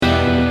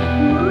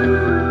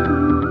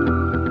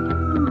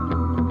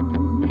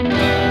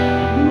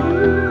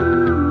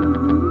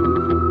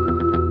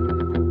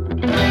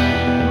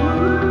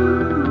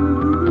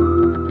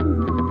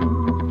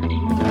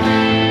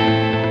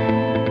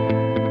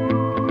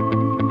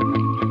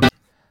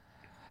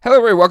Hello,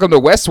 everybody. Welcome to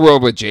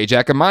Westworld with Jay,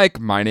 Jack, and Mike.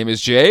 My name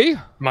is Jay.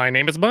 My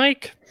name is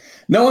Mike.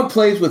 No one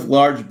plays with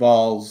large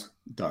balls,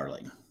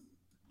 darling.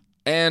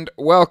 And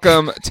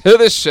welcome to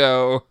the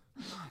show.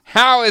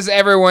 How is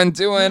everyone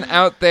doing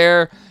out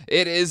there?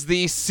 It is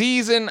the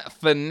season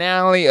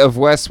finale of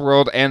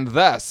Westworld, and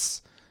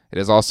thus, it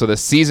is also the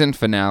season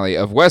finale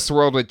of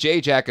Westworld with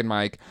Jay, Jack, and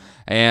Mike.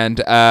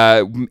 And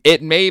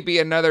it may be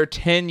another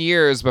 10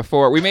 years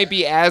before we may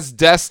be as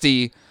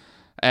dusty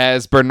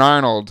as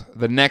Bernarnold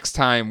the next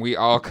time we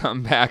all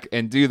come back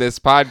and do this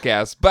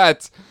podcast,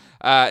 but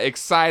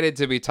excited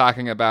to be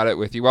talking about it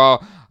with you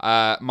all.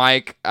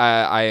 Mike,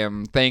 I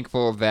am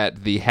thankful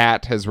that the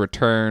hat has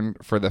returned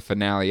for the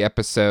finale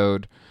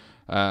episode.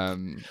 I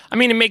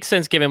mean, it makes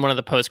sense given one of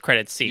the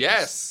post-credit scenes.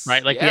 Yes.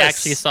 Right? Like, yes. We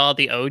actually saw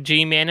the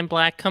OG Man in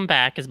Black come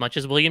back. As much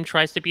as William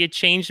tries to be a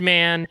changed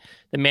man,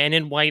 the man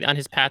in white on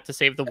his path to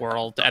save the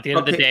world. At the end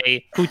of the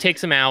day, who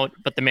takes him out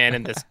but the man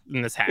in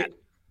this hat?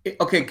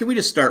 Okay, can we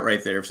just start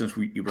right there since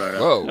you brought it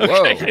up? Whoa.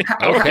 Okay.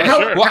 Okay.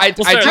 Sure. Well, I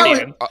do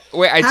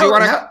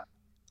want to.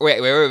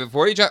 Wait.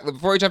 Before you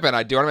jump in,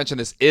 I do want to mention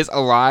this is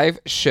a live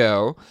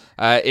show.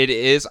 It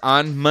is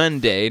on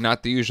Monday,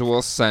 not the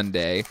usual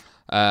Sunday.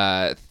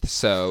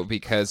 So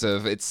because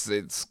of it's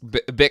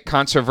a bit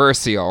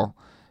controversial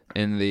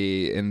in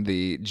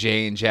the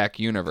Jay and Jack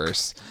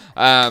universe.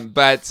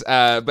 But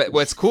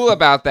what's cool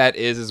about that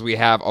is we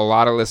have a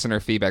lot of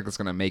listener feedback that's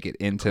going to make it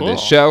into this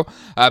show.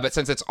 But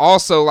since it's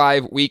also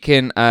live, we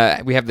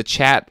have the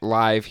chat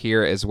live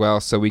here as well,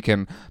 so we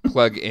can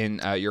plug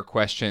in your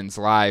questions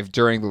live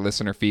during the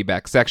listener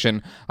feedback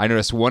section. I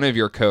noticed one of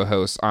your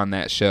co-hosts on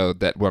that show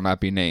that will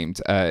not be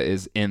named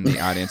is in the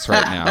audience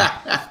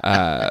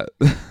right now.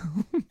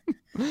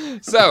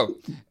 So,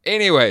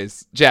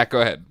 anyways, Jack, go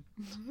ahead.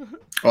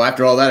 Oh,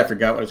 after all that, I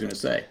forgot what I was going to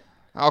say.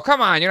 Oh,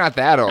 come on. You're not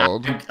that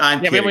old.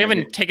 I'm kidding. We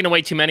haven't taken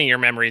away too many of your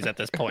memories at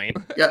this point.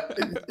 Yeah,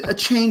 a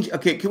change.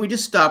 Okay, can we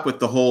just stop with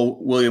the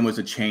whole William was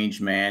a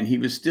changed man? He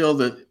was still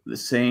the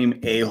same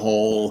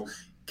a-hole,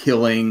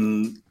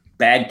 killing,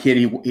 bad kid.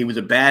 He was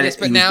a bad Yes,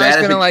 but now he's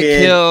going to,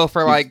 kill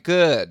for,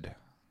 good.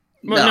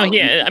 Well, no,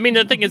 yeah. I mean,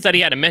 the thing is that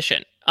he had a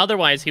mission.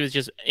 Otherwise, he was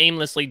just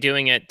aimlessly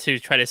doing it to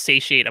try to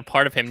satiate a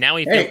part of him. Now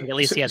he feels like at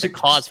least he has a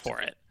cause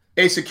for it.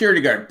 Hey,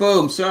 security guard.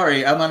 Boom.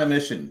 Sorry, I'm on a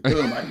mission.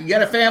 Boom. You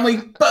got a family?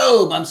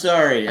 Boom. I'm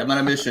sorry. I'm on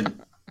a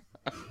mission.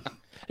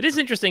 It is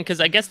interesting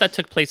because I guess that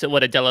took place at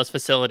a Delos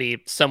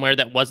facility somewhere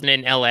that wasn't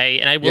in LA.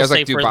 And I will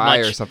say, like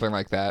Dubai or something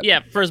like that.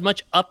 Yeah, for as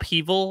much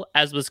upheaval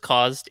as was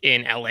caused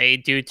in LA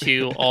due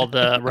to all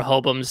the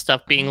Rehoboam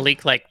stuff being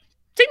leaked,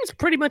 seems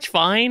pretty much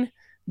fine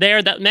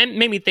there. That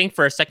made me think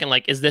for a second,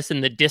 is this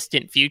in the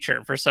distant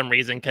future for some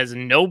reason? Because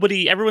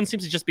everyone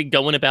seems to just be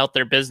going about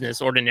their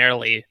business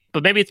ordinarily.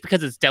 But maybe it's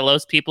because it's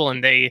Delos people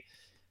and I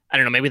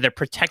don't know, maybe they're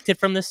protected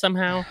from this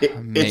somehow.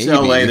 It's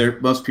LA.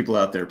 Most people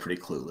out there are pretty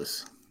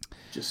clueless.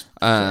 Just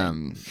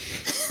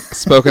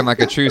spoken like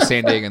a true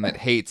San Diegan that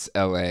hates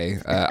LA.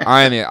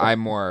 I'm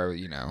more,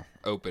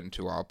 open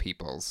to all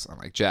peoples,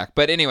 unlike Jack.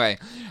 But anyway,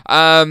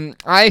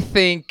 I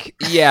think,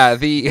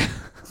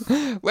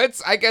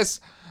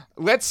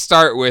 let's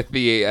start with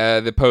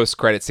the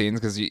post-credit scenes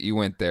because you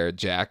went there,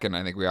 Jack, and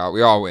I think we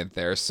all went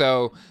there.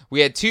 So we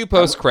had two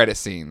post-credit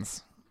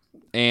scenes,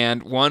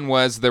 and one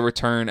was the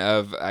return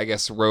of, I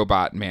guess,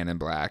 Robot Man in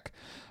Black,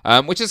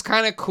 which is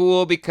kind of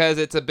cool because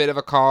it's a bit of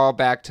a call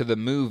back to the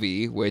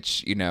movie,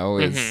 which is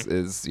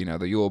the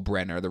Yul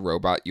Brynner, the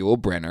robot Yul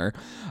Brynner.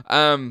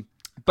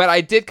 But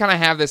I did kind of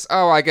have this,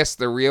 I guess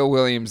the real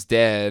William's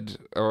dead,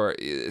 or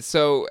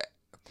so.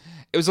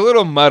 It was a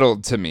little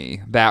muddled to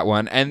me, that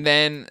one. And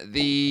then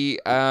the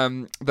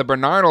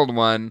Bernarnold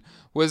one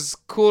was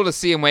cool to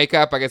see him wake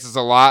up. I guess it's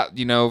a lot,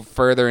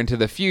 further into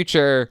the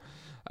future.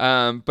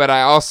 But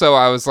I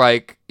was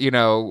like,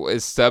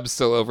 is Stubbs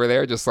still over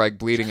there just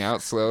bleeding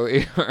out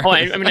slowly?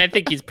 I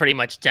think he's pretty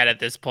much dead at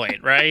this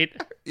point, right?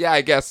 Yeah,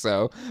 I guess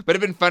so. But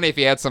it'd been funny if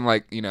he had some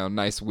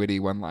nice witty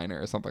one-liner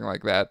or something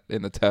like that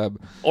in the tub.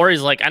 Or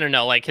he's I don't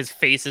know, his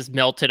face is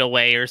melted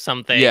away or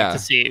something. Yeah. To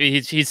see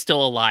he's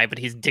still alive, but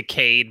he's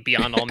decayed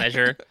beyond all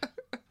measure.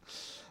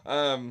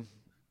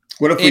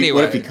 What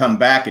if he come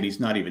back and he's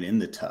not even in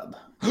the tub?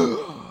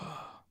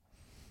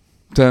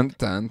 Dun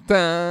dun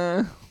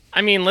dun.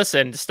 I mean,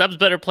 listen, Stubbs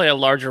better play a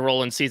larger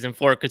role in season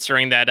 4,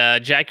 considering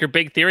that, Jack, your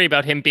big theory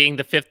about him being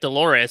the 5th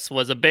Dolores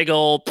was a big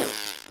old,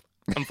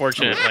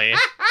 unfortunately.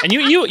 And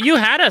you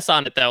had us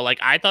on it, though.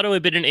 I thought it would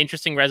have been an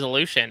interesting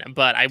resolution,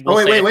 but I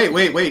will say...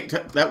 Wait.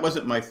 That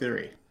wasn't my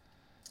theory.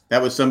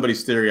 That was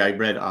somebody's theory I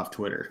read off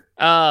Twitter.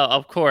 Oh,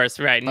 of course,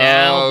 right.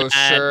 Now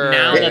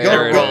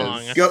that's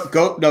wrong.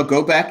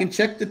 Go back and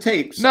check the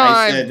tapes. No,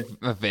 I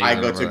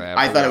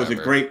thought it was a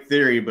great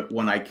theory, but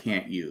one I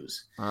can't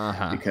use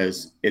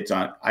because it's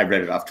on. I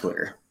read it off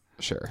Twitter.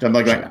 Sure. So I'm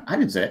going, I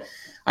didn't say it.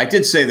 I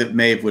did say that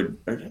Maeve would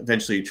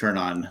eventually turn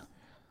on.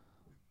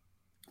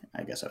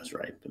 I guess I was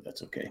right, but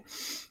that's okay.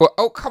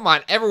 Well, come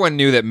on. Everyone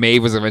knew that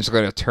Maeve was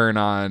eventually going to turn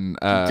on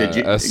Did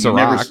you?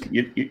 Serac.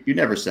 You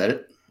never said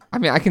it. I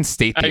mean, I can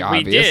state the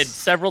obvious. We did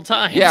several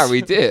times. Yeah,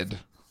 we did.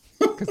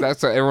 Because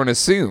that's what everyone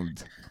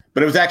assumed.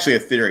 But it was actually a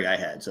theory I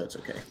had, so it's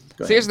okay.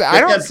 Go Seriously,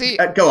 ahead. I don't see.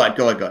 Go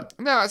on.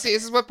 No, see,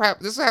 this is what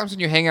happens when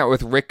you hang out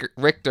with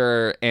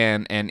Richter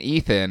and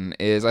Ethan.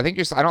 Is I think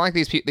I don't like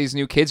these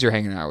new kids you're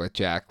hanging out with,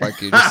 Jack.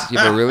 Like you have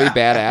a really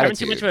bad Having attitude.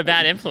 too much of a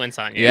bad influence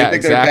on you. Yeah, You think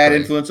exactly. they're a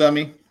bad influence on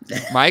me?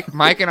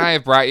 Mike and I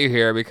have brought you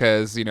here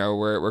because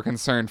we're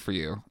concerned for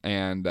you,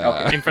 and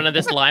Okay. In front of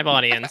this live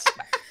audience.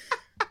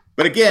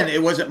 But again,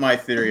 it wasn't my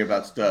theory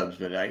about Stubbs,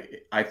 but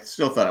I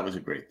still thought it was a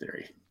great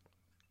theory.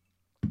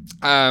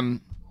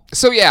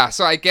 So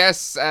I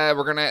guess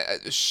we're gonna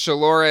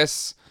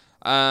Shaloris.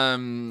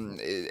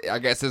 I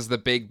guess is the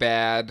big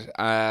bad.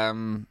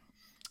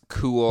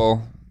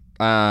 Cool.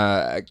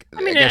 I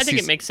think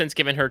it makes sense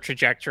given her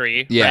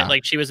trajectory. Yeah. Right?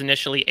 Like she was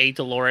initially a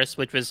Dolores,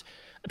 which was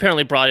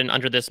apparently brought in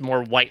under this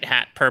more white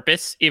hat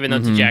purpose. Even though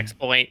to Jack's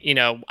point,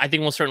 I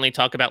think we'll certainly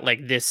talk about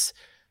like this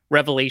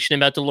revelation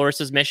about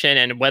Dolores's mission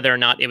and whether or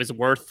not it was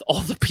worth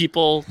all the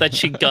people that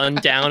she gunned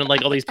down and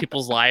like all these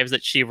people's lives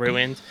that she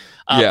ruined.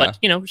 But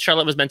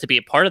Charlotte was meant to be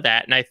a part of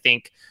that, and I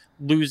think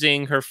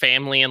losing her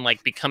family and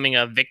like becoming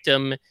a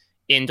victim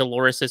in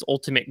Dolores's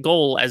ultimate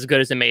goal, as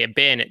good as it may have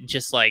been,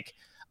 just like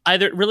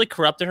either it really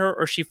corrupted her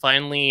or she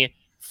finally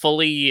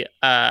fully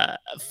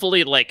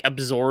like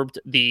absorbed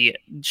the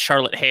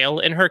Charlotte Hale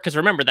in her. Because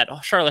remember that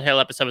Charlotte Hale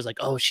episode was like,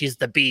 oh, she's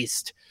the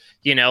beast,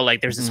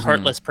 like there's this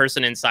heartless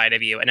person inside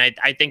of you. And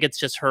I think it's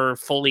just her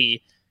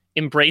fully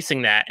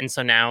embracing that. And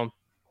so now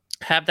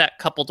have that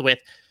coupled with,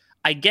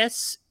 I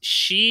guess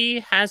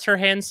she has her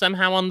hands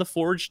somehow on the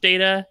Forge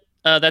data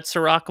that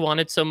Serac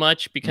wanted so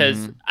much,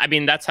 because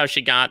that's how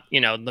she got,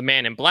 the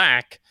Man in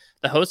Black,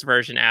 the host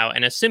version out.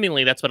 And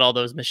assumingly that's what all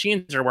those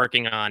machines are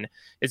working on.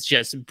 It's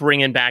just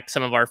bringing back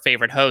some of our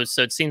favorite hosts.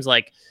 So it seems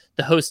like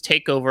the host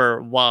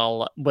takeover,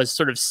 while was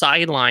sort of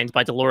sidelined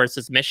by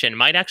Dolores' mission,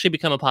 might actually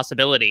become a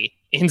possibility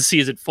in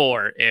season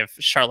 4 if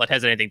Charlotte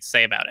has anything to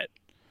say about it.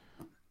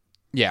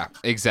 Yeah,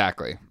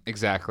 exactly.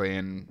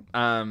 And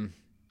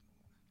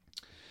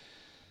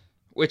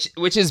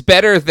which is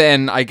better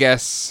than, I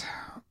guess,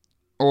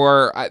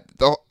 or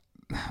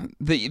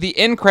the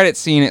end credit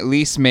scene at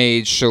least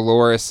made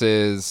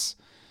Shaloris's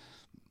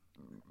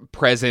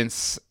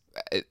presence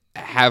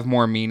have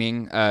more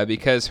meaning,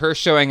 because her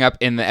showing up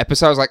in the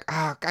episode, I was like,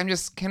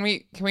 can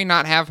we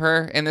not have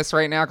her in this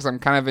right now? Because I'm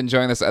kind of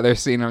enjoying this other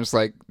scene. I'm just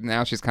like,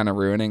 now she's kind of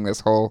ruining this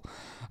whole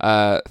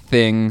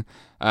thing.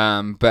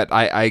 But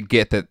I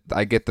get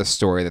the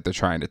story that they're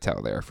trying to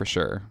tell there for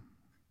sure.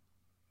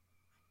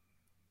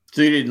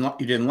 So you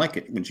didn't like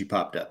it when she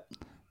popped up?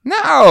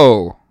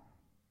 No,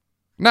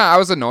 I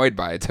was annoyed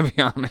by it, to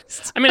be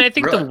honest. I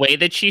think Really? the way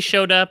that she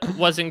showed up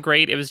wasn't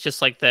great. It was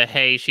just like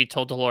she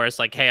told Dolores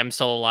like, hey, I'm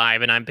still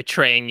alive and I'm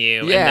betraying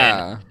you.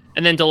 Yeah.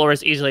 And then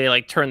Dolores easily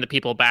like turned the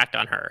people back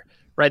on her.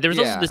 Right. There was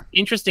also this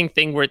interesting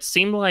thing where it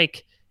seemed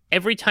like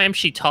every time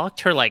she talked,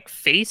 her like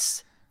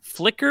face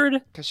flickered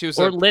because she was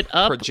or lit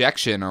up,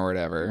 projection or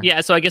whatever.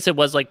 Yeah, so I guess it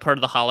was like part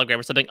of the hologram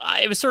or something.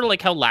 It was sort of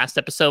like how last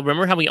episode,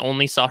 remember how we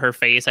only saw her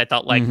face? I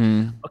thought like,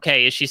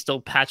 okay, is she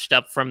still patched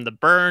up from the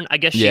burn? I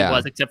guess she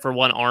was, except for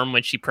one arm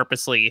when she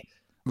purposely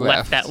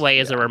left that way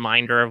as a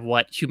reminder of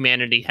what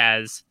humanity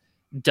has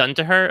done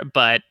to her.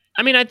 But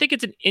I think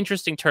it's an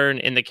interesting turn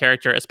in the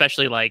character,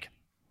 especially like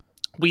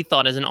we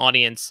thought as an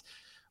audience,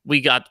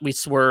 we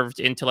swerved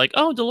into like,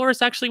 oh,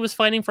 Dolores actually was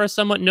fighting for a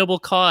somewhat noble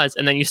cause,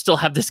 and then you still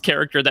have this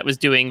character that was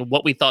doing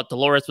what we thought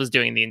Dolores was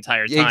doing the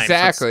entire time.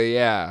 Exactly,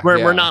 so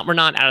we're not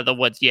out of the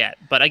woods yet.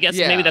 But I guess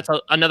maybe that's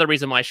another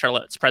reason why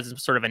Charlotte's presence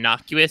was sort of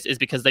innocuous, is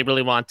because they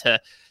really want to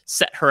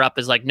set her up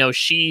as like, no,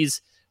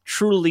 she's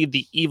truly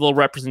the evil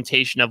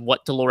representation of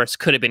what Dolores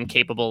could have been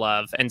capable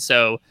of, and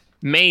so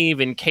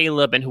Maeve and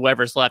Caleb and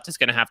whoever's left is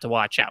going to have to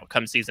watch out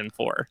come season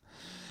 4.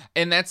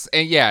 And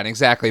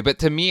exactly. But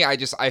to me,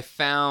 I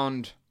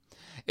found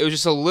it was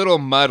just a little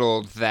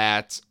muddled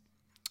that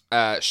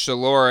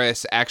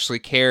Shaloris actually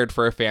cared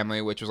for her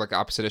family, which was like the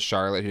opposite of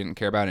Charlotte, who didn't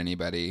care about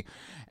anybody.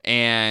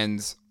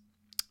 And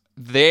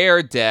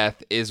their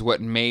death is what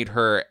made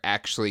her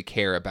actually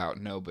care about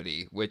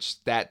nobody,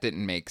 which that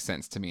didn't make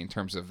sense to me in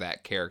terms of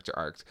that character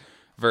arc.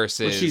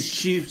 Versus,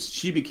 well,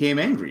 she became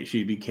angry.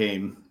 She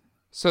became.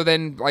 So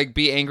then, like,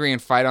 be angry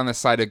and fight on the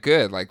side of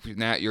good. Like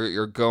now,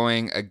 you're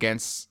going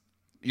against.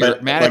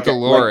 You're mad at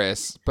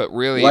Dolores, but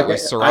really it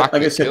was Serac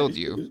that killed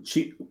you.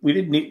 We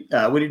didn't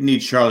need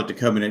Charlotte to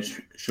come in and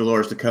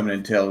Shaloris to come in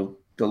and tell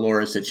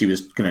Dolores that she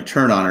was going to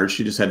turn on her.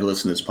 She just had to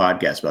listen to this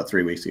podcast about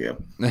 3 weeks ago.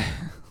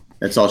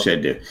 That's all she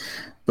had to do.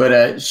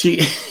 But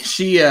she's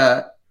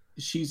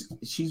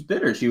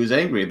bitter. She was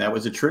angry, and that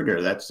was a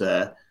trigger. That's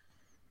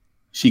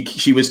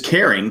she was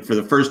caring for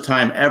the first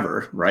time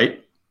ever,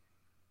 right?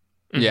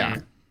 Yeah.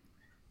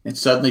 And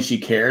suddenly she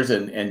cares,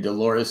 and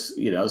Dolores,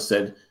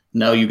 said,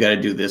 no, you got to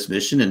do this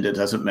mission, and it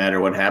doesn't matter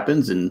what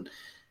happens. And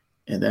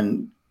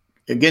then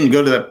again,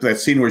 go to that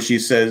scene where she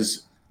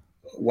says,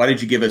 why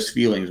did you give us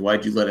feelings? Why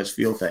did you let us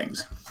feel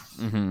things?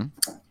 Mm-hmm.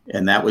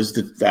 And that was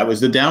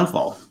the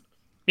downfall.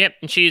 Yep.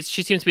 And she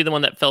seems to be the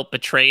one that felt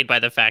betrayed by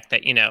the fact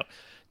that,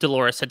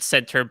 Dolores had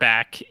sent her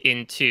back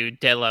into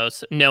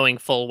Delos, knowing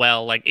full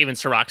well, like even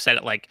Serac said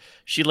it, like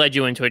she led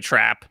you into a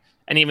trap.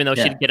 And even though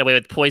Yeah. she'd get away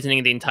with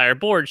poisoning the entire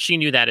board, she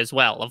knew that as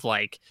well. Of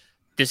like,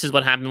 this is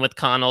what happened with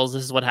Connells.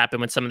 This is what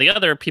happened with some of the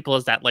other people.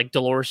 Is that like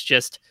Dolores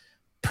just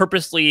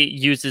purposely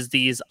uses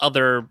these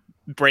other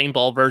brain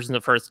ball versions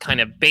of her as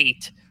kind of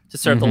bait to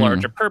serve the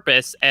larger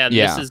purpose. And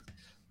Yeah. this is,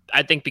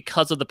 I think,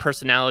 because of the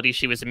personality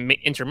she was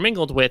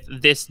intermingled with,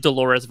 this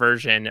Dolores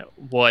version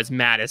was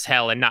mad as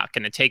hell and not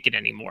going to take it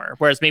anymore.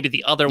 Whereas maybe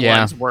the other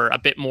ones were a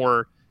bit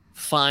more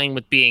fine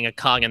with being a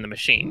cog in the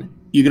machine.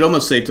 You could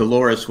almost say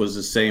Dolores was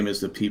the same as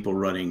the people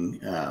running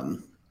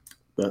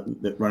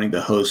running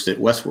the host at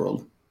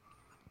Westworld,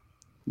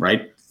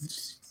 right?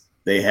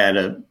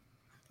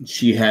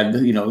 She had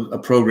a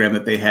program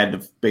that they had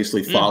to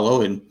basically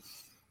follow, and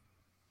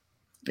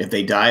if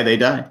they die, they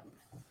die.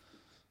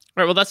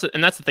 Right. Well, that's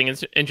the thing.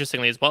 It's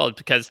interestingly as well,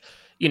 because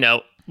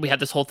we had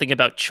this whole thing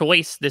about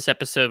choice this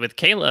episode with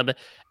Caleb,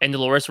 and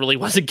Dolores really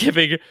wasn't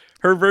giving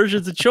her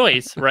versions a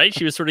choice, right?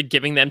 She was sort of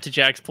giving them, to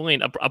Jack's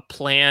point, a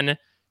plan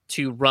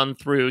to run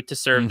through to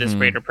serve this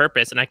greater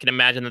purpose. And I can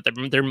imagine that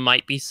there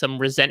might be some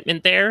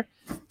resentment there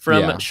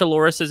from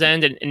Shaloris's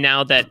end. And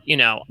now that,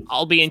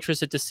 I'll be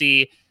interested to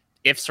see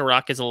if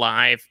Serac is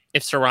alive,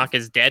 if Serac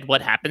is dead,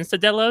 what happens to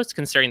Delos,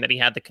 considering that he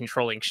had the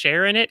controlling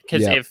share in it.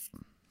 Because if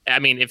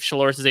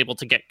Shaloris is able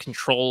to get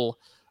control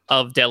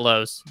of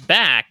Delos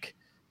back,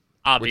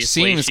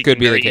 obviously which seems she could can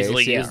be very the case,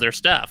 easily use their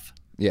stuff.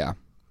 Yeah.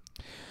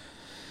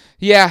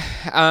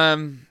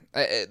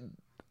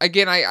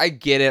 Again, I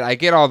get it. I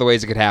get all the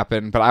ways it could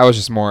happen, but I was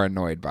just more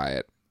annoyed by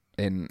it.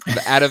 And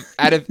out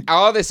of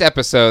all this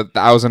episode,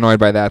 I was annoyed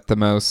by that the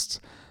most.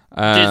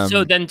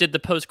 So then did the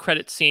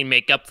post-credit scene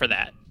make up for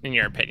that, in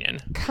your opinion?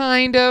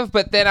 Kind of,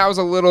 but then I was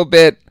a little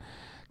bit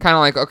kind of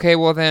like, okay,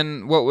 well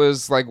then what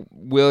was like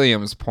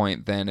William's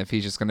point then if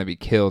he's just going to be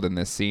killed in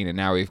this scene, and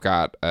now we've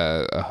got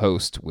a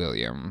host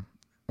William?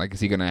 Like,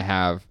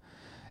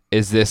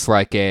 is this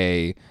like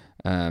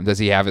does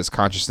he have his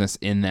consciousness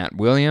in that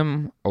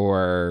William,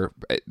 or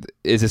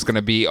is this going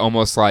to be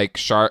almost like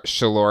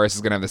Shaloris is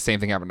going to have the same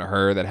thing happen to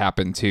her that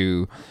happened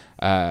to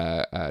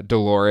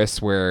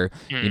Dolores, where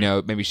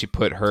maybe she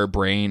put her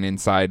brain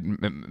inside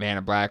Man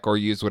in Black or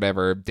used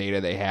whatever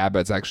data they had, but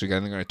it's actually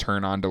going to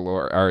turn on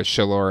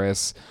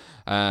Shaloris.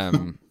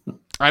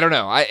 I don't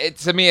know.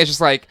 To me, it's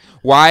just like,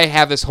 why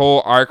have this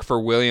whole arc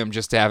for William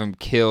just to have him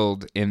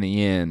killed in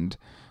the end,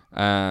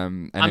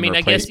 and then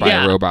replaced by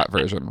a robot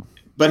version?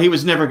 But he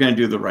was never going to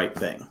do the right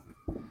thing.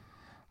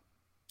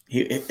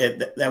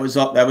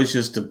 That was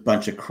just a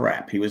bunch of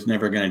crap. He was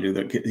never going to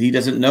do he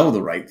doesn't know what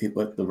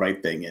the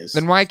right thing is.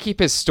 Then why keep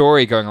his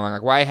story going along?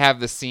 Like, why have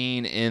the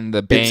scene in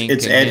the bank?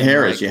 It's Ed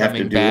Harris. Like, you have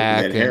to do it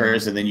with Ed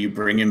Harris, and then you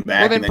bring him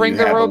back. Well, then and then bring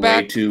the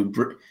robot.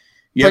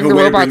 You have a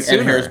way to bring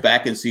Ed Harris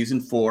back in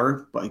season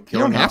 4 by killing. You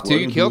don't have to.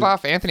 You killed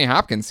off Anthony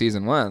Hopkins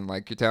season 1.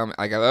 Like, you're telling me,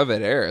 like, I love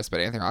Ed Harris, but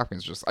Anthony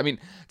Hopkins just. I mean,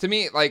 to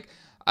me, like,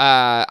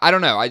 I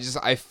don't know.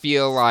 I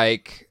feel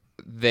like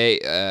they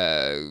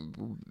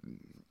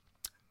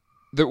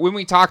when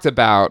we talked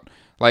about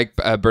like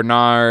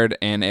Bernard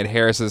and Ed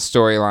Harris's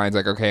storylines,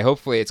 like, okay,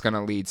 hopefully it's going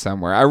to lead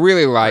somewhere. I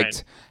really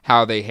liked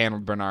how they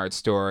handled Bernard's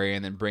story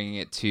and then bringing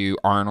it to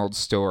Arnold's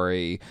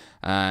story.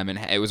 And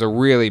it was a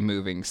really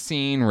moving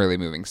scene, really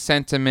moving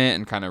sentiment,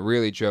 and kind of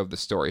really drove the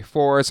story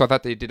forward. So I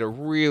thought they did a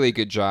really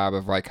good job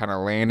of like kind of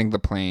landing the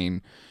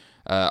plane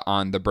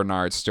on the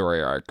Bernard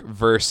story arc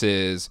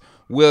versus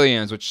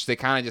Williams, which they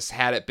kind of just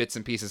had it bits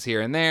and pieces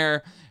here and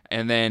there.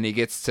 And then he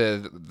gets to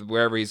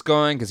wherever he's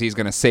going because he's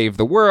going to save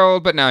the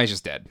world, but now he's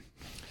just dead.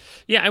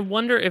 Yeah, I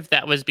wonder if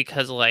that was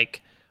because,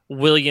 like,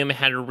 William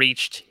had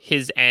reached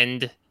his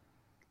end,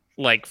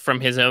 like,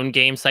 from his own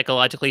game,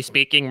 psychologically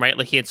speaking, right?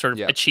 Like, he had sort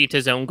of achieved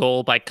his own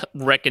goal by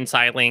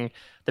reconciling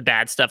the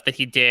bad stuff that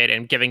he did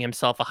and giving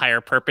himself a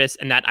higher purpose.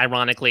 And that,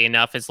 ironically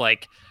enough, is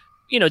like,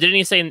 didn't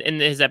he say in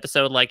his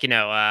episode, like, there's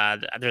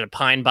a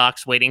pine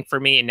box waiting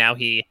for me, and now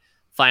he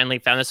finally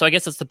found it. So I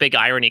guess that's the big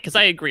irony, because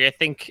I agree. I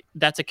think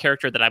that's a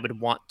character that I would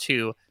want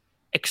to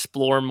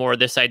explore more,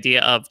 this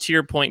idea of, to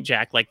your point,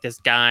 Jack, like, this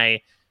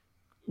guy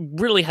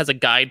really has a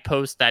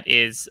guidepost that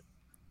is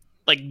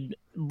like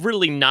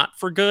really not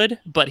for good,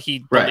 but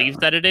he believes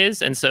that it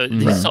is, and so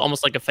he's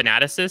almost like a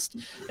fanaticist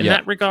in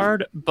that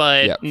regard.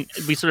 But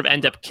we sort of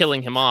end up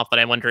killing him off. But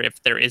I wonder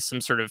if there is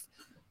some sort of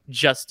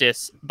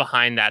justice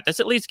behind that. This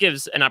at least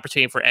gives an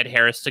opportunity for Ed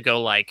Harris to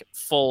go like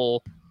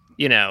full,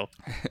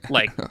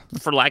 like,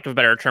 for lack of a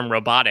better term,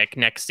 robotic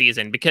next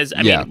season. Because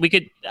I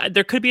mean,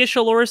 there could be a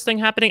Shaloris thing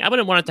happening. I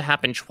wouldn't want it to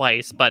happen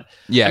twice, but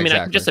I mean, exactly.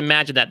 I can just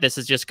imagine that this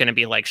is just going to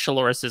be like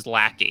Shaloris's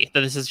lackey.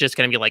 That this is just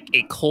going to be like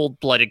a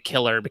cold-blooded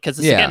killer, because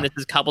again, this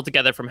is coupled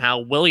together from how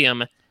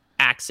William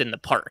acts in the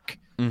park.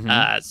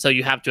 So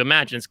you have to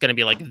imagine it's going to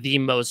be like the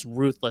most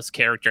ruthless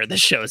character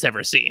this show has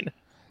ever seen.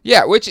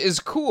 Yeah, which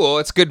is cool.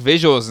 It's good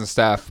visuals and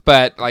stuff,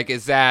 but like,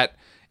 is that,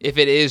 if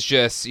it is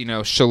just,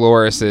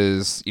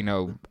 Shaloris's,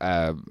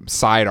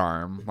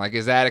 sidearm, like,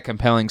 is that a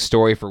compelling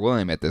story for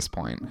William at this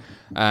point?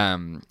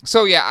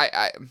 So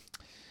yeah,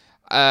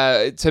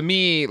 to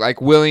me,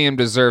 like, William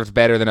deserved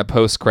better than a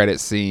post-credit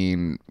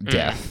scene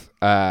death.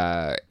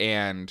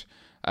 And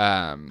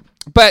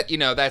But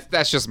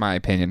that's just my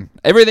opinion.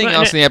 Everything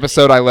else in the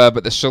episode I love,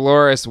 but the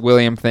Shalloris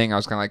William thing, I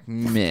was kind of like,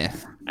 meh.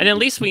 And at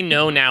least we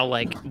know now,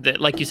 like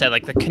you said,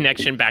 like the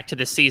connection back to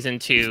the season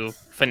 2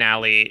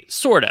 finale,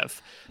 sort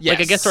of. Yes.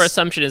 Like I guess our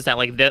assumption is that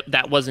like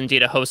that was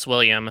indeed a host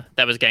William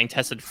that was getting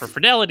tested for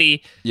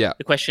fidelity. Yeah.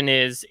 The question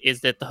is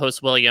that the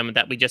host William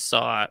that we just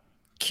saw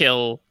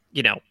kill,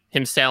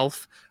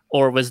 himself,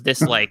 or was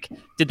this like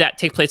did that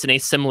take place in a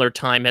similar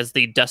time as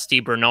the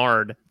Dusty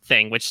Bernard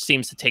thing, which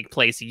seems to take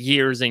place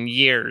years and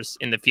years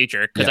in the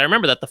future? Because I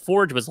remember that the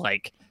Forge was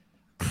like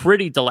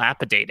pretty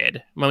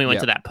dilapidated when we went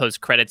to that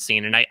post-credit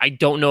scene, and I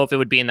don't know if it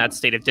would be in that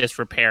state of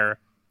disrepair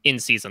in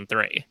season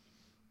 3.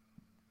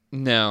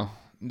 No,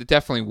 it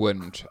definitely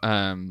wouldn't.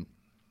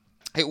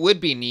 It would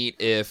be neat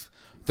if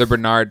the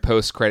Bernard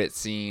post-credit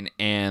scene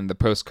and the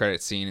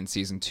post-credit scene in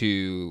season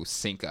 2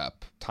 sync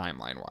up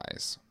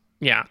timeline-wise.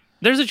 Yeah,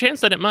 there's a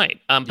chance that it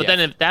might. But then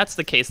if that's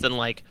the case, then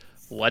like,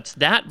 what's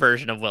that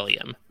version of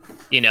William?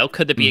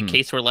 Could there be a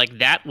case where like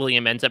that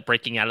William ends up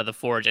breaking out of the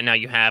Forge, and now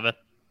you have a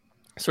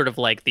sort of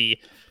like the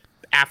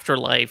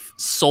afterlife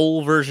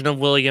soul version of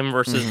William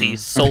versus the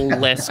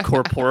soulless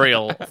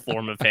corporeal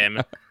form of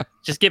him?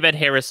 Just give Ed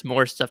Harris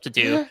more stuff to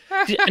do.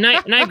 And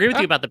I agree with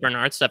you about the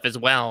Bernard stuff as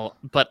well,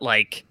 but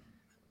like,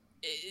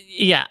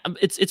 yeah,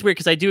 it's weird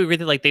because I do agree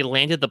that like they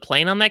landed the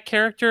plane on that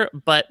character,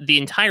 but the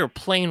entire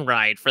plane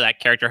ride for that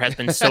character has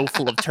been so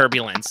full of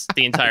turbulence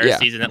the entire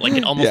season that like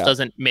it almost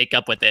doesn't make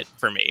up with it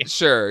for me.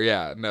 Sure,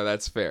 yeah, no,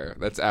 that's fair.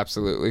 That's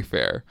absolutely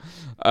fair.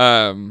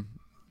 So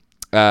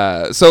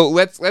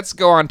let's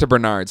go on to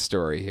Bernard's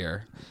story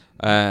here,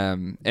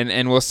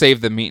 and we'll save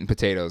the meat and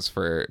potatoes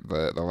for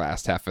the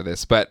last half of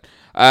this. But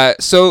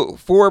so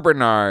for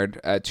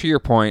Bernard, to your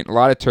point, a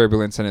lot of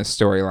turbulence in his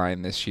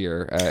storyline this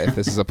year. If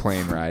this is a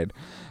plane ride,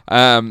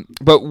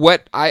 but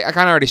what I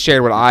kind of already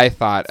shared what I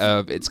thought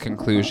of its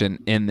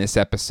conclusion in this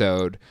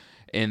episode,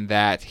 in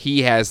that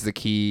he has the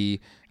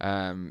key.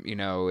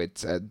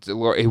 It's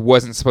it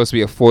wasn't supposed to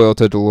be a foil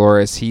to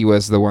Dolores. He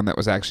was the one that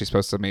was actually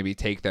supposed to maybe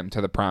take them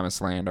to the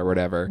promised land or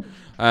whatever.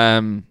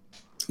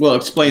 Well, it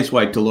explains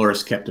why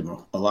Dolores kept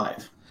him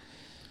alive.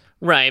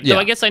 Right. Though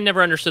I guess I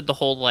never understood the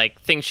whole like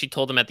thing she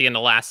told him at the end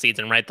of last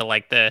season, right?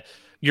 The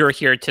you're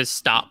here to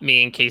stop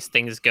me in case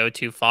things go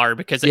too far.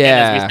 Because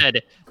again, as we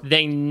said,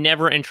 they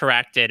never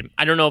interacted.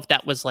 I don't know if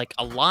that was like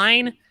a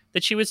line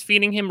that she was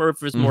feeding him, or if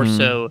it was more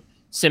so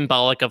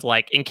symbolic of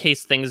like, in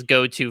case things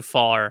go too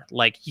far,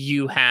 like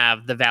you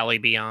have the Valley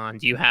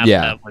Beyond, you have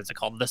the, what is it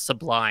called, the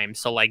Sublime,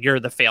 so like you're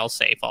the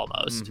failsafe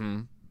almost.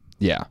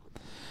 Yeah,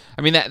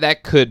 I mean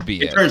that could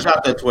be it. Turns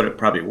out that's what it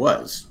probably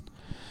was.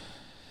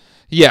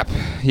 Yep,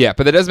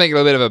 but that does make it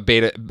a bit of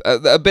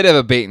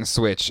a bait and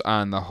switch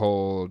on the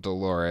whole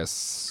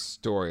Dolores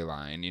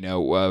storyline,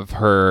 of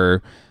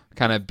her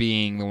kind of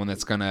being the one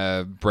that's going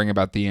to bring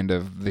about the end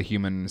of the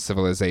human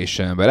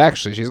civilization, but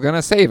actually she's going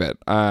to save it.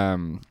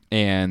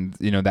 And,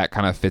 that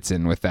kind of fits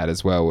in with that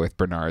as well, with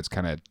Bernard's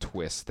kind of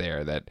twist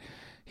there, that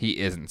he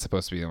isn't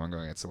supposed to be the one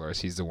going against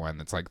Dolores. He's the one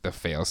that's like the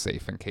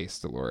fail-safe in case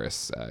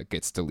Dolores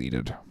gets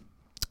deleted.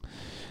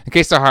 In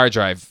case the hard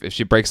drive, if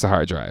she breaks the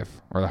hard drive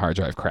or the hard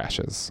drive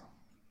crashes,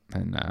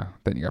 and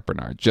then you got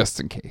Bernard, just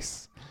in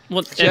case.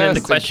 Well, and then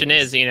the question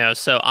is,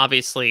 so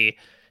obviously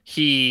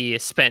he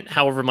spent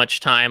however much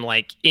time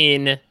like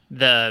in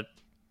the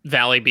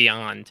Valley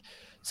Beyond.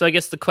 So I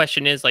guess the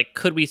question is like,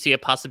 could we see a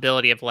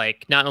possibility of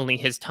like not only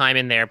his time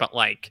in there, but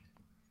like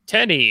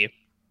Tenny,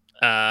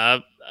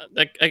 Aki,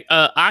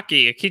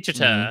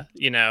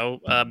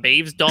 Akichita,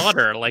 Maeve's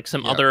daughter, like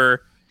some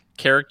other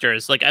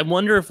characters. Like I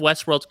wonder if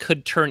Westworld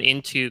could turn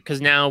into,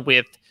 because now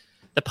with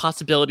the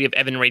possibility of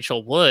Evan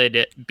Rachel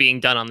Wood being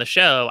done on the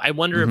show, I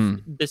wonder if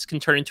this can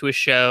turn into a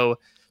show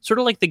sort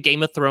of like the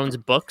Game of Thrones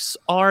books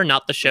are,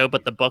 not the show,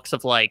 but the books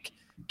of like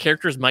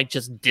characters might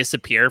just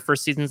disappear for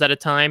seasons at a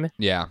time.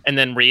 Yeah. And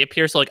then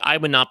reappear. So like I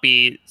would not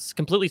be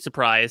completely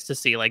surprised to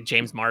see like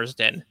James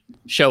Marsden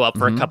show up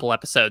for a couple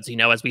episodes,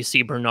 as we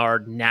see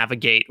Bernard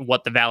navigate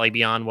what the Valley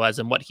Beyond was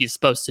and what he's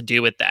supposed to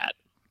do with that.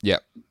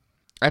 Yep.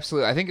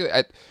 Absolutely. I think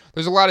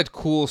there's a lot of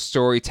cool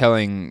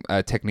storytelling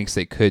techniques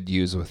they could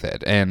use with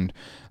it. And,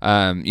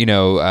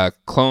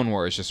 Clone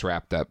Wars just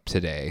wrapped up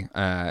today,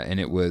 and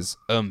it was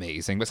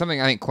amazing. But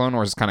something I think Clone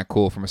Wars is kind of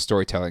cool from a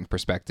storytelling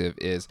perspective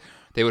is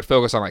they would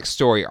focus on like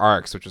story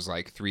arcs, which was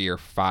like 3 or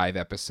 5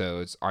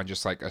 episodes on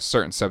just like a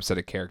certain subset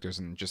of characters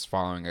and just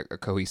following a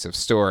cohesive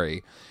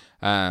story.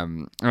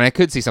 And I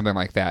could see something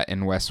like that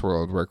in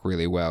Westworld work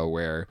really well,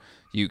 where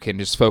you can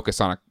just focus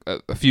on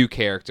a few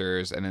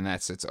characters, and then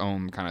that's its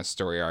own kind of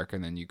story arc,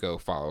 and then you go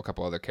follow a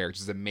couple other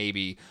characters, and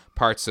maybe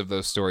parts of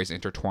those stories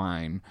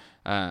intertwine,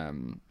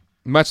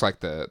 much like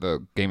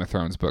the Game of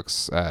Thrones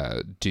books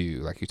do,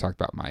 like you talked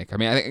about, Mike. I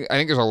mean, I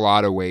think there's a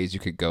lot of ways you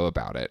could go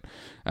about it,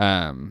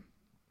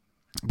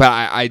 but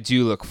I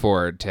do look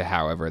forward to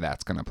however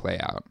that's going to play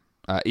out,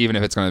 even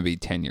if it's going to be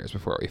 10 years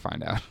before we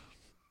find out.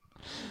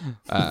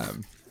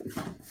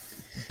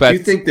 But do you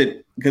think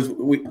that, because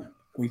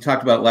we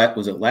talked about,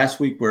 was it last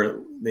week where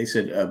they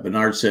said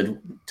Bernard said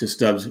to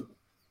Stubbs,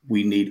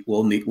 we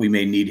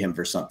may need him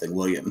for something,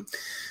 William.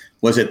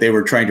 Was it they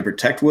were trying to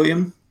protect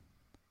William?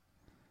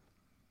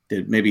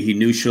 Did maybe he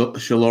knew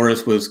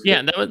Shaloris was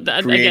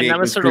that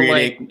was sort of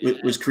like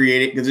was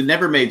creating, because it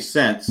never made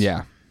sense.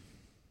 Yeah.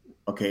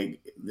 Okay,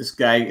 this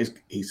guy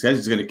he says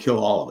he's going to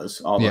kill all of us,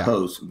 all the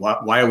hosts.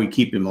 Why are we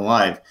keeping him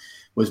alive?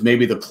 Was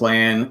maybe the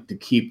plan to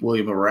keep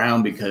William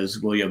around because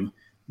William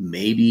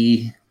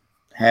maybe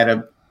had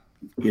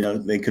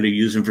they could have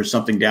used him for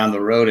something down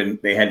the road and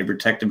they had to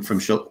protect him from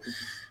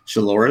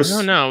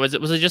Shaloris? No. Was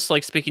it just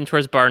like speaking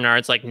towards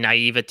Bernard's like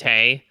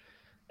naivete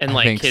and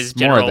like his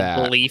general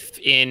belief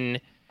in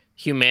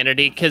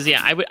humanity? Because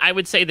I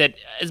would say that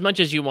as much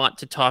as you want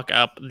to talk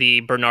up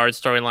the Bernard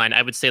storyline,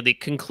 I would say the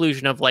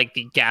conclusion of like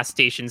the gas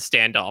station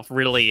standoff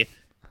really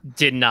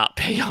did not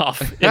pay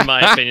off, in my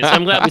opinion. So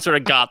I'm glad we sort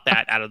of got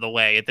that out of the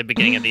way at the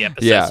beginning of the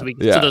episode,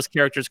 so those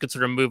characters could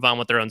sort of move on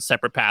with their own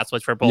separate paths,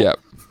 which were both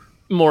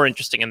more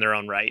interesting in their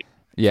own right.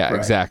 Yeah, right.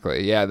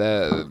 Exactly.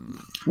 Yeah,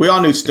 we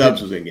all knew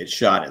Stubbs was going to get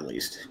shot at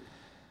least.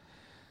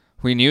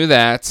 We knew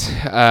that,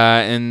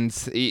 and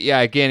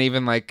again,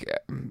 even like.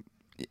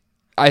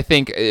 I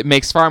think it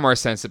makes far more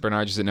sense that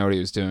Bernard just didn't know what he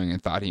was doing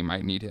and thought he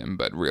might need him,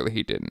 but really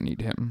he didn't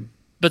need him.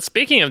 But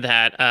speaking of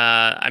that,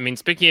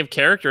 speaking of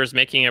characters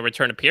making a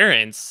return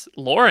appearance,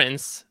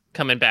 Lawrence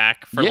coming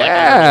back for like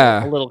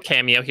a little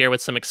cameo here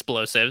with some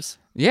explosives.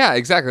 Yeah,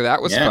 exactly.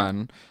 That was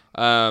fun.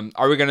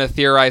 Are we going to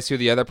theorize who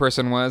the other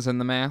person was in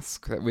the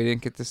mask that we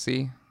didn't get to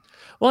see?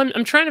 Well,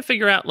 I'm trying to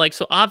figure out, like,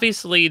 so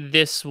obviously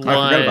this was...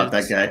 I forgot about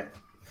that guy.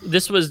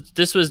 This was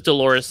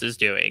Dolores's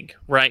doing,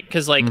 right?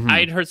 Because, like,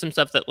 I'd heard some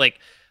stuff that, like,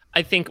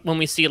 I think when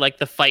we see like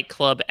the Fight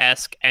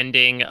Club-esque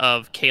ending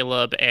of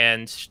Caleb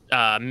and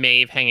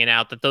Maeve hanging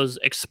out, that those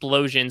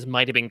explosions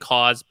might have been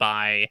caused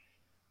by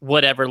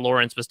whatever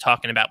Lawrence was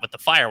talking about with the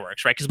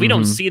fireworks, right? Because we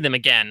don't see them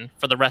again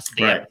for the rest of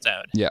the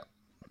episode. Yeah.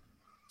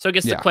 So I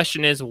guess the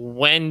question is,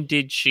 when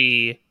did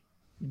she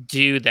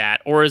do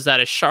that? Or is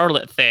that a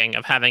Charlotte thing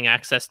of having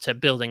access to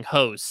building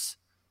hosts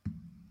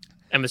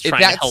and was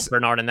trying to help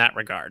Bernard in that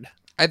regard?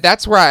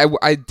 That's where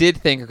I did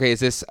think, okay,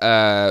 is this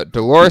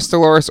Dolores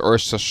or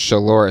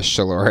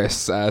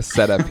Shaloris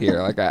set up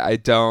here? Like I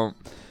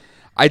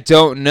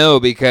don't know,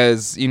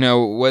 because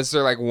was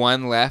there like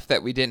one left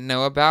that we didn't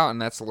know about,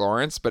 and that's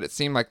Lawrence? But it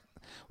seemed like,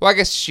 well, I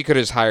guess she could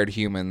have just hired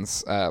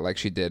humans like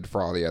she did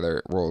for all the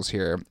other roles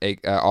here.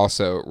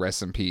 Also,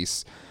 rest in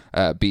peace,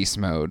 Beast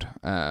Mode.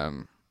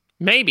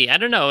 Maybe, I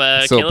don't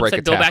know. Caleb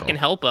said go back and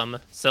help him.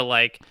 So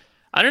like,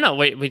 I don't know.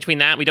 Between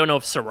that, we don't know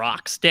if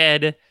Sirach's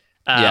dead.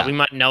 We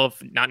might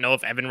not know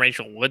if Evan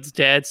Rachel Wood's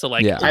dead. So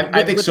like,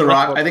 I think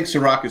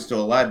Sirach is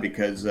still alive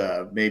because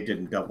Maeve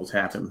didn't double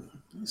tap him.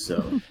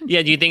 So do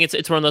you think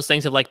it's one of those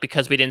things of like,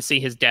 because we didn't see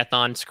his death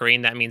on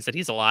screen, that means that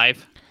he's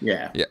alive?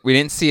 Yeah. We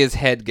didn't see his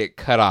head get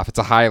cut off. It's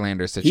a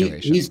Highlander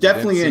situation. He's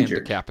definitely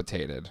injured,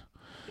 decapitated.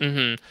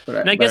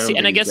 Mm-hmm. I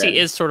guess he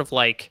is sort of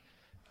like,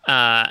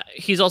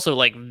 he's also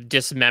like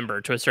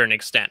dismembered to a certain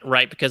extent,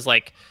 right? Because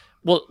like.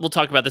 We'll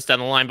talk about this down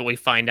the line, but we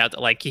find out that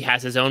like he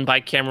has his own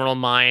bicameral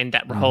mind,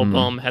 that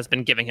Rehoboam has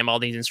been giving him all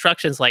these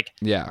instructions. Like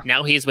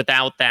now he's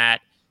without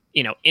that,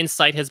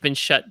 insight has been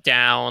shut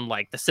down,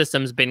 like the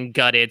system's been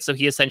gutted. So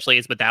he essentially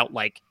is without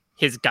like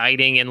his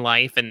guiding in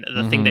life and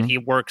the thing that he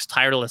works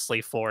tirelessly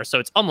for. So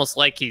it's almost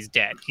like he's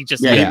dead. He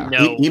just didn't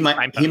know. He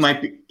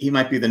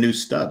might be the new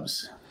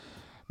Stubbs.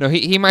 No,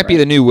 he might be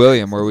the new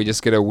William, where we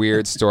just get a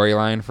weird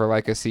storyline for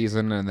like a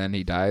season and then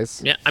he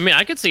dies. Yeah, I mean,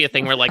 I could see a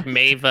thing where like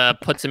Maeve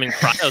puts him in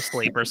cryo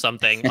sleep or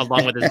something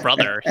along with his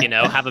brother.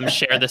 Have them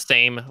share the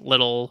same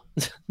little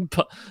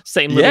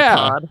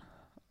pod.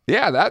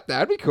 Yeah,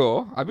 that'd be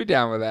cool. I'd be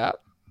down with that.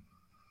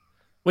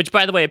 Which,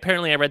 by the way,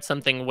 apparently I read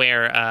something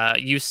where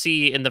you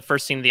see in the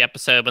first scene of the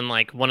episode when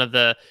like one of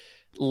the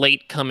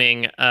late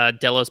coming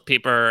Delos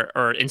people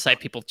or Insight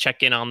people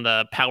check in on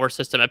the power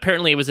system.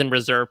 Apparently it was in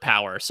reserve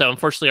power. So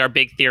unfortunately our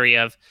big theory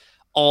of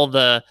all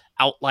the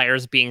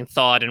outliers being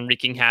thawed and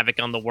wreaking havoc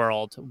on the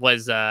world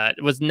was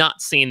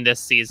not seen this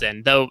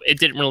season, though it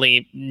didn't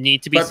really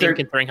need to be seen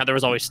considering how there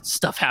was always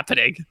stuff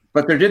happening.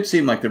 But there did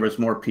seem like there was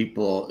more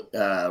people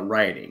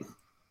rioting.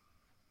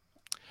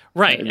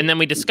 Right. And then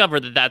we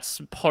discovered that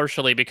that's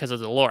partially because of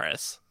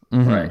Dolores.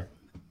 Right.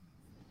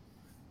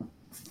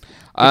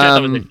 Which I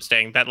thought was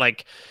interesting. That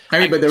like,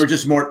 but there were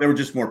just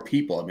more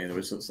people. I mean,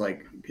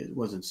 it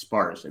wasn't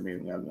sparse. I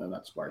mean,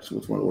 not sparse.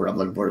 What's one word I'm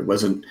looking for? It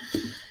wasn't.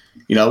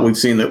 We've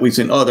seen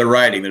they're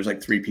rioting. There's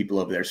like 3 people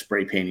over there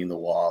spray painting the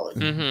wall.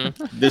 And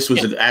this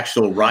was an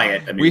actual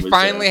riot. I mean, we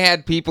finally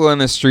had people in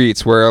the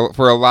streets where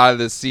for a lot of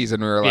this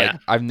season we were like,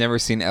 I've never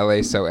seen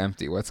LA so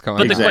empty. What's going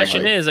on? But the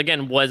question is,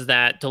 again, was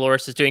that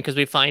Dolores is doing, because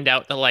we find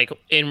out that like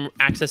in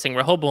accessing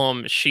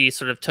Rehoboam, she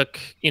sort of took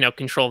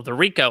control of the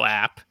Rico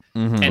app.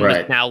 And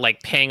was now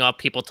like paying off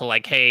people to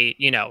like, hey,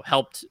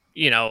 help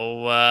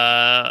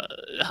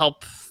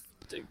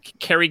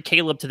carry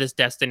Caleb to this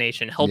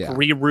destination, help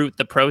reroute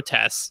the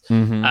protests.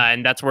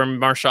 And that's where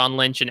Marshawn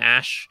Lynch and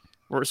Ash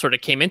sort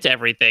of came into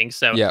everything.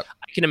 So I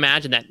can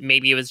imagine that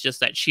maybe it was just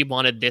that she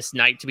wanted this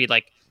night to be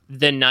like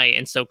the night,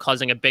 and so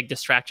causing a big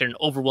distraction and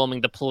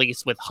overwhelming the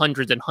police with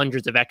hundreds and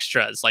hundreds of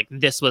extras. Like,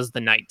 this was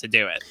the night to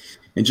do it.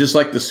 And just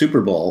like the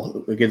Super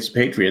Bowl against the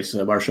Patriots,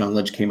 Marshawn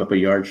Lynch came up a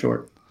yard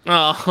short.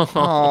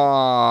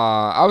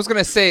 Oh, I was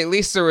gonna say at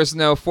least there was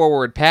no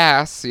forward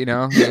pass. You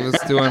know, he was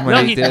doing what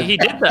no, he did. He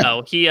did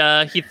though.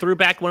 He threw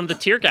back one of the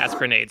tear gas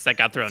grenades that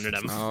got thrown at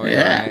him. Oh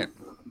Yeah. Right.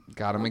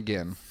 Got him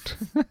again.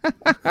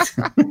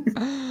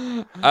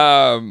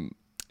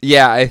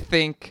 Yeah, I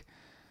think.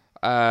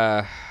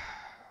 Yeah,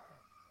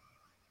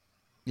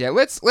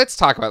 let's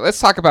talk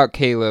about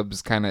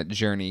Caleb's kind of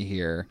journey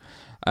here.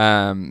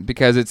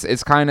 Because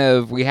it's kind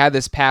of, we had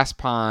this Pass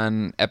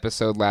Pawn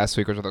episode last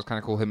week, which I thought was kind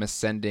of cool, him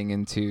ascending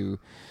into,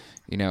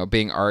 you know,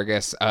 being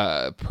Argus,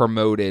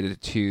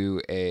 promoted to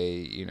a,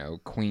 you know,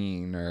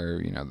 queen,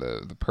 or, you know,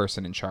 the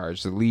person in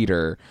charge, the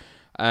leader.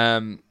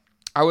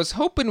 I was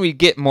hoping we'd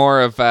get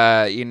more of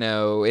you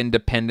know,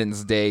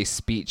 Independence Day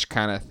speech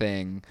kind of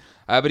thing,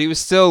 but he was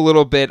still a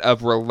little bit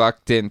of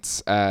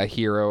reluctant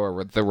hero,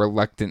 or the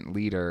reluctant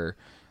leader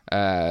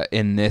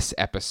in this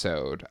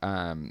episode,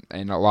 and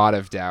a lot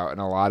of doubt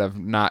and a lot of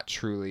not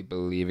truly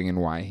believing in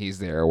why he's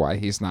there or why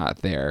he's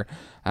not there,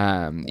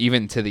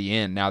 even to the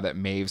end, now that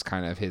Maeve's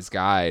kind of his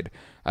guide.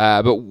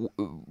 But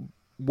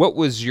what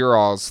was your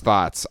all's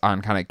thoughts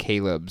on kind of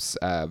Caleb's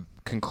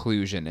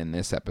conclusion in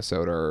this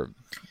episode, or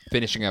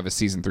finishing of a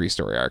season 3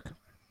 story arc?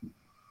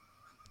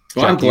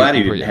 Well, I'm glad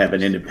he didn't have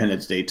an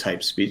Independence Day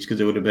type speech, because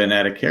it would have been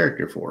out of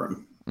character for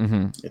him.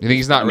 Mm-hmm. You think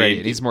he's not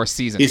ready? He's more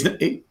seasoned. He's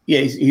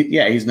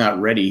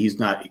not ready. He's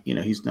not, you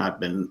know, he's not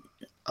been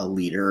a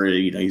leader.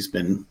 You know, he's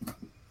been.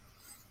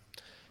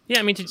 Yeah,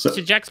 I mean,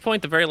 to Jack's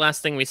point, the very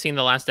last thing we see in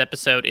the last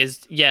episode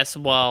is, yes,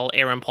 while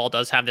Aaron Paul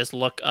does have this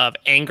look of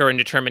anger and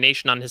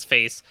determination on his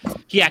face,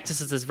 he acts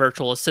as this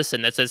virtual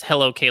assistant that says,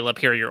 "Hello, Caleb,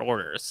 here are your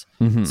orders."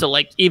 Mm-hmm. So,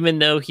 like, even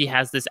though he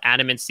has this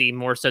adamancy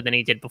more so than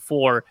he did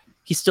before,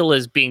 he still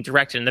is being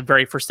directed. And the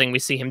very first thing we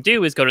see him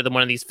do is go to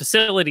one of these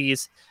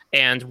facilities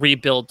and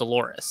rebuild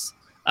Dolores,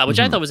 which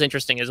I thought was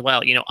interesting as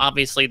well. You know,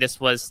 obviously this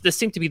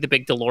seemed to be the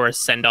big Dolores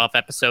send-off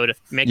episode,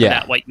 make of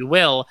that what you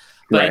will.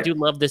 But right. I do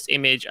love this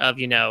image of,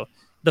 you know,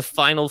 the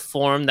final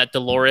form that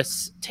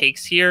Dolores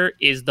takes here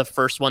is the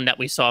first one that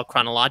we saw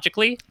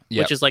chronologically,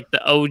 which is like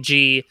the OG,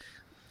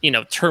 you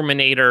know,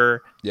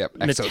 Terminator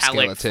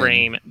metallic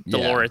frame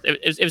Dolores. Yeah.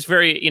 It was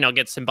very, you know,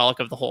 gets symbolic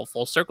of the whole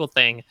full circle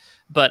thing.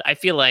 But I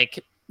feel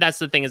like that's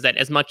the thing, is that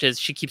as much as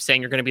she keeps saying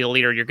you're going to be the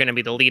leader, you're going to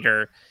be the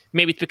leader,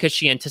 maybe it's because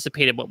she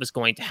anticipated what was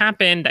going to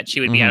happen, that she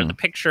would be out of the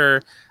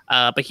picture.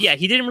 But yeah,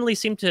 he didn't really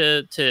seem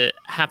to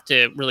have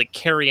to really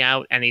carry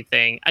out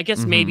anything. I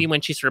guess maybe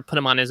when she sort of put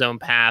him on his own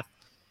path,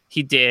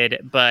 he did.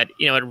 But,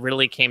 you know, it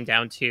really came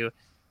down to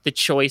the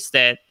choice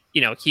that,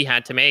 you know, he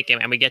had to make.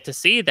 And we get to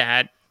see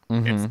that.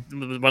 It's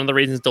one of the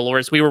reasons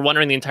Dolores, we were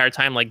wondering the entire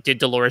time, like, did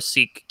Dolores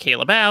seek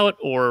Caleb out,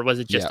 or was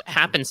it just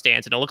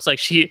happenstance? And it looks like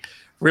she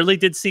really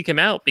did seek him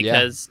out,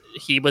 because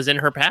he was in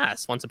her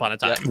past once upon a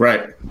time. Yeah.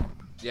 Right.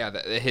 Yeah,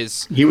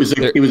 he was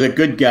a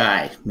good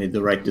guy, made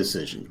the right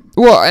decision.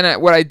 Well,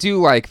 and what I do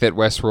like that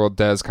Westworld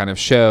does kind of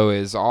show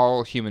is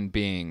all human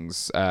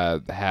beings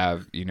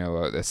have, you know,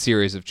 a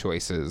series of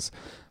choices.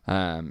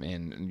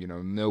 And, you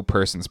know, no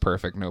person's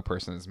perfect. No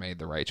person has made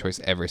the right choice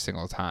every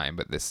single time,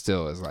 but this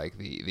still is like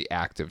the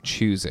act of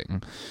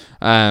choosing.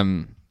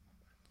 And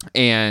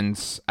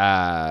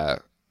I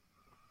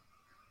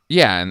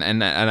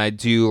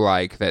do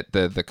like that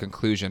the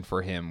conclusion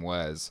for him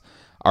was,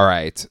 all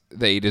right,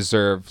 they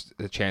deserved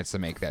the chance to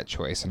make that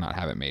choice and not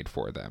have it made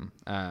for them.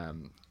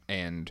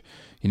 And,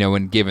 you know,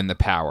 when given the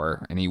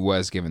power, and he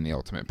was given the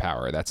ultimate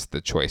power, that's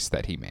the choice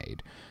that he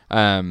made.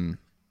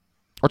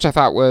 Which I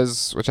thought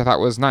was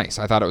nice.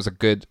 I thought it was a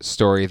good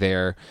story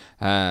there.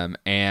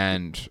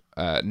 And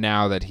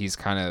now that he's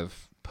kind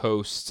of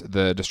post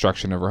the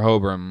destruction of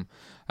Rehoboam,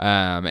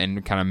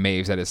 and kind of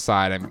Maeve's at his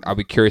side, I'll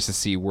be curious to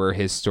see where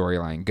his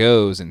storyline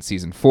goes in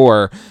season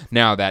 4.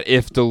 Now that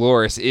if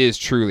Dolores is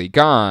truly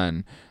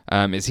gone,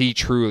 is he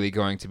truly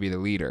going to be the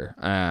leader?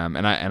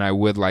 And I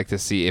would like to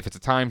see, if it's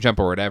a time jump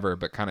or whatever,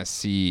 but kind of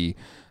see.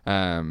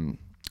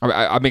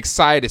 I'm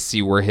excited to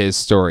see where his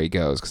story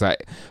goes, because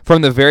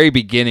from the very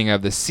beginning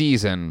of the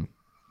season,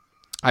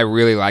 I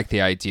really like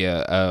the idea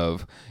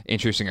of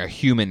introducing a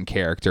human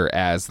character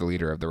as the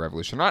leader of the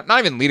revolution. Not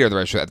even leader of the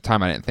revolution at the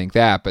time. I didn't think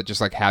that, but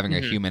just like having a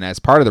human as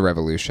part of the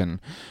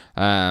revolution,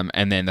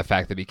 and then the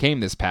fact that became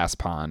this Pass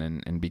Pawn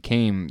and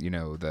became, you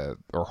know,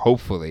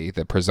 hopefully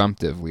the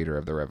presumptive leader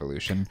of the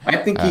revolution. I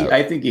think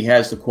he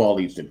has the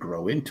qualities to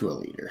grow into a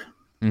leader.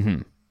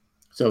 Mm-hmm.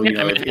 So, you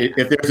know,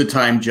 if there's a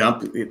time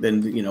jump,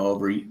 then, you know,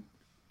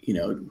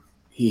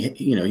 he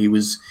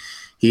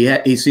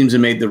seems to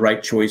have made the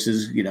right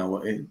choices, you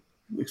know,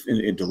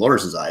 in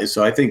Dolores' eyes.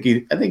 So I think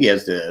he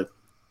has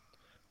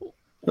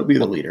he'll be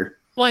the leader.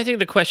 Well, I think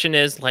the question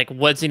is, like,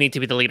 what does he need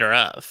to be the leader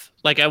of?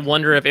 Like, I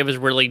wonder if it was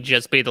really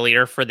just be the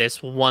leader for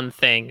this one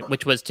thing,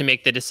 which was to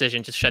make the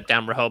decision to shut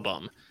down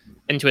Rehoboam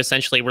and to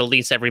essentially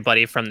release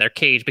everybody from their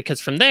cage, because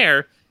from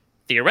there,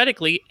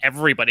 theoretically,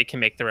 everybody can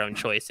make their own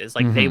choices.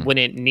 Like, they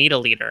wouldn't need a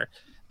leader.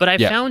 But I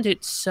found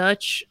it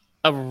such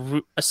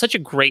such a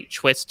great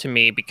twist to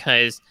me,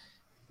 because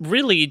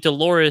really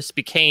Dolores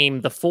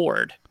became the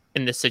Ford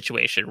in this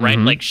situation, right?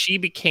 Mhm. Like, she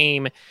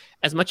became,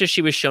 as much as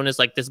she was shown as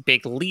like this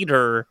big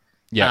leader,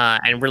 Yeah.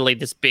 and really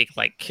this big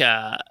like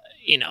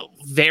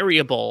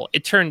variable,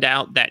 it turned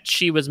out that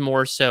she was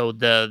more so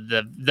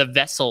the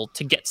vessel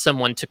to get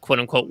someone to quote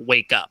unquote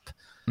wake up,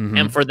 and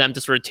Mhm. for them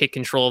to sort of take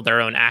control of their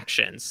own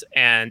actions.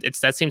 And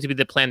that seems to be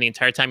the plan the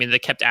entire time. And they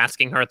kept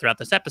asking her throughout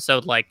this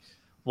episode, like,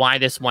 why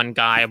this one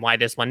guy and why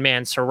this one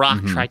man? Serac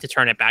Mhm. tried to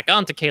turn it back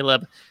onto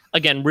Caleb,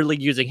 again, really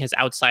using his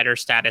outsider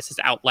status, his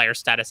outlier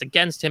status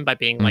against him by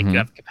being like, you Mhm.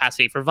 have a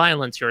capacity for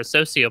violence, you're a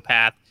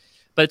sociopath.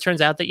 But it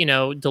turns out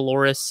that,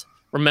 Dolores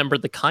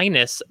remembered the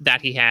kindness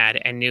that he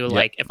had and knew, Yep.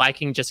 like, if I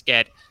can just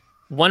get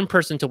one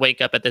person to wake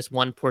up at this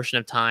one portion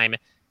of time,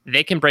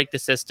 they can break the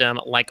system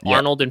like Yep.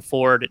 Arnold and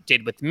Ford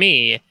did with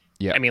me.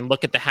 Yep. I mean,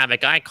 look at the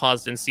havoc I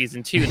caused in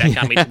season 2 that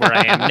got me to where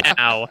I am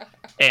now.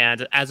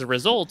 And as a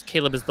result,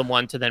 Caleb is the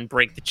one to then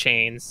break the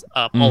chains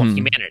of all of Mhm.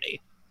 humanity.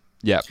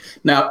 Yep.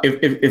 Now,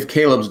 if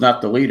Caleb's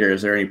not the leader,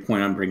 is there any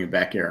point on bringing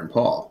back Aaron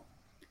Paul?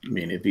 I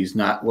mean, if he's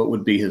not, what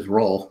would be his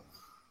role?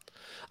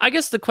 I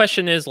guess the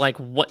question is, like,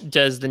 what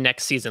does the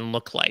next season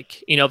look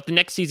like? If the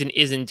next season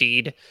is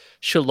indeed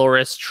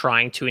Shaloris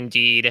trying to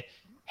indeed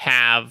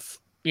have,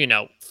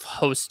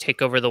 hosts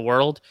take over the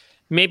world,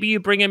 maybe you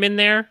bring him in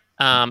there.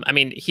 I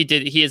mean, he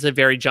is a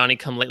very Johnny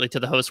come lately to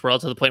the host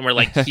world, to the point where,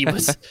 like, he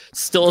was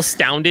still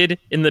astounded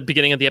in the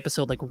beginning of the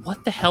episode, like,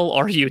 what the hell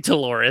are you,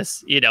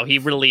 Dolores?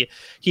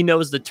 He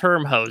knows the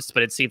term host,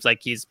 but it seems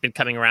like he's been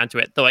coming around to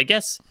it. Though I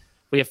guess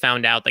we have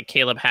found out that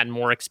Caleb had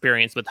more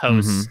experience with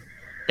hosts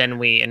than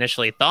we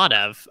initially thought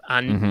of.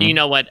 And Mhm. you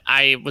know what?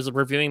 I was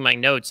reviewing my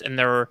notes, and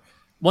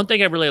one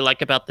thing I really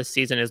like about this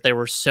season is there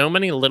were so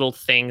many little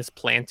things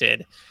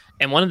planted.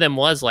 And one of them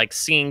was, like,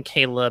 seeing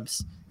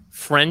Caleb's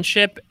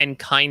friendship and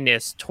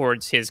kindness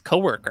towards his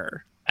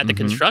coworker at the Mhm.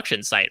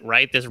 construction site,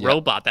 right? This Yep.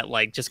 robot that,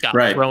 like, just got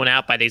Right. thrown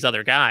out by these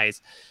other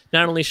guys.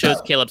 Not only shows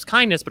Caleb's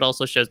kindness, but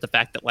also shows the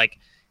fact that, like,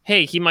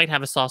 hey, he might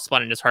have a soft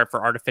spot in his heart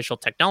for artificial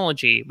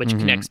technology, which Mhm.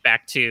 connects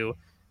back to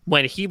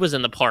when he was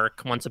in the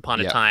park once upon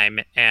a Yep. time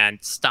and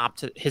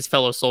stopped his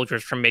fellow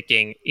soldiers from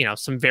making,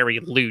 some very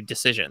lewd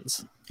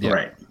decisions. Yep.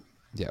 Right.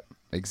 Yep.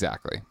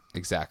 Exactly.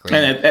 Exactly.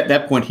 And at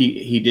that point,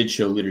 he did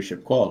show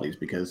leadership qualities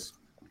because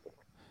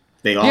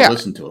they all Yeah.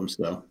 listened to him.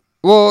 So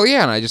Well,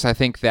 yeah, and I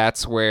think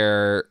that's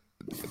where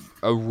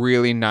a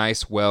really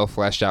nice, well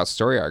fleshed out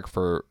story arc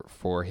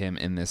for him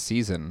in this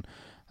season,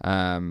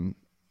 and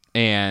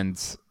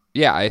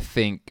yeah, I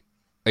think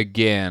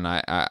again,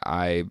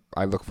 I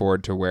look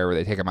forward to wherever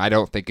they take him. I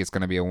don't think it's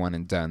going to be a one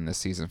and done this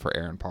season for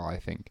Aaron Paul. I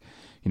think,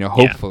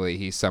 hopefully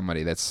he's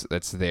somebody that's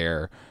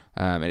there,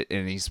 and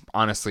he's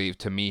honestly,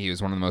 to me, he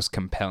was one of the most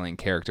compelling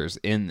characters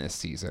in this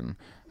season.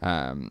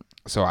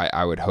 So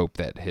I would hope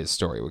that his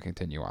story would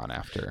continue on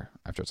after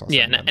it's all said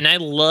Yeah, and done. and I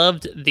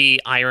loved the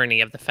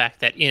irony of the fact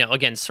that,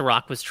 again,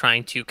 Serac was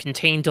trying to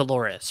contain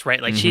Dolores,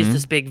 right? Like, she's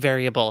this big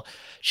variable.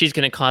 She's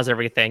going to cause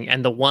everything.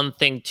 And the one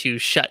thing to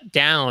shut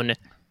down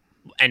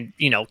and,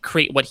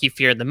 create what he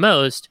feared the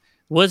most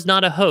was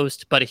not a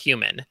host, but a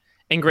human.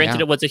 And granted,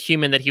 Yeah. it was a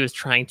human that he was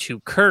trying to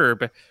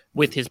curb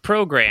with his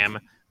program.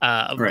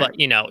 But,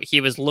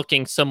 he was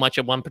looking so much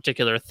at one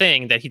particular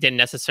thing that he didn't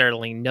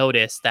necessarily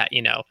notice that,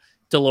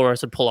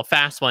 Dolores would pull a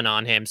fast one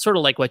on him, sort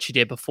of like what she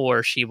did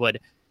before. She would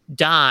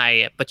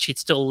die, but she'd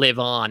still live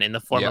on in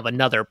the form Yep. of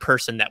another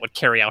person that would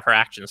carry out her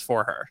actions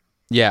for her.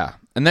 Yeah,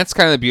 and that's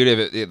kind of the beauty of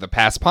it, the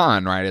pass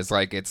pawn, right? Is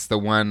like it's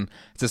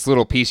this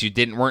little piece you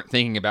weren't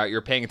thinking about.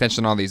 You're paying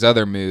attention to all these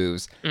other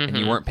moves, and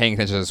you weren't paying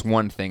attention to this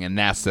one thing, and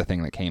that's the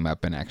thing that came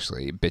up and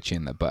actually bit you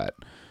in the butt.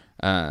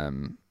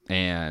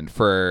 And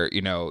for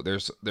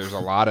there's a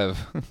lot of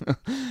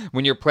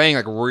when you're playing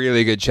like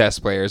really good chess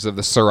players of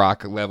the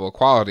Serac level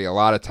quality, a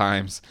lot of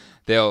times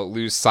they'll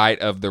lose sight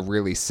of the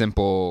really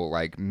simple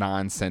like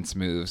nonsense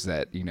moves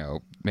that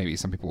maybe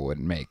some people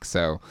wouldn't make.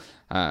 So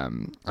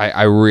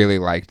I really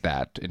liked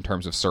that in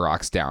terms of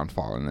Serac's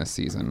downfall in this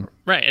season.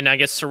 Right, and I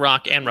guess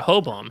Serac and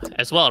Rehoboam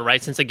as well,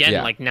 right? Since again,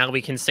 Yeah. like, now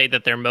we can say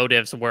that their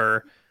motives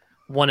were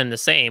one and the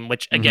same,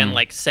 which again,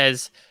 like,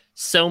 says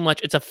so much.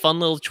 It's a fun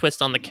little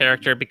twist on the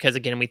character because,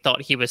 again, we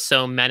thought he was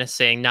so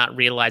menacing, not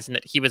realizing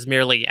that he was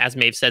merely, as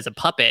Maeve says, a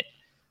puppet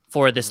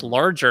for this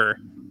larger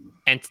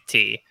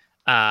entity.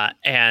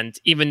 And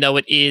even though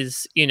it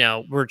is,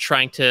 we're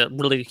trying to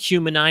really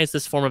humanize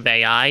this form of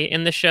AI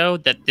in the show,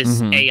 that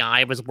this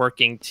AI was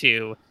working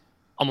to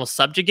almost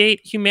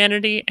subjugate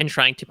humanity and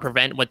trying to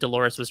prevent what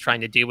Dolores was trying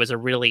to do was a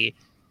really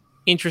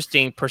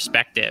interesting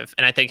perspective.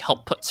 And I think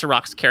helped put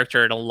Serac's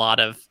character in a lot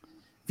of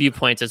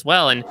viewpoints as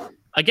well. And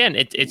again,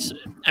 it's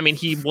I mean,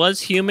 he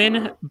was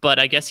human, but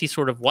I guess he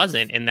sort of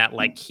wasn't, in that,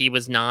 like, he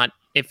was not,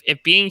 if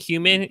being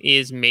human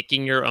is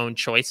making your own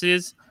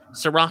choices,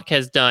 Serac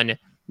has done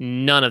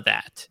none of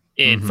that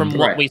from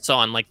what Right. we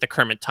saw in, like, the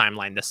Kermit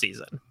timeline this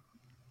season.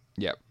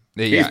 Yep.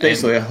 he's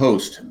basically a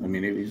host. I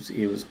mean,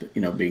 he was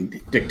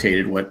being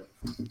dictated what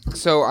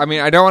So I mean,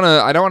 I don't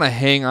want to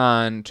hang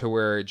on to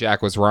where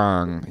Jack was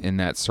wrong in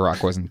that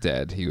Serac wasn't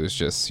dead. He was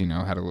just,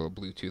 had a little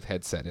Bluetooth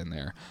headset in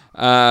there.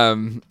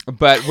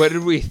 But what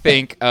did we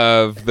think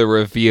of the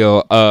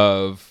reveal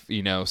of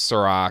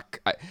Serac?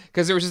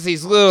 Because there was just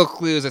these little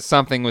clues that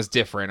something was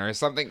different or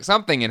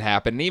something had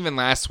happened. And even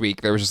last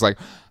week there was just like,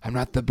 I'm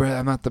not the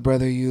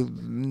brother you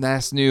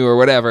last knew or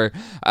whatever.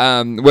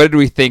 What did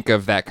we think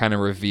of that kind of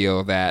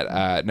reveal?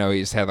 That no, he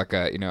just had like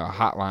a a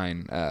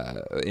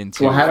hotline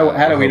into. Well,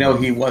 how do we know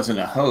he wasn't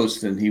a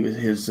host and he was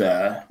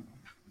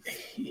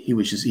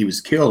he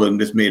was killed and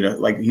just made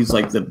he's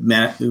like the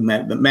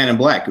man in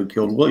black who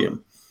killed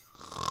William.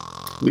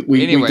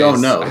 We don't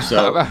know.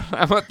 So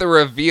how about the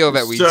reveal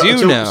that we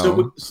do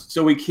know?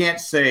 So we can't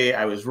say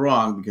I was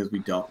wrong because we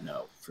don't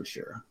know for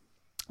sure.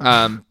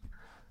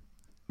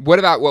 What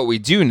about what we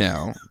do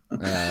know?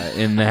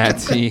 In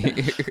that,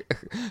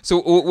 so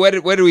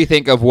what do we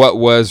think of what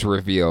was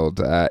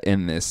revealed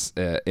in this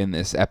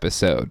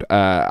episode?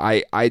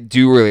 I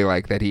do really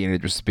like that he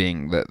ended up just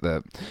being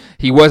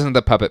he wasn't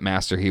the puppet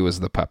master, he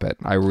was the puppet.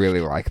 I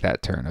really like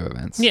that turn of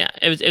events. Yeah,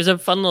 it was a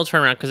fun little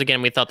turnaround because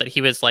again we thought that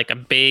he was like a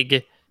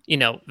big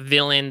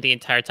villain the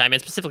entire time,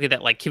 and specifically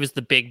that like he was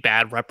the big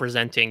bad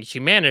representing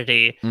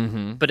humanity.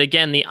 Mm-hmm. But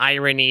again, the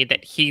irony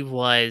that he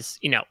was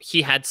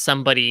he had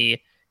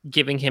somebody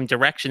giving him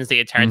directions the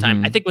entire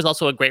time, I think was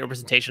also a great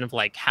representation of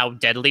like how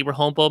deadly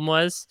Rehoboam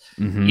was.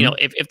 Mm-hmm.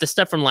 If the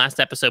stuff from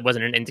last episode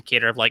wasn't an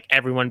indicator of like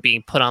everyone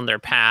being put on their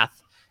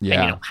path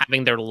and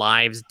having their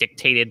lives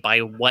dictated by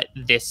what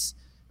this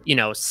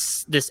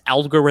this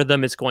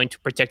algorithm is going to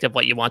predict of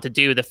what you want to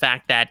do, the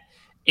fact that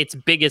its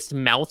biggest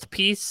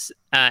mouthpiece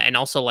and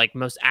also like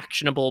most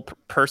actionable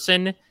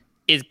person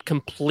is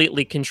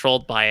completely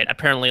controlled by it,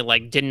 apparently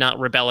like did not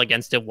rebel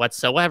against it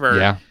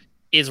whatsoever,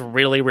 is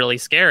really, really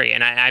scary.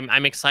 And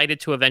I'm excited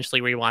to eventually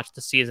rewatch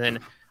the season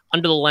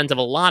under the lens of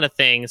a lot of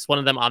things. One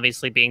of them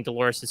obviously being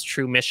Dolores'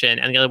 true mission,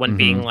 and the other one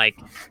being like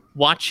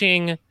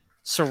watching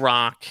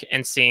Serac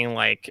and seeing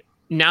like,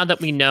 now that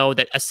we know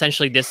that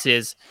essentially this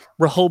is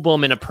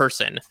Rehoboam in a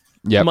person,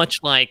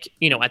 much like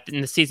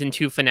in the season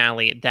 2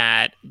 finale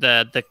that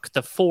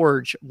the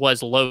Forge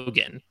was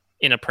Logan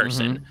in a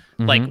person.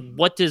 Like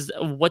what does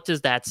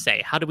that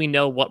say? How do we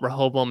know what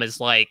Rehoboam is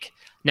like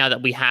now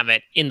that we have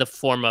it in the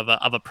form of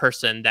a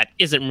person that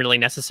isn't really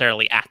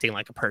necessarily acting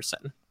like a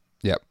person?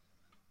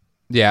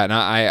 Yeah, and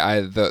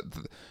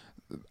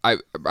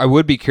I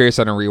would be curious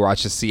on a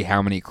rewatch to see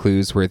how many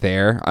clues were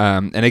there.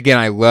 And again,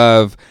 I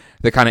love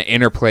the kind of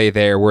interplay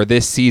there where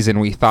this season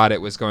we thought it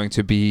was going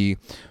to be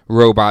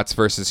robots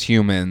versus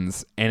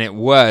humans, and it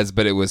was,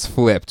 but it was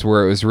flipped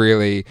where it was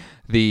really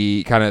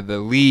the kind of the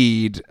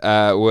lead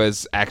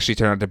was actually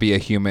turned out to be a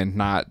human,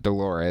 not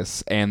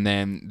Dolores, and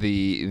then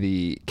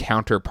the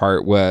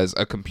counterpart was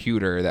a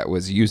computer that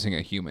was using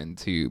a human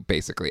to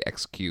basically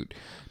execute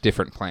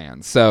different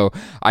plans. So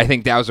I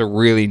think that was a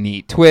really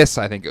neat twist.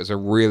 I think it was a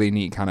really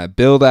neat kind of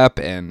build up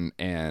and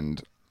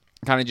kind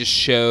of just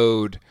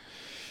showed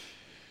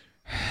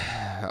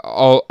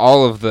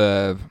all of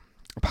the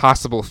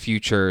possible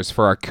futures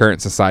for our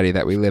current society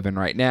that we live in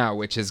right now,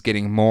 which is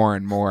getting more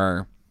and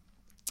more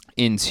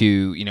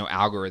into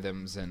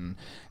algorithms and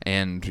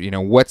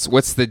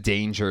what's the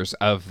dangers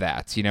of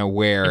that,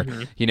 where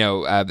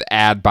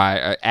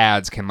the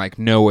ads can like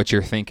know what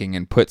you're thinking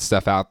and put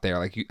stuff out there.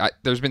 Like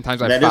there's been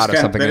times I've thought of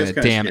something and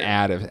a damn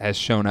ad has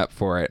shown up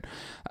for it.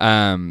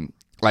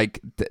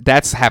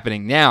 That's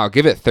happening now.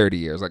 Give it 30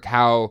 years. Like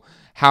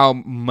how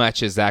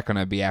much is that going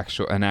to be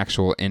an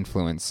actual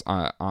influence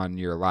on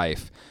your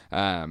life?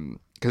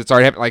 Because it's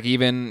already happened. Like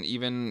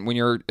even when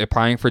you're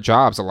applying for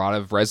jobs, a lot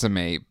of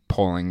resume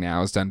polling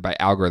now is done by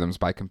algorithms,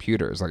 by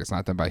computers. Like it's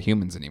not done by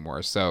humans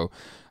anymore. So,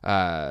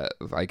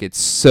 it's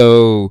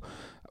so.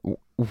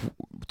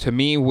 To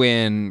me,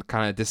 when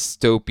kind of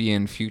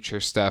dystopian future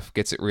stuff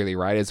gets it really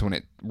right is when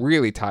it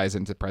really ties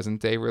into present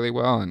day really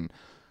well, and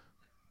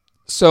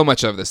so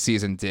much of the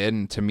season did.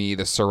 And to me,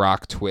 the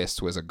Serac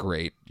twist was a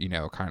great,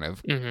 kind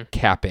of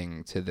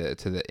capping to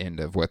the end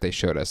of what they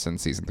showed us in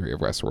season 3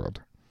 of Westworld.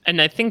 And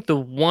I think the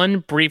one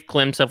brief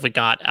glimpse we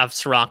got of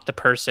Serac the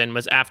person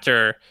was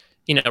after,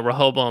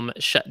 Rehoboam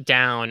shut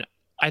down.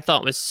 I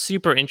thought was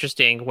super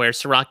interesting where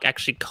Serac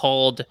actually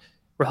called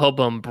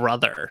Rehoboam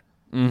brother.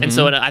 And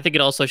so I think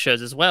it also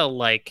shows as well,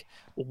 like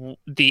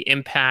the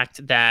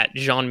impact that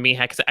Jean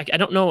Mihek, because I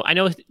don't know, I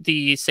know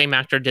the same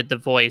actor did the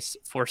voice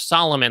for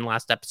Solomon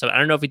last episode. I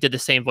don't know if he did the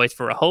same voice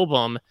for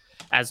Rehoboam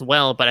as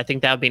well, but I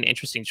think that would be an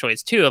interesting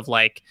choice too, of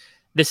like,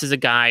 this is a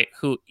guy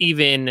who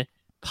even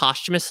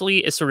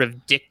posthumously is sort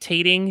of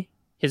dictating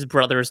his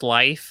brother's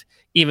life,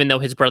 even though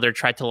his brother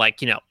tried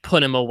to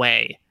put him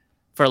away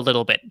for a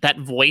little bit. That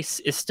voice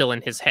is still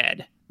in his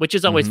head, which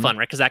is always fun,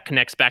 right? Because that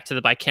connects back to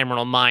the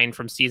bicameral mind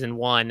from season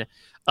 1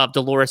 of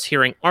Dolores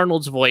hearing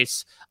Arnold's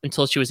voice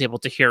until she was able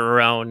to hear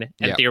her own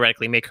and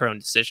theoretically make her own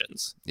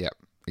decisions. Yep,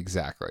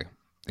 exactly.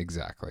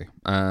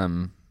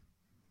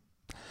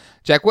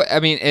 Jack, what I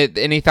mean,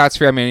 any thoughts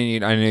for you? I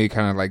mean, I know you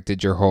kind of like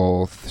did your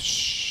whole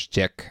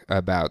shtick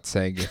about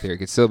saying your theory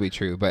could still be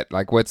true, but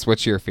like,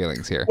 what's your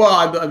feelings here? Well,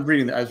 I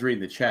was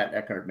reading the chat.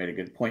 Eckhart made a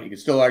good point. You can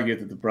still argue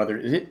that the brother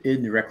is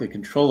indirectly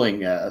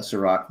controlling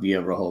Sirach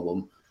via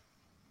Rehoboam.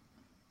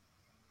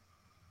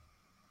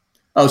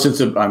 Oh,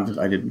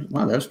 I didn't.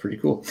 Wow, that was pretty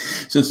cool.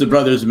 Since the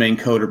brother is the main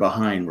coder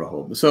behind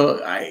Rehoboam,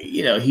 so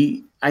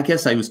I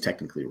guess I was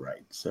technically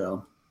right.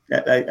 So.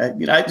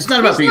 It's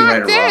not about being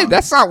right or wrong.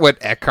 That's not what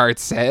Eckhart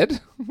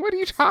said. What are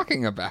you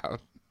talking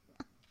about?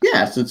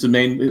 Yeah, since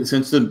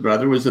the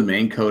brother was the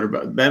main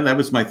coder, then that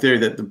was my theory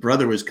that the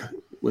brother was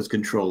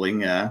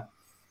controlling Sirach.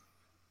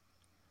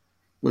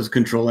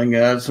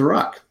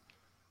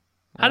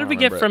 How did we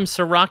get from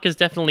Sirach is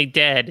definitely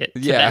dead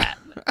to that?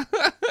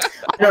 I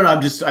don't know.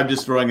 I'm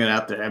just throwing it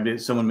out there. I mean,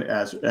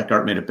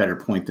 Eckhart made a better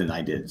point than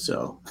I did.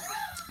 So.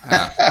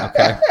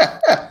 Okay.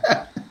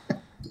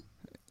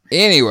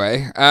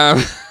 Anyway.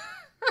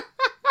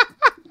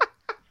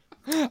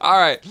 All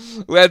right,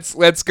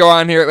 let's go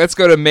on here. Let's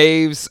go to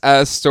Maeve's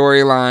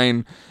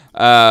storyline.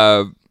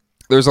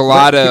 There's a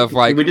lot of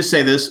like. Can we just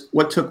say this?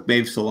 What took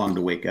Maeve so long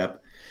to wake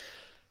up?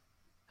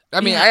 I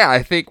mean,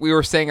 I think we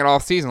were saying it all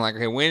season. Like,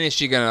 okay, when is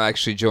she going to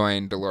actually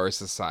join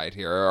Dolores' side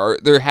here? Or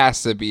there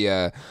has to be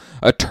a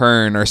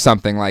turn or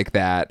something like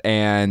that.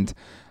 And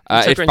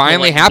it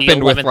finally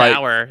happened with like,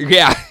 hour.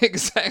 Yeah,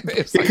 exactly.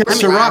 Because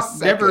Sirach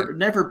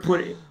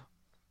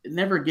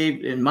never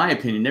gave, in my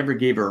opinion,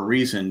 her a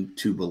reason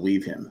to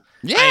believe him.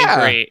 Yeah, I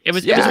agree. It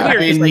was weird. I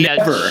mean,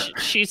 never.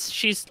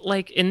 She's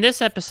like in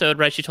this episode,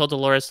 right? She told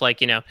Dolores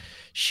like,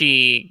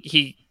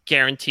 he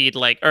guaranteed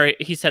like, or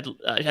he said,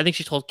 I think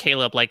she told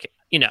Caleb like,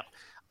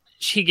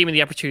 she gave me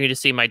the opportunity to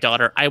see my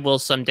daughter. I will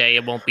someday.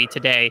 It won't be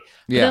today.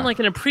 But then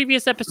like in a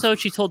previous episode,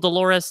 she told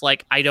Dolores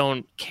like, I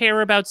don't care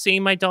about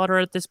seeing my daughter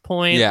at this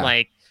point. Yeah.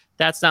 Like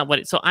that's not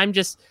what. So I'm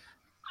just.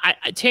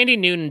 Tandy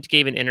Newton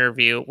gave an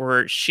interview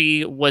where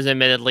she was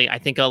admittedly, I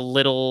think, a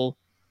little.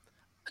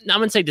 I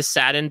wouldn't say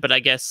dissaddened, but I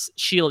guess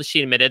she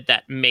admitted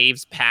that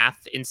Maeve's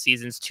path in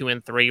seasons 2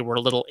 and 3 were a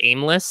little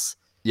aimless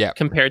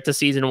compared to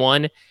season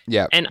 1.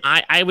 Yeah. And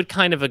I would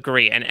kind of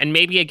agree. And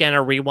maybe, again,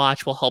 a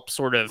rewatch will help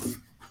sort of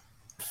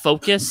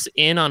focus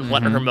in on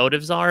what her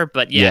motives are.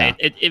 But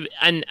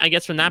and I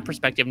guess from that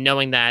perspective,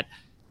 knowing that,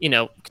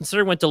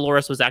 considering what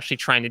Dolores was actually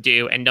trying to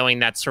do and knowing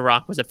that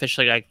Sirach was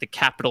officially like the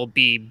capital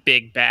B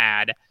big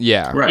bad.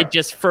 Yeah. Right. It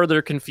just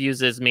further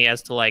confuses me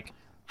as to like,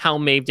 how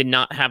Maeve did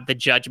not have the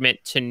judgment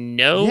to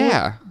know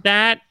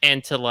that,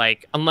 and to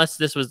like, unless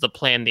this was the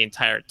plan the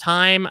entire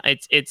time.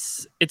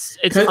 It's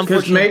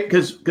unfortunate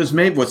because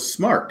Maeve was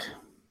smart,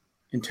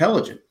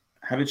 intelligent.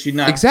 How did she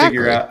not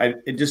figure out?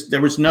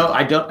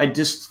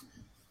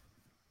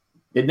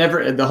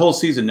 The whole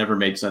season never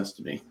made sense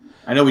to me.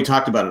 I know we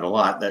talked about it a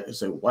lot. That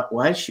so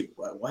why is she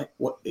what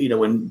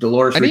when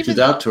Dolores reaches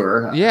out to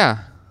her?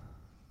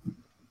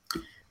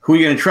 Who are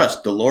you going to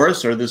trust,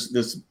 Dolores or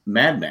this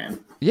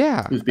madman?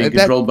 Yeah, who's being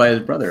controlled by his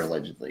brother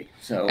allegedly.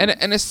 So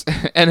and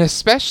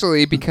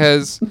especially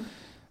because,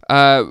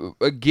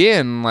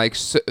 again, like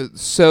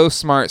so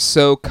smart,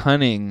 so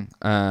cunning,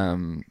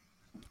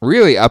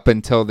 really up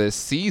until this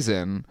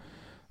season,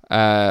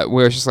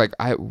 where it's just like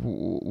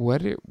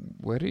what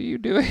are you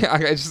doing?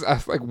 I was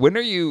like, when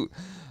are you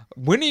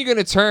going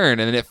to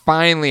turn? And then it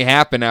finally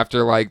happened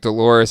after like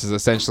Dolores is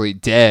essentially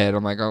dead.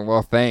 I'm like, oh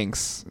well,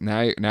 thanks. Now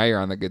you're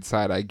on the good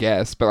side, I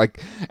guess. But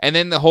like, and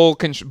then the whole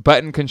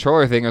button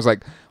controller thing. I was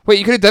like, wait,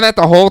 you could have done that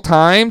the whole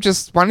time.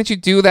 Just why didn't you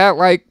do that?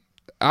 Like,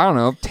 I don't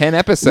know, 10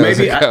 episodes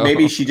ago.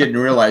 Maybe she didn't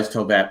realize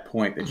till that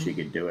point that she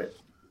could do it.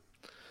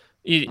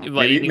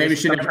 Maybe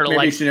she never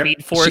like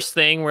Speed Force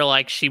thing where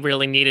like she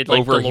really needed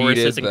like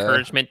Dolores'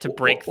 encouragement to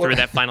break through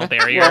that final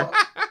barrier. Well,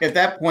 at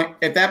that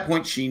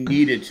point, she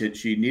needed to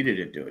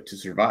do it to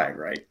survive,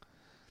 right?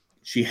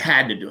 She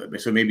had to do it,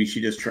 so maybe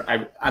she just.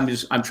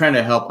 I'm trying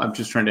to help. I'm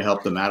just trying to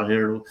help them out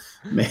here,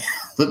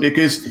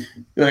 because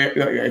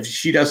if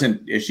she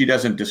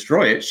doesn't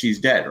destroy it,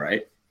 she's dead,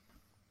 right?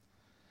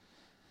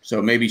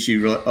 So maybe she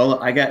really. Oh,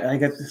 I got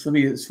this.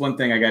 It's one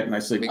thing I got in my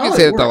sleep. You can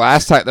say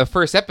that the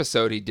first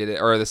episode he did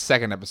it, or the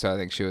second episode I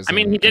think she was. I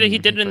mean, he did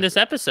it in this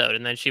episode,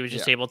 and then she was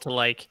just able to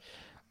like.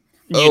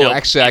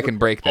 Actually, I can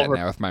break that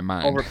now with my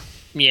mind.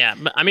 Yeah,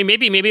 I mean,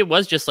 maybe it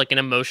was just like an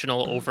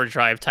emotional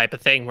overdrive type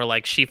of thing where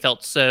like she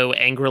felt so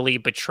angrily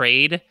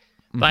betrayed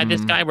by this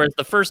guy, whereas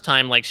the first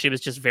time like she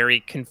was just very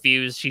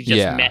confused. She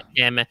just met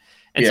him,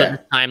 and so this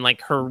time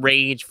like her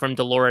rage from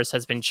Dolores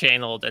has been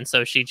channeled, and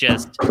so she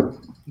just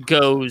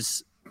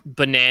goes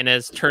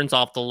bananas, turns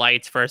off the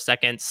lights for a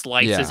second,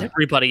 slices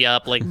everybody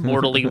up, like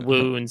mortally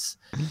wounds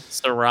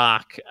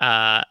Sirach.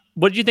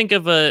 What did you think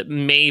of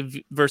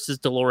Maeve versus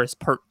Dolores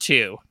Part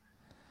 2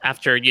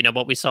 after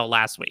what we saw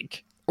last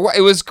week? Well,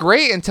 it was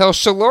great until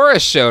Shalora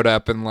showed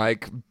up and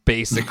like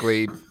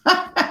basically they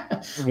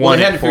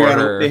had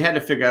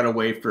to figure out a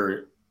way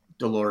for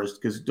Dolores,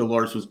 because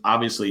Dolores was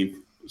obviously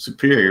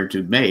superior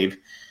to Maeve,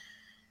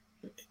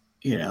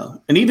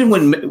 and even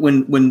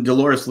when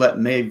Dolores let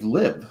Maeve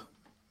live,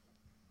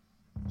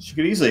 she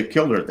could easily have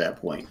killed her at that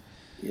point.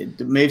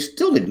 Maeve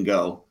still didn't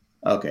go.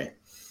 Okay.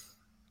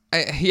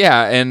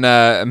 Yeah, and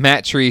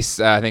Matt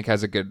Treese, I think,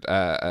 has a good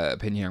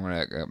opinion I'm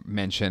going to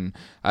mention.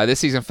 This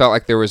season felt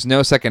like there was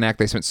no second act.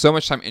 They spent so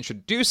much time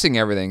introducing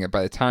everything that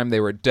by the time they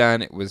were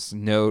done, it was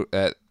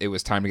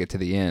time to get to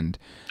the end.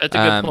 That's a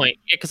good point.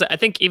 Yeah, because I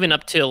think even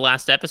up to the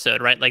last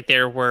episode, right? Like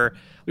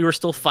we were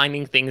still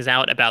finding things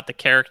out about the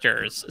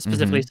characters,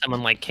 specifically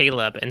someone like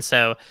Caleb. And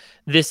so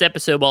this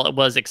episode, while it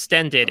was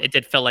extended, it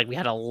did feel like we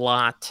had a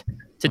lot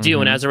to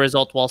do. And as a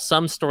result, while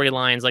some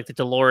storylines like the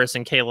Dolores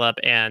and Caleb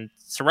and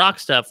Sirach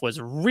stuff was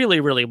really,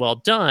 really well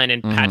done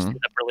and patched it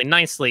up really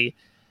nicely,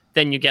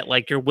 then you get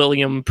like your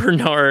William,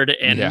 Bernard,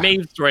 and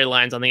Maeve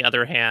storylines on the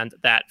other hand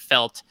that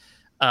felt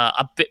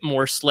a bit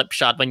more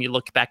slipshod when you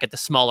look back at the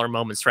smaller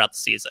moments throughout the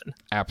season.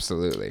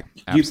 Absolutely.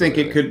 Do you think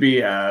it could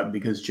be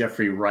because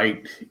Jeffrey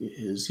Wright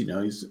is,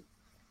 he's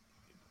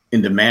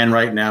in demand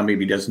right now,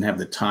 maybe doesn't have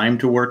the time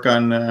to work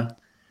on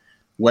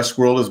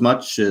Westworld as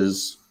much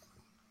as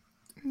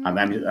I'm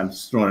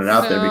just throwing it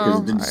out there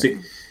because it didn't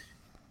see.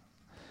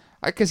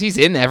 Because he's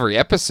in every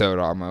episode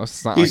almost.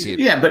 It's not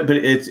like but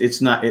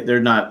it's not. They're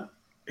not,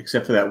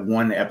 except for that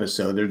one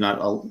episode. There's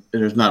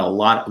not a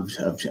lot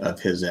of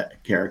his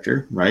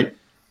character, right?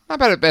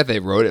 I bet they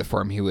wrote it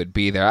for him. He would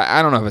be there.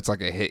 I don't know if it's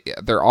like a hit.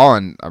 They're all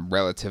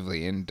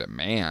relatively in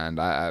demand.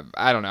 I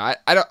don't know.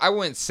 I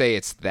wouldn't say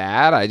it's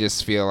that. I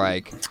just feel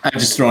like I'm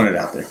just throwing it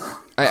out there.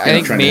 I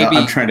think maybe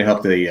I'm trying to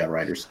help the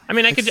writers. I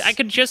mean, I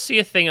could just see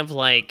a thing of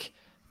like.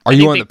 Are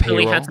you on the payroll?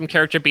 They really had some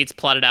character beats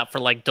plotted out for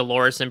like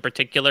Dolores in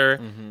particular,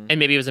 and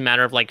maybe it was a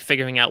matter of like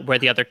figuring out where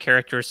the other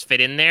characters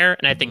fit in there.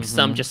 And I think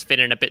some just fit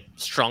in a bit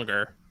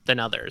stronger than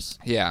others.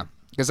 Yeah,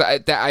 because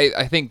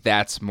I think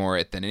that's more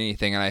it than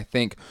anything, and I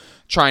think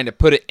trying to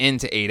put it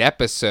into 8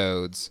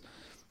 episodes,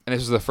 and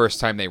this was the first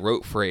time they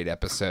wrote for 8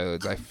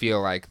 episodes. I feel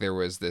like there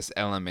was this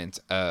element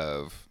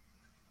of.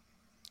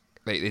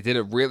 They did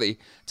it really,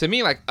 to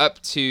me, like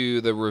up to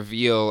the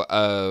reveal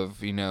of,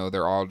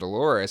 they're all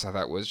Dolores, I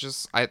thought was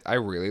just, I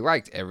really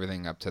liked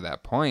everything up to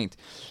that point.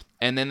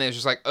 And then there's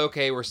just like,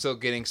 okay, we're still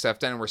getting stuff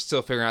done. We're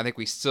still figuring out, I think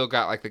we still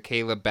got like the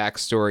Caleb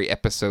backstory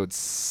episode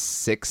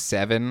 6,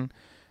 7.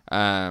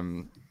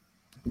 And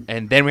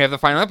then we have the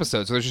final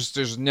episode. So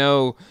there's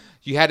no,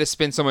 you had to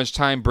spend so much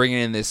time bringing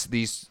in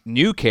these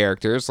new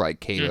characters like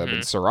Caleb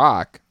and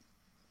Sirach.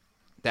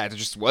 That there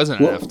just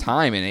wasn't enough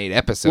time in 8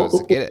 episodes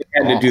to get it.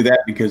 They had to do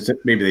that because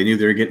maybe they knew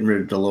they were getting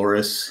rid of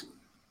Dolores,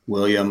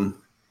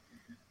 William.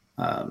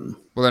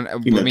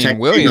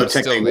 William's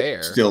still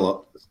there.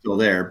 Still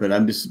there,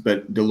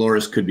 but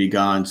Dolores could be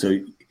gone. So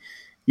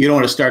you don't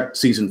want to start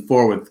season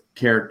 4 with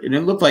character. And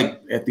it looked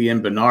like at the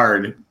end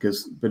Bernard,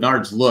 because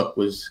Bernard's look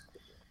was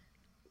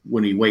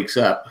when he wakes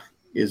up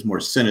is more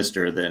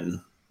sinister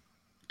than.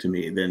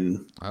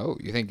 Oh,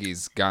 you think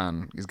he's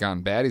gone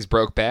bad? He's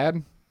broke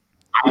bad?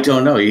 I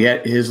don't know.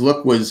 His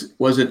look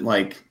wasn't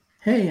like,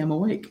 "Hey, I'm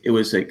awake." It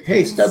was like,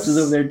 "Hey, Stubbs is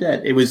over there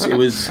dead."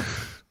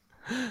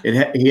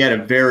 He had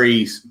a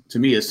very, to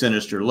me, a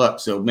sinister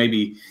look. So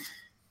maybe,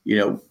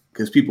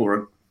 because people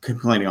were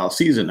complaining all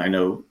season. I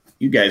know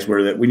you guys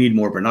were that we need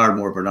more Bernard,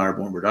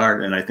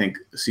 and I think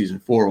season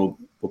 4 will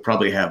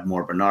probably have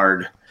more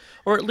Bernard,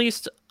 or at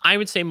least I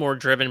would say more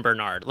driven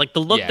Bernard. Like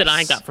the look that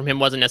I got from him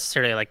wasn't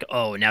necessarily like,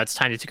 "Oh, now it's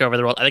time to take over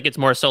the world." I think it's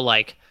more so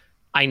like,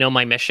 "I know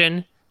my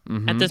mission."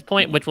 At this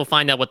point, which we'll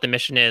find out what the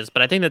mission is.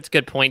 But I think that's a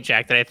good point,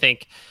 Jack, that I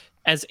think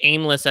as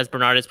aimless as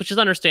Bernard is, which is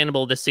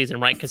understandable this season,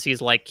 right? Because he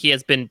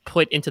has been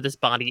put into this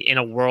body in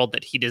a world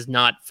that he is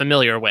not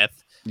familiar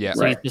with. Yeah.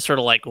 So he's just sort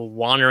of like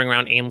wandering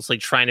around aimlessly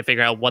trying to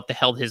figure out what the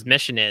hell his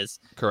mission is.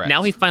 Correct.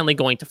 Now he's finally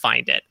going to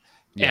find it.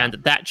 Yeah. And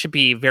that should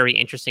be very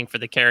interesting for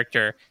the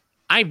character.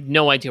 I have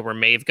no idea where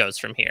Maeve goes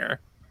from here.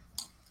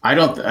 I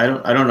don't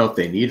know if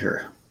they need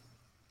her.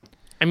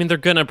 I mean, they're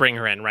gonna bring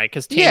her in, right?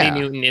 Because Thandie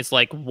Newton is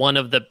like one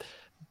of the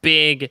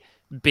big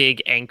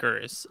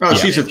anchors. Oh,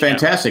 she's a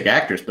fantastic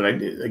actress, but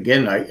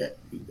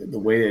the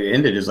way it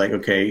ended is like,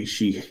 okay,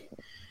 she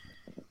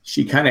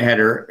kind of had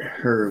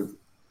her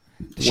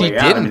she way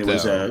didn't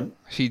out. though.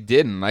 She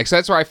didn't. Like, so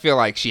that's why I feel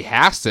like she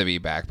has to be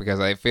back,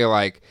 because I feel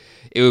like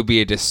it would be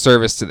a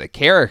disservice to the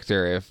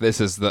character if this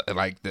is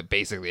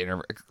basically.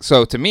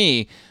 So to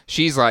me,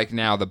 she's like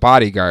now the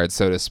bodyguard,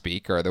 so to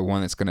speak, or the one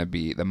that's going to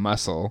be the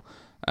muscle.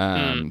 To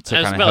kind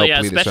of help lead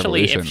this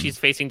especially revolution. if she's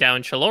facing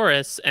down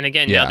Dolores, and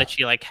again, now that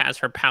she like has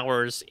her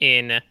powers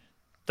in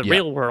the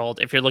real world,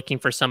 if you're looking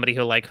for somebody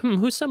who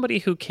who's somebody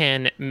who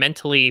can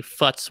mentally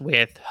futz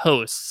with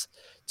hosts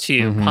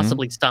to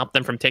possibly stop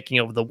them from taking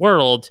over the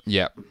world.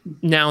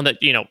 Now that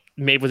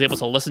Maeve was able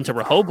to listen to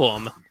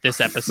Rehoboam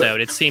this episode,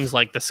 it seems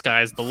like the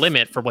sky's the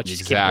limit for what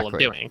she's capable of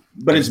doing.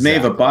 But is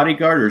Maeve a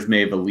bodyguard or is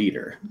Maeve a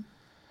leader?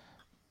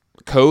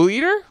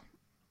 Co-leader,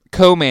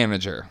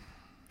 co-manager.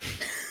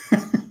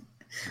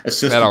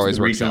 Assistant that always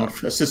works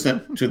out.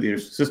 Assistant to the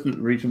assistant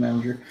regional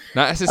manager.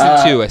 Not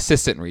assistant to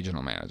assistant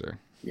regional manager.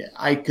 Yeah,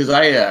 I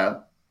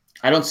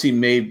don't see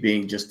Maeve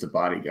being just a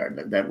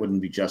bodyguard. That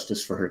wouldn't be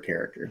justice for her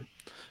character.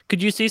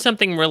 Could you see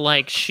something where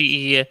like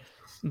she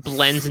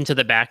blends into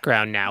the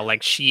background now,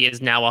 like she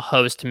is now a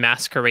host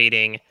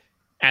masquerading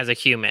as a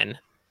human?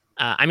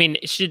 I mean,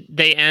 should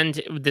they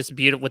end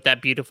with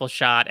that beautiful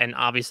shot, and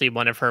obviously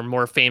one of her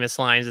more famous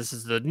lines? This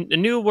is the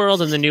new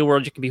world, and the new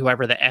world you can be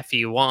whoever the f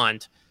you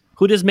want.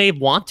 Who does Maeve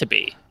want to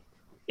be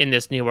in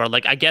this new world?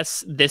 Like, I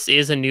guess this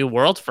is a new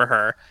world for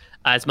her.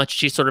 As much as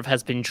she sort of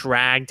has been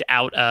dragged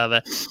out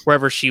of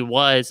wherever she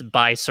was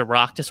by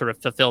Serac to sort of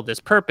fulfill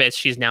this purpose,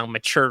 she's now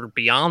matured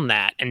beyond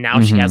that, and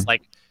now she has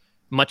like,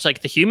 much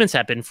like the humans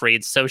have been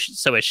freed, so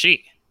is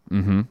she.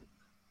 Mm-hmm.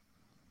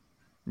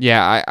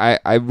 Yeah,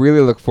 I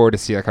really look forward to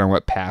see kind of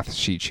what path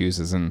she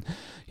chooses, and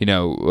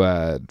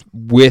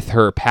with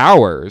her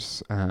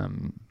powers,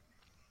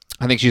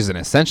 I think she's an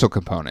essential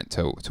component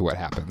to what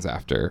happens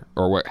after,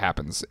 or what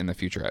happens in the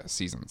future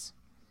seasons.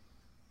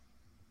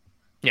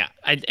 Yeah,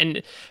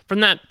 and from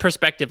that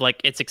perspective,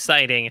 like, it's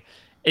exciting.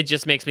 It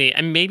just makes me,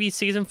 and maybe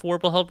season 4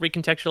 will help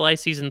recontextualize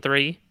season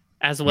 3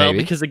 as well,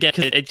 Maybe. because again,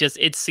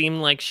 it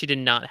seemed like she did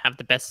not have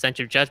the best sense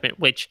of judgment,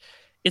 which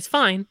is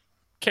fine.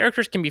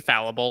 Characters can be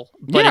fallible,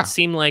 but Yeah. it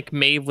seemed like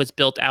Maeve was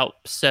built out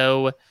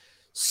so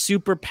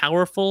super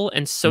powerful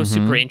and so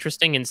super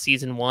interesting in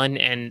season 1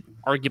 and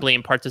arguably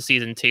in parts of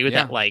season 2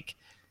 that like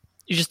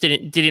it just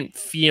didn't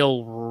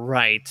feel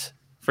right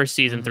for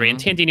season 3. And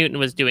Tandy Newton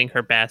was doing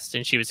her best,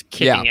 and she was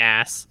kicking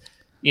ass,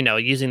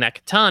 using that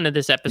katana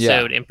this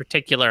episode in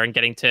particular, and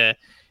getting to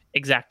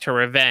exact her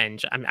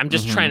revenge. I'm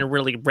just trying to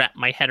really wrap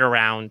my head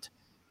around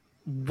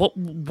what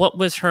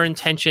was her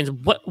intentions.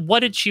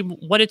 What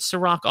did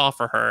Serac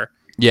offer her?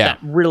 Yeah. That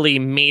really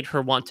made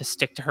her want to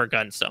stick to her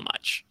gun so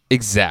much.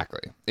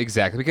 Exactly.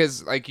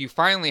 Because like you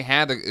finally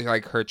had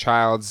like her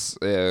child's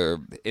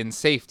in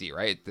safety,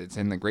 right? It's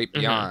in the great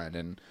beyond,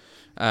 and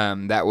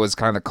that was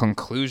kind of the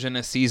conclusion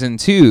of season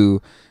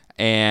 2.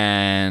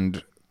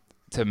 And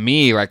to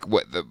me, like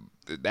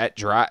that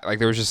drive, like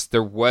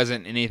there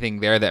wasn't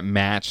anything there that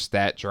matched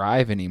that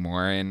drive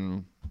anymore.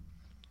 And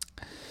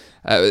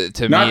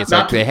to me, it's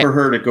not like for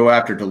her to go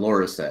after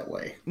Dolores that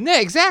way. No,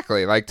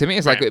 exactly. Like to me,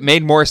 it's like it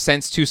made more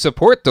sense to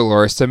support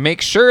Dolores to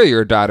make sure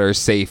your daughter's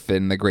safe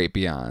in the great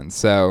beyond.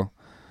 So,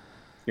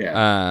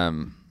 yeah.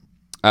 I'm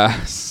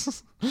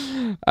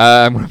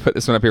gonna put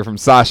this one up here from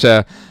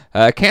Sasha.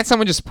 Can't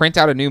someone just print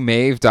out a new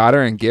Maeve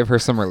daughter and give her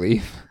some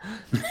relief?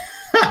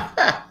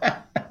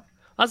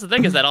 That's the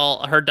thing, is that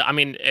I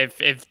mean,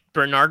 if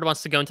Bernard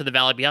wants to go into the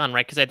Valley Beyond,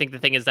 right? Because I think the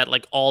thing is that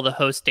like all the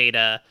host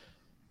data,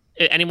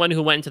 anyone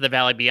who went into the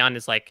Valley Beyond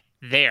is like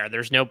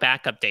there's no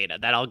backup data.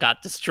 That all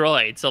got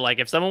destroyed. So like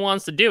if someone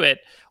wants to do it,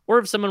 or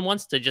if someone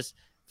wants to just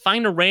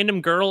find a random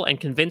girl and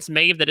convince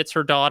Maeve that it's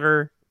her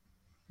daughter,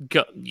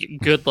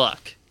 good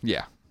luck.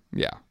 Yeah.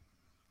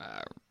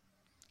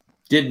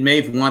 Did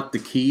Maeve want the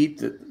key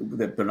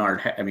that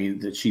Bernard had? I mean,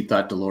 that she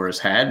thought Dolores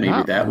had? Maybe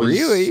Not that was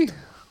really.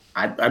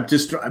 I'm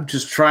just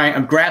trying.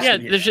 I'm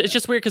grasping. Yeah, it's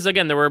just weird because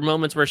again, there were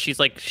moments where she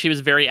was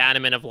very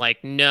adamant of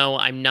like, no,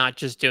 I'm not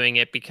just doing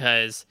it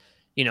because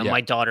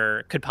my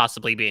daughter could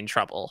possibly be in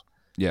trouble.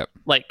 Yep.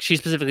 Like she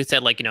specifically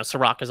said, like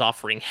Serac is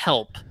offering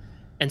help,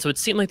 and so it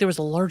seemed like there was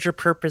a larger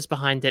purpose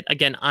behind it.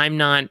 Again, I'm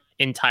not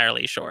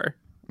entirely sure.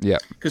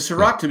 Yep. Because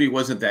Serac to me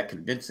wasn't that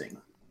convincing.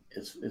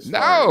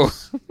 No.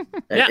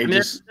 Yeah, I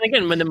mean,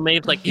 again, when the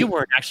Maeve like, you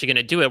weren't actually going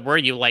to do it, were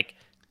you? Like,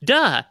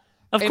 duh.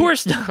 Of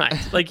course not.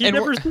 Like you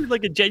never seemed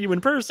like a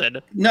genuine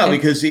person. No,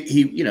 because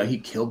he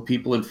killed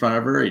people in front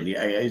of her, and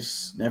I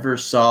just never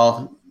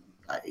saw.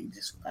 I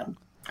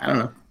don't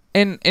know.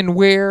 And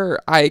where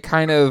I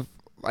kind of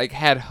like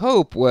had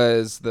hope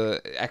was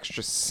the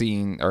extra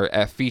scene or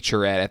a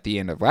featurette at the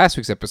end of last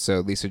week's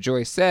episode. Lisa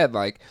Joy said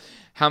like,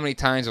 how many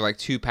times have like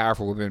two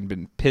powerful women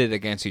been pitted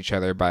against each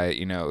other by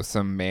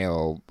some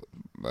male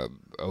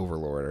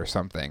overlord or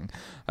something,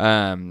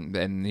 and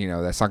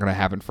that's not going to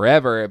happen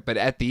forever. But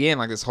at the end,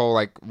 like this whole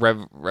like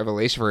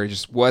revelation for her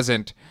just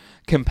wasn't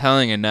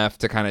compelling enough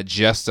to kind of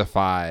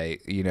justify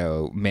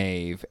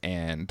Maeve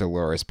and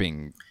Dolores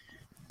being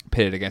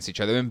pitted against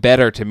each other. And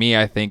better to me,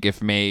 I think,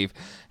 if Maeve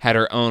had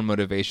her own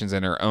motivations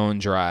and her own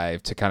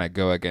drive to kind of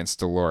go against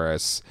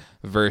Dolores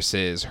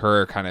versus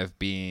her kind of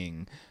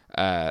being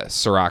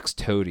Serac's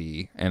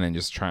toady and then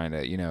just trying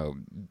to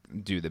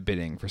do the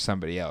bidding for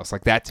somebody else.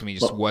 Like that to me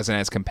just wasn't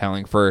as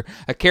compelling for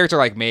a character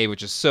like Maeve,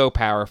 which is so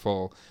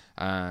powerful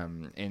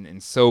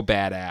and so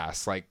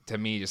badass. Like to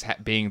me, just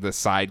being the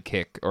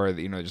sidekick or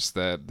just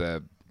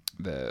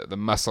the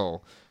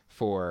muscle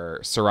for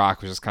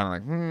Serac was just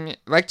kind of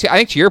like I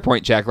think to your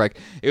point, Jack, like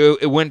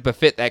it wouldn't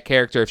befit that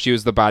character if she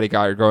was the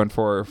bodyguard going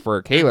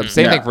for Caleb.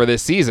 Same thing for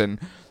this season.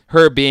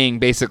 Her being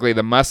basically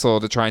the muscle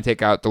to try and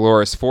take out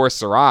Dolores for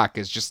Serac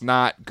is just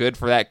not good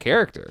for that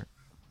character.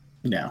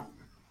 No.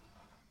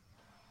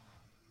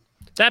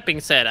 That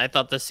being said, I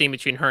thought the scene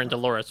between her and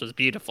Dolores was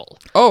beautiful.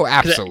 Oh,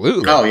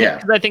 absolutely. Oh, yeah.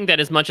 Because I think that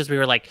as much as we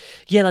were like,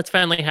 yeah, let's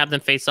finally have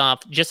them face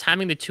off, just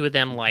having the two of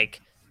them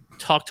like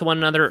talk to one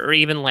another, or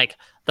even like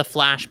the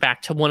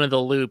flashback to one of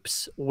the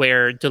loops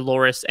where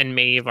Dolores and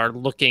Maeve are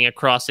looking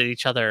across at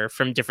each other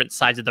from different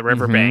sides of the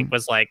riverbank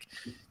was like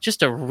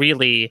just a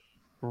really,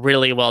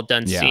 really well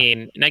done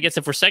scene. And I guess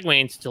if we're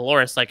segueing into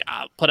Dolores, like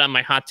I'll put on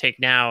my hot take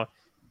now.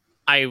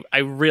 I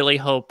really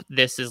hope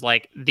this is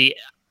like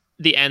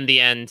the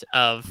end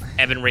of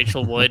Evan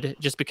Rachel Wood,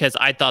 just because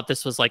I thought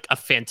this was like a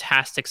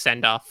fantastic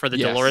send off for the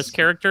Yes. Dolores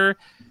character,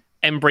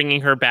 and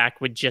bringing her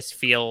back would just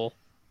feel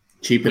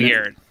Cheap in it.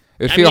 weird.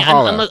 It would feel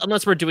hollow.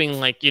 Unless we're doing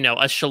like,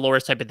 a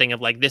Shalores type of thing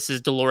of like, this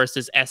is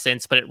Dolores's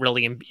essence, but it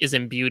really is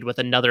imbued with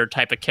another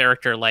type of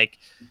character. Like,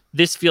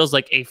 this feels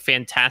like a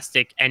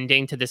fantastic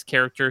ending to this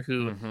character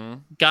who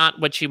got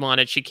what she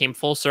wanted. She came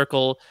full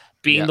circle,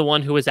 being the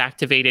one who was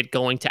activated,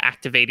 going to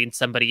activating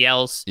somebody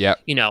else.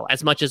 Yep.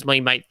 As much as we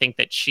might think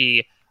that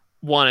she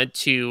wanted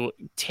to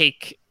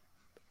take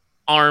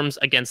arms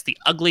against the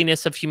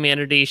ugliness of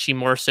humanity, she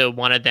more so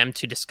wanted them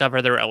to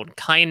discover their own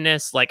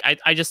kindness. Like,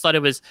 I just thought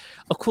it was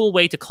a cool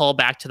way to call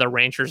back to the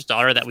rancher's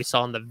daughter that we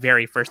saw in the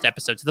very first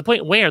episode, to the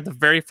point where the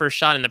very first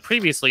shot in the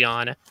previously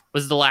on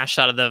was the last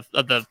shot of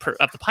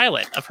the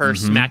pilot of her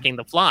smacking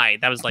the fly.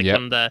 That was like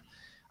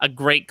a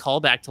great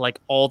callback to like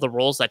all the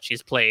roles that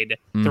she's played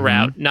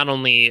throughout not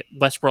only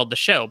Westworld the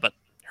show, but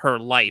her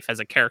life as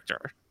a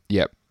character.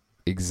 Yep,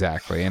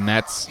 exactly. And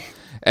that's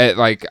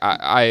like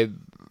I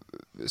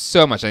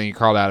so much I think you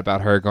called out about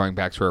her going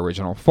back to her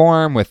original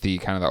form with the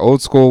kind of the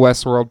old school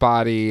Westworld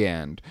body,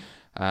 and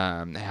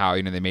how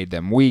they made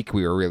them weak.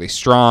 We were really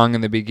strong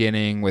in the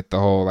beginning with the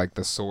whole like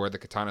the sword, the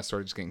katana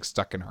sword just getting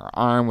stuck in her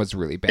arm was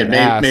really badass.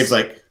 And Maeve's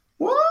like,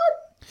 what?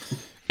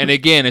 And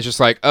again, it's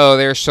just like, oh,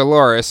 there's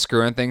Shalores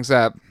screwing things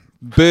up.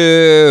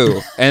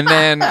 Boo! And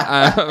then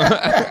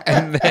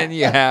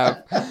you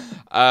have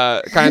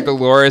kind of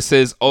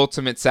Dolores's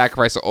ultimate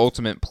sacrifice,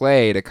 ultimate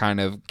play to kind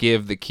of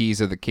give the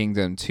keys of the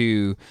kingdom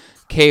to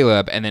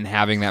Caleb, and then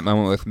having that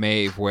moment with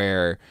Maeve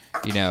where,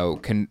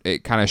 kind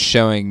of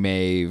showing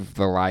Maeve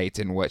the light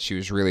and what she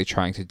was really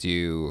trying to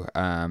do,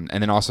 and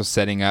then also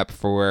setting up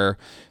for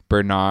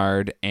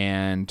Bernard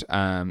and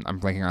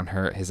I'm blanking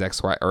on his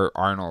ex-wife, or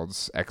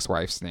Arnold's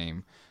ex-wife's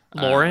name.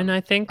 Lauren,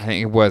 I think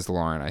it was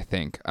Lauren. I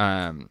think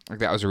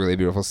that was a really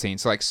beautiful scene.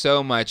 So like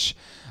so much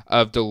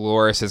of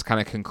Dolores's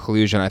kind of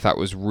conclusion, I thought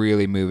was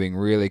really moving,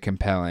 really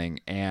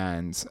compelling,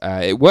 and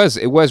it was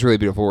really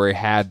beautiful. Where he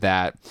had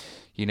that,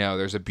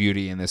 there's a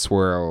beauty in this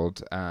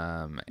world,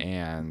 and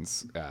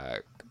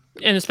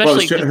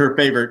especially her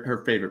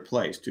favorite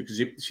place too,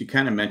 because she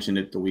kind of mentioned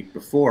it the week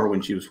before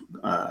when she was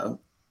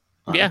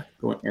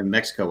going in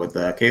Mexico with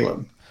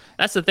Caleb.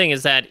 That's the thing,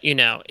 is that,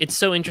 it's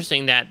so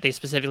interesting that they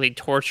specifically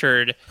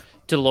tortured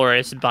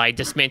Dolores by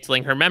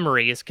dismantling her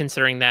memories,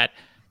 considering that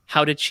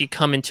how did she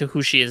come into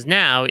who she is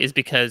now is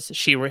because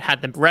she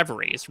had the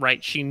reveries,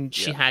 right? She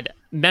had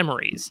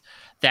memories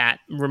that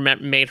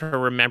made her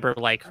remember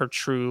like her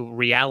true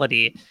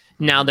reality.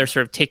 Now they're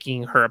sort of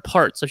taking her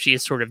apart, so she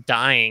is sort of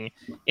dying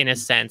in a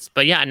sense.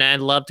 But yeah, and I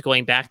loved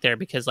going back there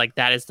because like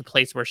that is the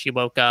place where she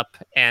woke up,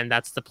 and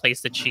that's the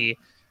place that she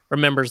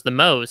remembers the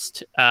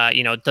most.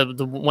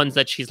 The ones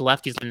that she's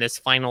left in this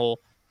final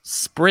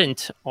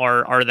sprint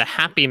are the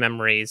happy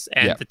memories,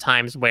 and the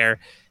times where,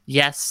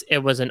 yes, it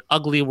was an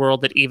ugly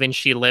world that even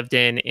she lived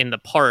in the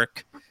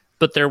park,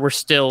 but there were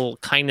still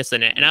kindness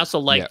in it. And I also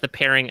like the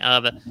pairing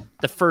of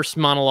the first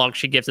monologue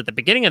she gives at the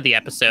beginning of the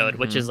episode,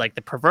 which is like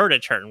the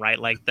perverted turn, right?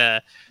 Like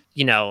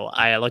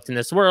I looked in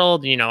this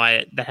world,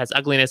 that has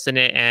ugliness in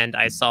it, and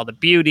I saw the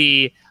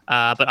beauty,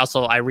 but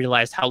also I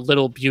realized how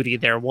little beauty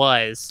there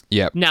was.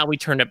 Yep. Now we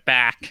turn it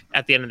back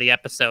at the end of the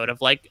episode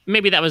of like,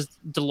 maybe that was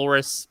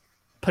Dolores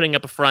putting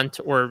up a front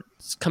or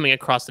coming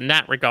across in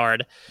that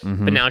regard.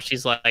 But now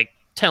she's like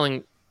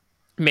telling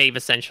Maeve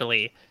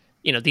essentially,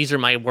 these are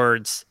my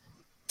words,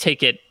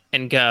 take it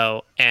and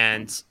go.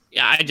 And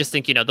I just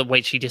think, the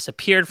way she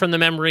disappeared from the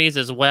memories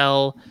as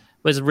well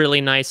was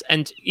really nice.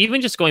 And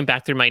even just going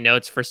back through my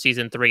notes for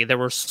season 3, there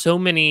were so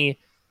many.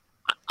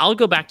 I'll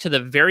go back to the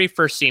very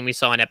first scene we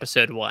saw in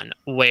episode 1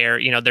 where,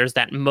 there's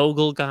that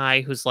mogul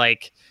guy who's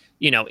like,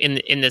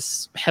 in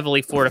this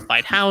heavily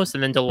fortified house,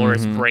 and then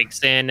Dolores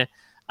breaks in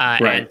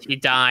and he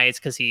dies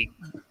because he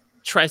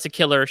tries to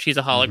kill her. She's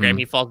a hologram.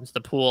 He falls into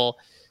the pool.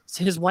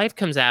 So his wife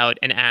comes out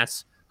and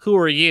asks, "Who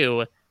are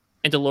you?"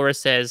 And Dolores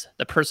says,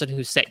 "The person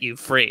who set you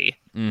free."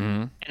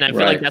 And I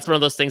feel like that's one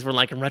of those things where,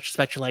 like, in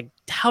retrospect, you're like,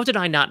 how did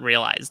I not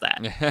realize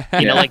that?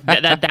 Like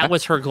that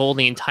was her goal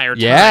the entire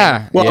time.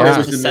 Yeah. Well, it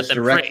was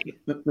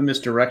the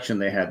misdirection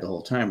they had the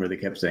whole time, where they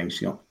kept saying,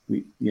 she's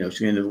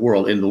in the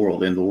world, in the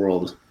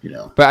world.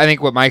 But I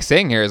think what Mike's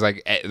saying here is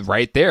like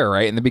right there,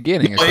 right in the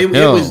beginning.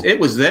 It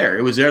was there.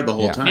 It was there the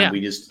whole time. Yeah.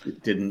 We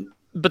just didn't.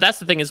 But that's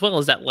the thing as well,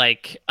 is that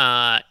like,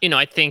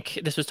 I think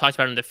this was talked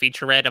about in the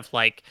featurette of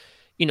like,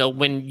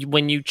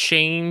 when you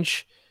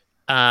change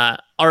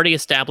already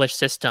established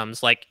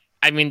systems, like,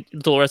 I mean,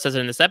 Dolores says it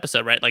in this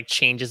episode, right? Like,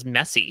 change is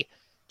messy,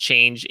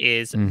 change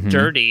is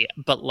dirty,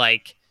 but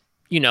like,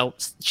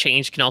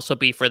 change can also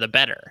be for the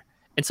better.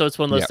 And so it's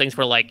one of those things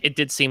where, like, it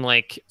did seem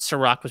like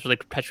Serac was really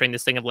perpetuating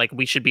this thing of like,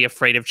 we should be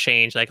afraid of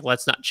change, like,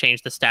 let's not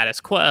change the status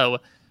quo.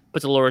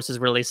 But Dolores is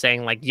really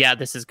saying like, yeah,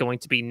 this is going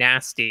to be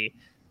nasty,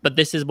 but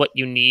this is what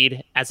you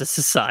need as a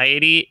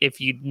society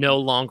if you no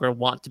longer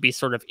want to be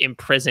sort of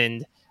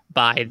imprisoned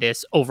by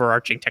this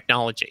overarching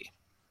technology.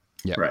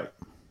 Yeah. Right.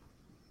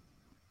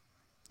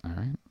 All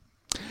right.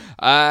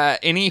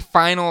 Any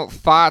final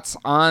thoughts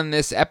on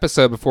this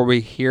episode before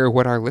we hear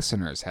what our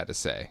listeners had to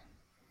say?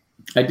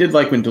 I did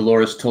like when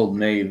Dolores told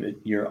May that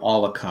you're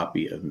all a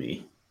copy of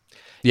me.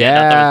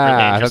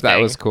 Yeah, I thought that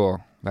was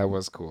cool. That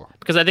was cool.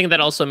 Because I think that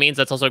also means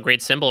that's also a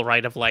great symbol,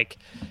 right? Of like,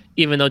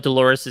 even though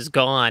Dolores is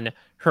gone,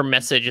 her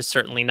message is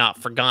certainly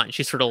not forgotten.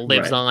 She sort of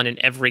lives on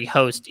in every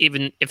host,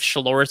 even if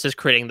Shalores is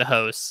creating the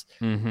hosts.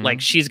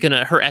 Like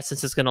her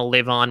essence is gonna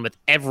live on with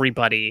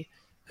everybody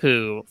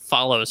who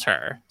follows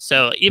her.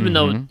 So even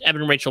though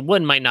Evan and Rachel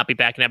Wood might not be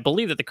back, and I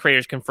believe that the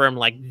creators confirmed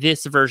like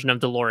this version of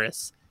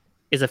Dolores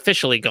is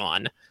officially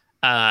gone,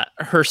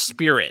 her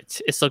spirit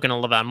is still gonna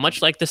live on,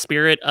 much like the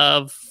spirit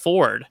of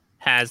Ford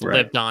has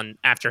lived on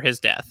after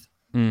his death.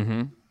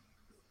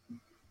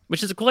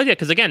 Which is a cool idea,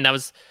 because again, that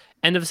was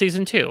end of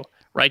season 2,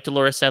 right?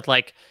 Dolores said,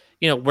 like,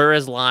 we're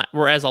as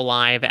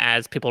alive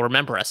as people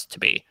remember us to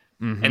be.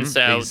 And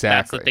so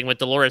that's the thing with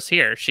Dolores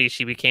here.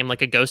 She became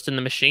like a ghost in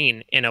the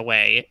machine in a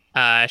way.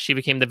 She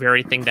became the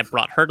very thing that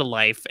brought her to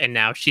life, and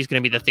now she's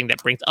going to be the thing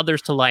that brings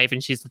others to life,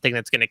 and she's the thing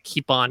that's going to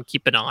keep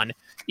it on,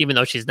 even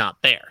though she's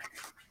not there.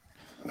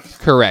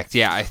 Correct.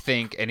 Yeah, I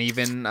think, and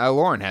even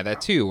Lauren had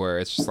that too, where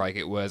it's just like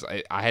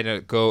I had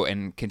to go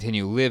and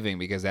continue living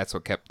because that's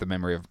what kept the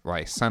memory of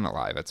my son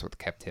alive. That's what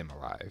kept him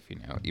alive,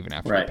 even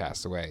after he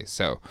passed away.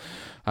 So,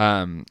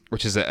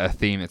 which is a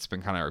theme that's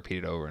been kind of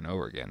repeated over and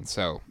over again.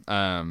 So,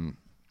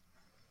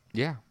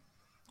 yeah,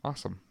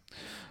 awesome.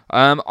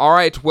 All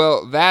right,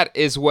 well, that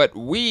is what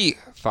we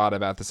thought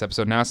about this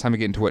episode. Now it's time to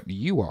get into what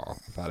you all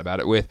thought about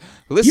it with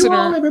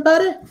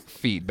listener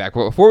feedback.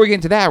 Well, before we get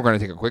into that, we're going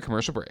to take a quick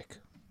commercial break.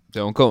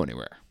 Don't go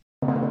anywhere.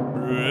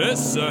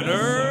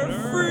 Listener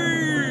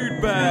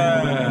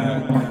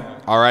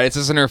feedback. All right, it's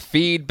listener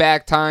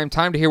feedback time.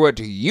 Time to hear what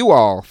you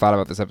all thought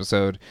about this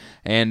episode.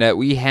 And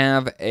we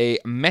have a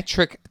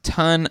metric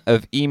ton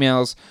of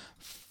emails.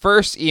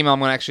 First email, I'm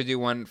going to actually do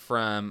one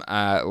from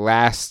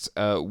last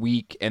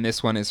week. And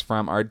this one is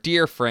from our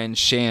dear friend,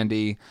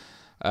 Shandy.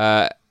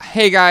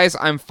 Hey guys,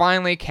 I'm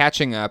finally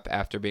catching up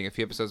after being a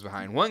few episodes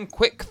behind. One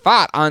quick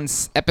thought on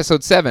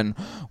episode 7.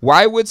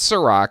 Why would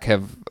Serac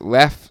have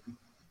left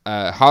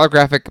a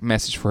holographic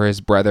message for his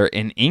brother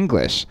in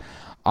English?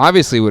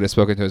 Obviously would have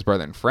spoken to his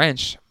brother in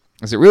French.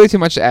 Is it really too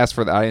much to ask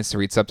for the audience to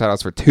read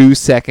subtitles for 2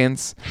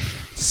 seconds?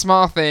 It's a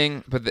small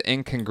thing, but the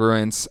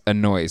incongruence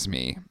annoys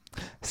me.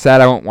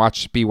 Sad I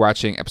won't be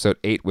watching episode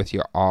 8 with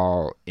you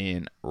all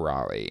in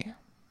Raleigh.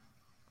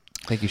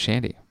 Thank you,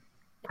 Shandy.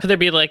 Could there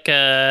be like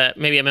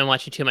maybe I've been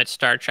watching too much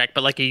Star Trek,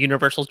 but like a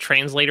universal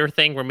translator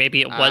thing where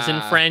maybe it was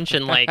in French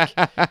and like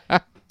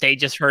they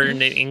just heard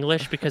it in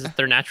English because it's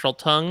their natural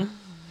tongue?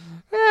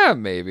 Yeah,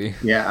 maybe.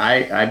 Yeah,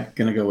 I'm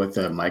gonna go with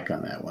Mike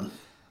on that one.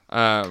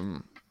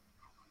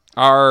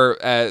 Our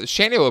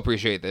Shandy will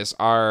appreciate this.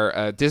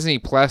 Our Disney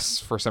Plus,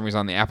 for some reason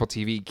on the Apple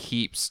TV,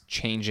 keeps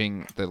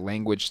changing the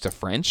language to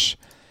French.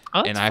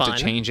 Oh, and I have to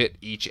change it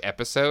each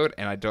episode,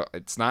 and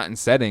it's not in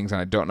settings,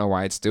 and I don't know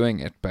why it's doing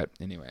it, but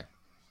anyway.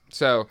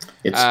 So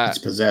it's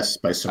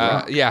possessed by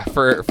Serac. Yeah,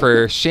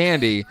 for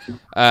Shandy,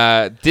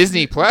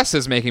 Disney Plus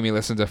is making me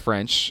listen to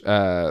French,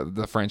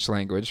 the French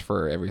language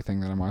for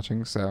everything that I'm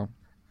watching. So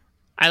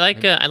I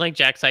like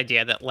Jack's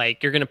idea that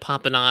like you're gonna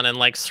pop it on and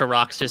like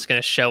Serac's just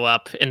gonna show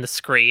up in the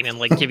screen and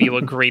like give you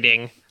a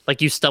greeting,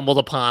 like you stumbled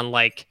upon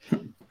like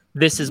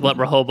this is what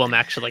Rehoboam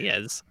actually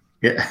is.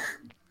 Yeah,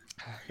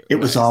 it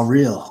was all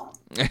real.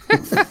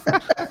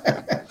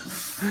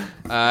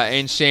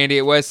 And Shandy,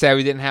 it was sad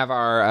we didn't have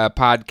our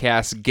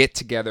podcast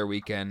get-together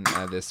weekend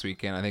this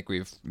weekend. I think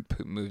we've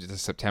moved it to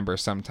September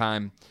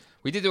sometime.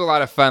 We did do a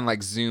lot of fun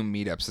like Zoom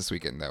meetups this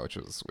weekend though, which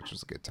was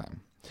a good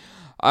time.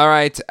 All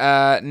right,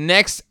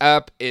 next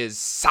up is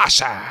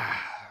Sasha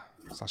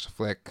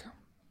Flick,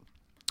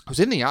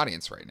 who's in the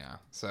audience right now.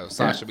 So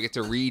Sasha, we get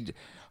to read.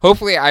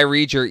 Hopefully, I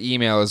read your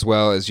email as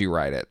well as you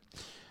write it.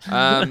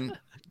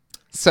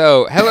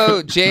 So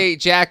hello, Jay,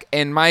 Jack,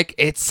 and Mike.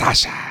 It's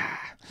Sasha.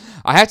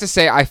 I have to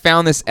say, I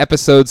found this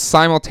episode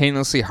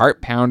simultaneously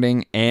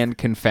heart-pounding and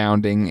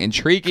confounding,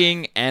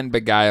 intriguing and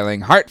beguiling,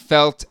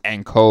 heartfelt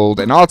and cold,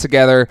 and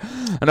altogether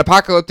an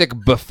apocalyptic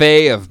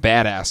buffet of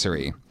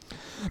badassery.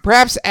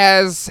 Perhaps,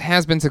 as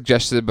has been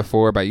suggested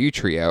before by you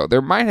trio,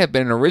 there might have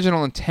been an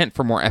original intent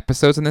for more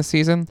episodes in this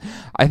season.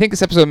 I think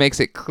this episode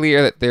makes it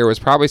clear that there was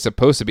probably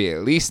supposed to be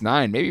at least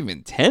 9, maybe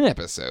even 10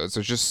 episodes.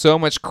 There's just so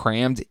much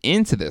crammed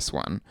into this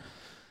one.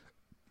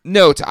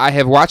 Note, I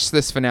have watched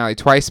this finale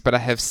twice, but I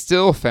have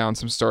still found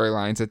some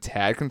storylines a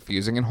tad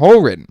confusing and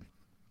hole-ridden.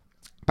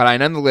 But I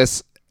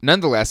nonetheless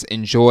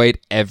enjoyed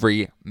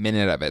every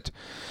minute of it.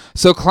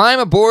 So climb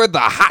aboard the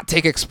Hot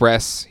Take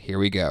Express. Here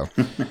we go.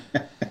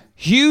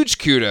 Huge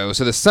kudos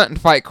to the stunt and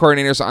fight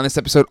coordinators on this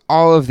episode.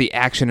 All of the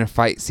action and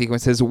fight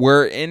sequences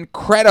were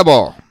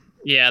incredible.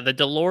 Yeah, the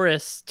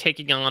Dolores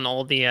taking on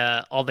all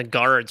the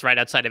guards right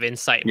outside of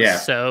Insight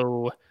was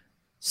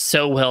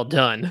so well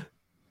done.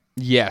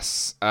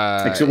 Yes.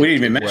 So we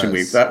didn't even mention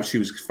we thought she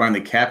was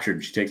finally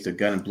captured. She takes the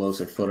gun and blows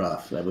her foot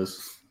off. That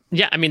was.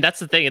 Yeah, I mean that's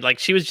the thing. Like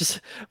she was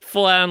just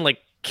full on like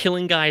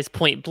killing guys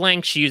point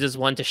blank. She uses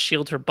one to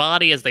shield her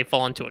body as they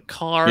fall into a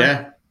car.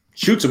 Yeah.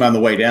 Shoots him on the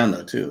way down,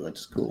 though, too.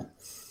 That's cool.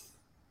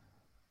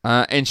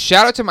 And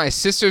shout out to my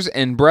sisters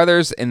and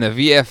brothers in the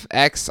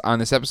VFX on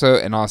this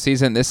episode and all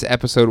season. This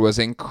episode was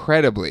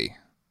incredibly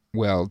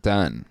well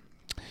done.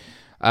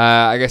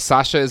 I guess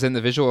Sasha is in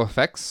the visual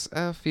effects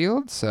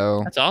field,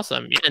 so that's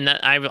awesome. Yeah, and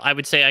that I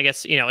would say, I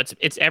guess,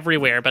 it's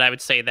everywhere, but I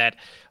would say that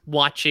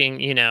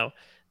watching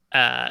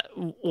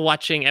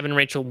Evan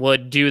Rachel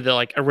Wood do the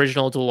like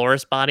original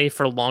Dolores body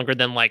for longer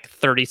than like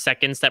 30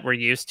 seconds that we're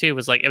used to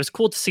was like, it was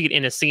cool to see it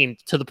in a scene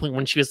to the point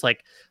when she was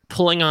like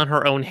pulling on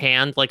her own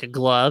hand like a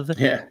glove.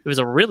 Yeah, it was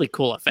a really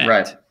cool effect.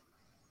 Right.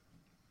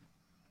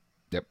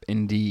 Yep,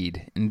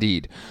 indeed.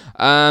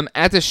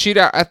 At the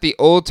shootout at the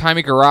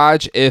old-timey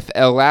garage, if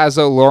El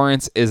Lazo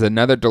Lawrence is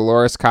another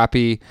Dolores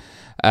copy,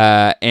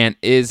 and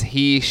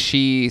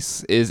she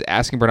is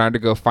asking Bernard to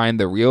go find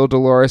the real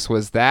Dolores,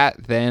 was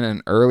that then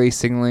an early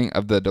signaling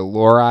of the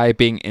Dolori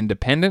being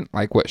independent,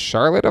 like what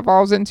Charlotte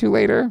evolves into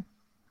later?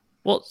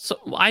 Well, so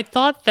I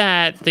thought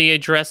that the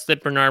address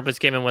that Bernard was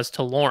given was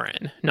to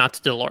Lauren, not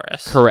to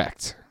Dolores.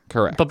 Correct.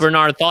 But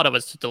Bernard thought it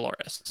was to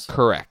Dolores.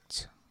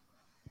 Correct.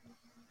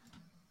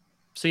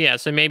 So yeah,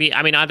 so maybe,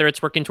 I mean, either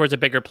it's working towards a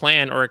bigger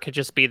plan, or it could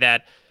just be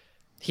that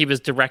he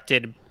was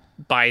directed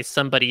by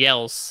somebody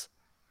else.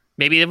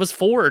 Maybe it was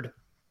Ford.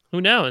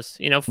 Who knows?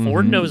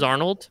 Ford knows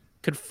Arnold.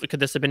 Could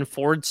this have been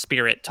Ford's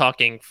spirit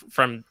talking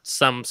from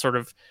some sort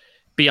of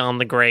beyond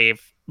the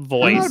grave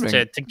voice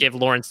to give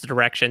Lawrence the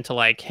direction to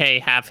like, hey,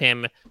 have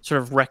him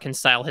sort of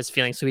reconcile his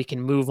feelings so he can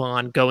move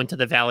on, go into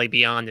the valley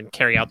beyond, and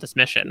carry out this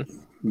mission?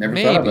 Never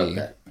thought about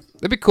that.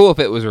 It'd be cool if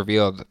it was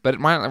revealed, but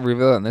it might not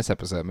reveal it in this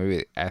episode.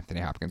 Maybe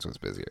Anthony Hopkins was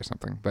busy or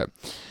something. But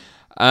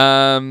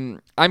I'm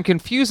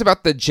confused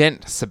about the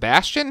gent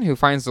Sebastian who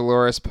finds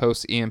Dolores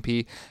post EMP.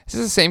 Is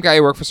this the same guy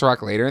who worked for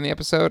Sirach later in the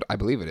episode? I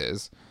believe it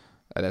is.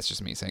 That's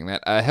just me saying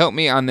that. Help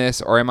me on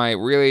this, or am I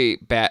really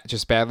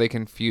badly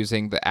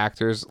confusing the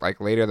actors?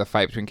 Like later, the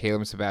fight between Caleb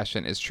and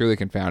Sebastian is truly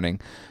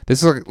confounding.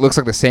 This looks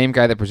like the same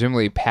guy that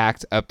presumably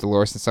packed up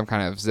Dolores in some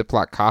kind of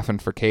Ziploc coffin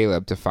for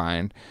Caleb to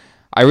find.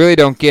 I really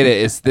don't get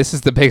it. This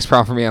is the biggest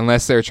problem for me,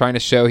 unless they're trying to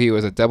show he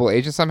was a double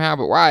agent somehow.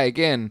 But why?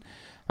 Again,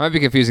 I might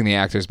be confusing the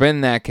actors. But in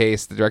that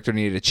case, the director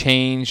needed to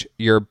change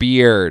your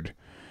beard.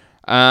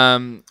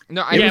 No,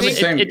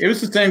 it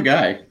was the same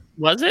guy.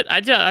 Was it?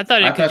 I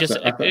thought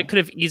it could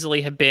have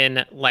easily have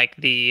been like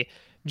the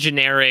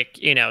generic,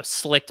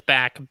 slicked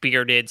back,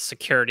 bearded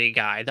security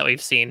guy that we've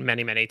seen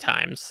many, many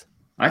times.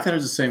 I thought it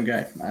was the same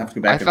guy. I have to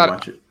go back and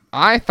watch it.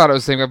 I thought it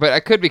was the same guy, but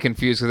I could be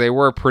confused because they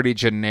were pretty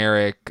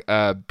generic,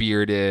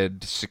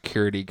 bearded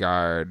security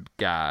guard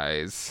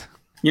guys.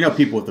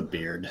 People with a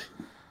beard.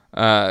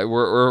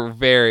 We're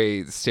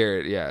very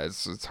yeah,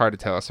 it's hard to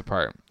tell us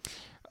apart.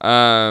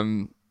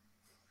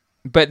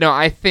 But no,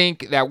 I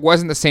think that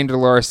wasn't the same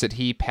Dolores that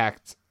he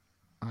packed.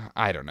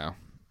 I don't know.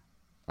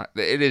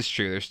 It is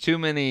true. There's too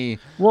many.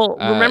 Well,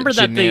 remember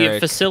that the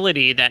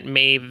facility that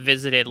Maeve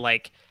visited,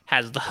 like,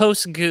 has the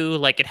host goo,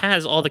 like it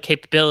has all the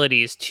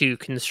capabilities to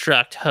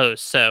construct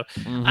hosts. So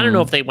I don't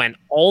know if they went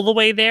all the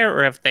way there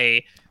or if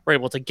they were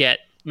able to get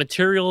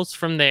materials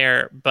from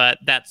there, but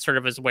that sort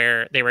of is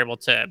where they were able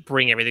to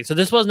bring everything. So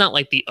this was not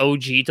like the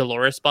OG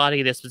Dolores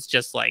body. This was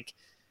just like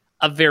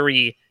a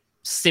very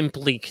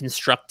simply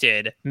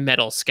constructed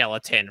metal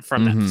skeleton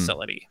from that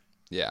facility.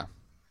 Yeah.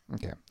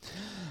 Okay.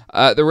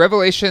 The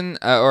revelation,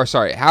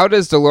 how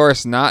does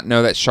Dolores not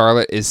know that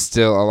Charlotte is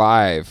still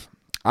alive?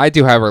 I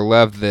do, however,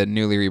 love the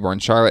newly reborn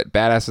Charlotte,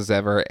 badass as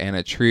ever, and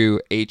a true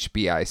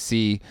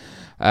HBIC,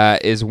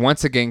 is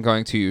once again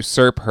going to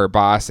usurp her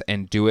boss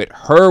and do it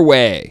her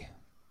way.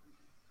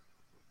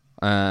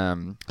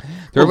 Didn't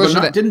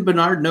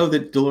Bernard know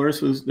that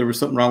there was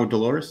something wrong with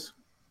Dolores?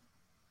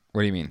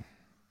 What do you mean?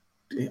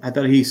 I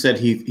thought he said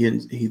he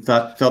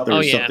felt there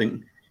was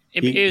something.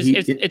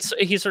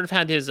 He sort of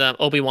had his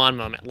Obi-Wan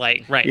moment,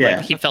 like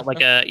he felt like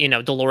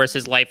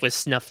Dolores' life was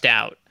snuffed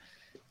out.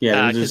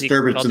 Yeah, there's a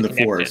disturbance in the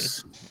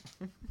Force.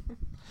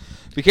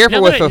 Be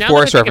careful with the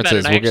Force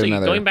references. We'll get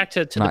another. Going back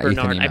to the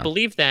Bernard, I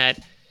believe that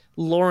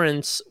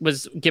Lawrence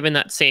was given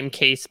that same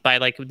case by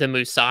like the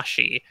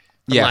Musashi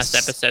from last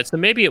episode. So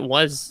maybe it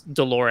was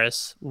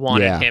Dolores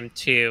wanted him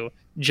to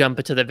jump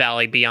into the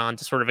valley beyond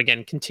to sort of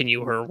again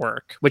continue her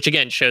work, which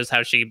again shows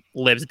how she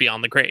lives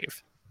beyond the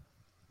grave.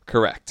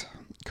 Correct.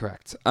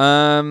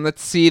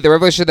 Let's see. The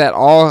revelation that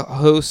all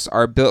hosts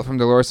are built from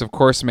Dolores, of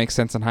course, makes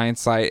sense in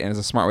hindsight and is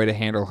a smart way to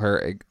handle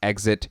her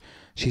exit.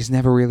 She's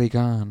never really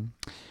gone.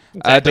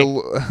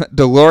 Exactly.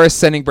 Dolores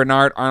sending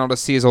Bernard Arnold to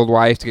see his old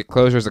wife to get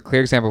closure is a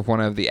clear example of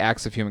one of the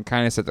acts of human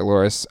kindness that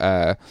Dolores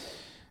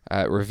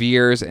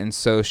reveres, and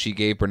so she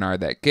gave Bernard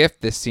that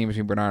gift. This scene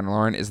between Bernard and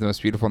Lauren is the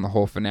most beautiful in the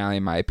whole finale,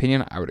 in my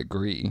opinion. I would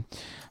agree.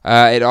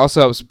 It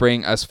also helps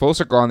bring us full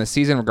circle on this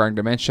season regarding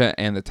dementia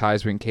and the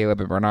ties between Caleb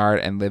and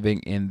Bernard and living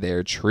in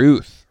their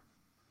truth.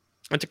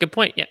 That's a good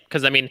point, yeah,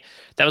 because, I mean,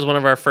 that was one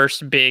of our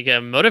first big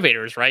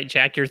motivators, right?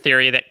 Jack, your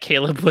theory that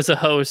Caleb was a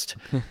host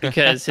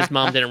because his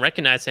mom didn't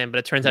recognize him, but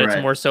it turns out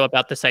it's more so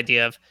about this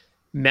idea of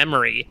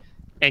memory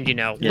and,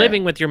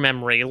 living with your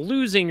memory,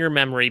 losing your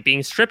memory,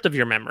 being stripped of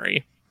your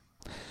memory.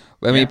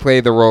 Let me play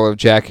the role of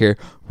Jack here.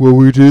 Well,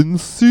 we didn't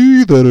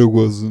see that it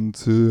wasn't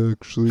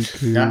actually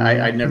Kate. Yeah,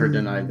 I never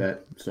denied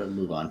that. So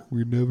move on.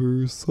 We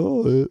never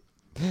saw it.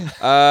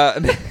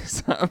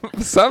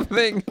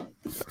 Something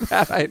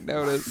that I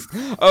noticed.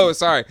 Oh,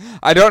 sorry.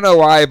 I don't know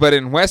why, but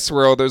in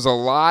Westworld, there's a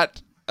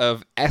lot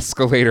of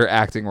escalator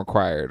acting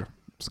required.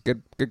 It's a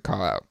good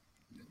call out.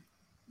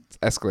 It's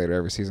escalator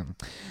every season.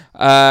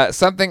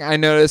 Something I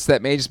noticed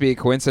that may just be a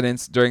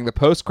coincidence during the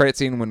post-credit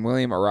scene when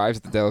William arrives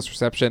at the Delos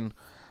reception.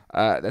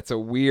 That's a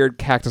weird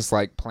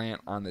cactus-like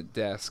plant on the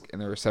desk in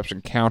the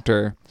reception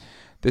counter.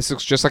 This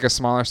looks just like a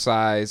smaller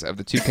size of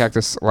the two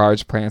cactus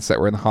large plants that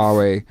were in the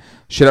hallway.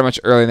 Showed up much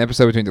earlier in the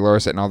episode between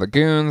Dolores and all the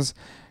goons.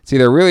 It's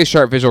either a really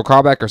sharp visual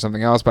callback or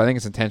something else, but I think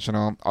it's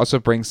intentional. Also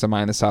brings to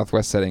mind the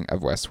southwest setting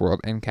of Westworld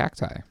and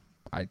cacti.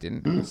 I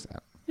didn't notice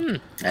that.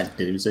 I didn't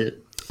even say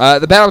it.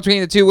 The battle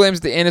between the two Williams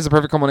at the end is a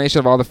perfect culmination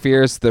of all the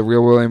fears the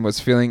real William was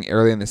feeling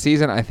early in the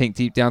season. I think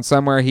deep down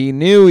somewhere he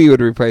knew he would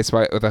be replaced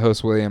with a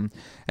host William,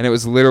 and it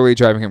was literally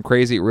driving him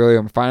crazy.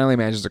 William finally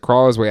manages to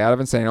crawl his way out of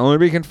insane, only to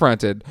be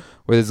confronted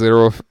with his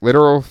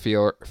literal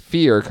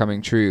fear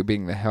coming true,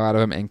 beating the hell out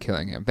of him and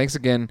killing him. Thanks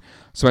again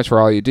so much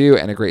for all you do,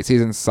 and a great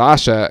season.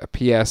 Sasha,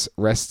 P.S.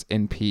 Rest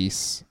in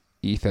peace,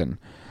 Ethan.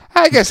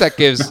 I guess that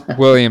gives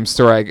William's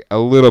story a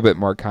little bit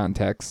more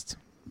context.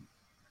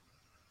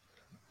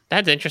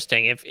 That's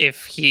interesting.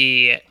 If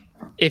he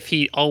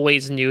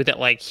always knew that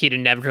like he'd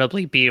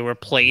inevitably be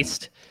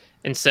replaced,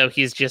 and so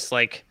he's just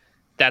like,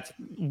 that's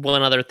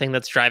one other thing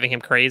that's driving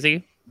him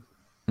crazy.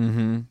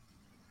 Mm-hmm.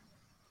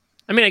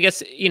 I mean, I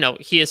guess,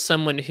 he is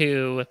someone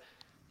who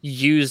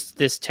used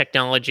this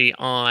technology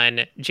on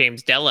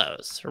James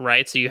Delos,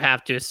 right? So you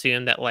have to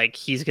assume that like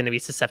he's going to be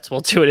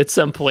susceptible to it at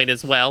some point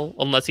as well,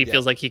 unless he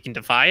feels like he can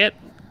defy it.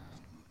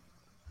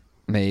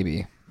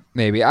 Maybe.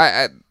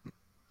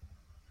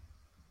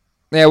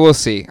 Yeah, we'll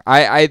see.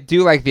 I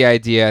do like the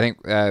idea. I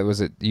think was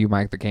it you,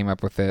 Mike, that came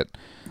up with it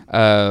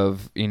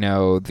of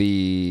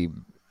the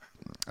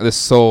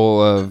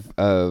soul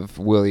of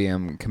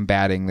William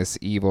combating this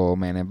evil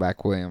Man in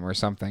Black William or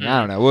something. I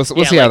don't know. We'll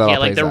see how that all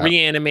plays the out.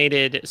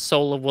 reanimated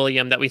soul of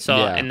William that we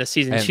saw in the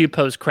season 2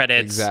 post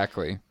credits.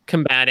 Exactly.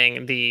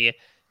 Combating the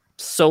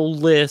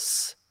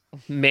soulless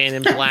Man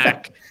in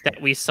Black that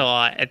we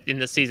saw in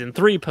the season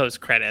 3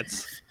 post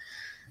credits.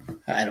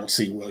 I don't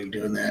see William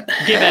doing that.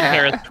 Give Ed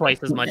Harris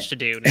twice as much to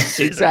do next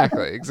season.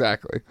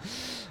 Exactly.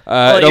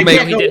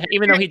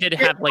 Even though he did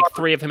have like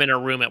 3 of him in a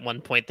room at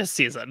one point this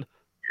season.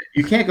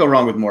 You can't go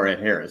wrong with more Ed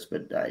Harris,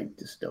 but I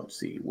just don't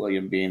see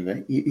William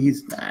being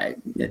he's.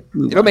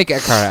 It'll make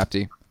Eckhart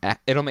happy.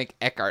 It'll make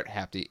Eckhart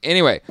happy.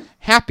 Anyway,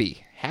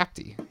 happy.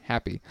 Dear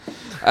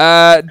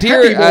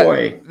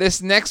boy.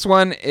 This next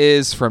one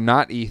is from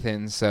not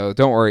Ethan, so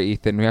don't worry,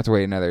 Ethan. We have to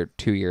wait another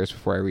 2 years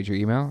before I read your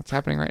email. It's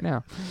happening right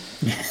now.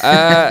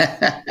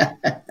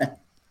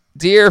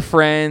 Dear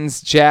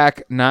friends,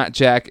 Jack, not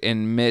Jack,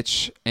 and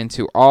Mitch, and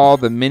to all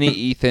the mini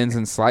Ethans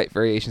and slight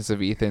variations of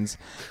Ethans,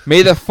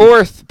 may the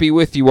 4th be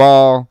with you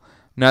all.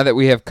 Now that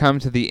we have come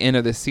to the end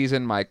of the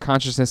season, my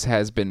consciousness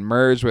has been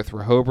merged with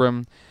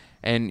Rehoboam,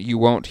 and you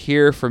won't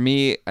hear from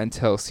me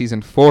until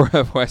season 4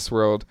 of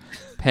Westworld,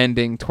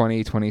 pending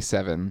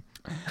 2027.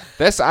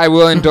 Thus, I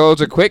will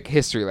indulge a quick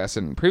history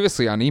lesson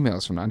previously on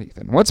emails from not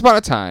Ethan. Once upon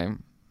a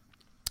time,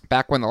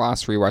 back when the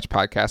Lost Rewatch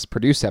podcast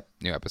produced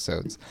new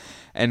episodes,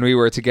 and we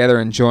were together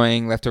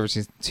enjoying Leftover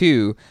Season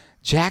 2,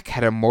 Jack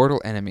had a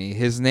mortal enemy.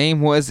 His name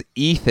was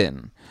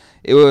Ethan.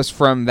 It was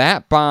from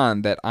that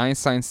bond that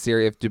Einstein's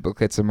theory of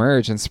duplicates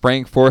emerged and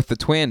sprang forth the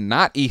twin,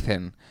 not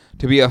Ethan,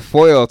 to be a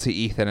foil to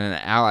Ethan and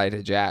an ally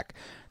to Jack.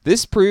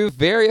 This proved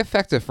very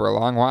effective for a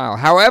long while.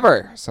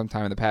 However,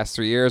 sometime in the past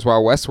 3 years,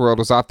 while Westworld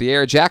was off the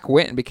air, Jack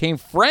went and became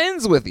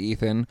friends with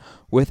Ethan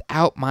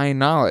without my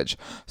knowledge.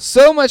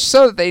 So much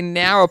so that they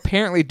now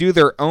apparently do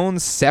their own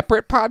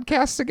separate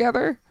podcast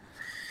together.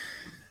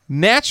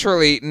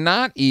 Naturally,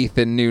 not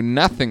Ethan knew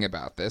nothing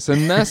about this,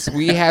 and thus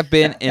we have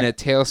been in a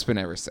tailspin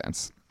ever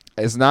since.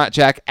 As not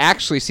Jack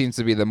actually seems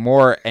to be the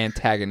more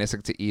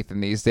antagonistic to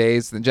Ethan these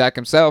days than Jack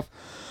himself.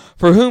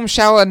 For whom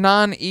shall a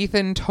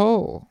non-Ethan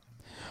toll?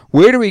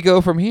 Where do we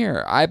go from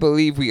here? I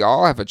believe we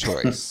all have a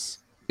choice.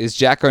 Is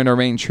Jack going to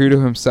remain true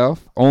to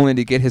himself, only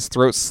to get his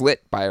throat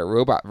slit by a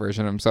robot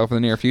version of himself in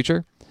the near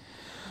future?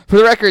 For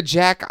the record,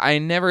 Jack, I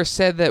never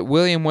said that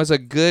William was a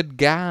good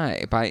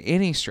guy by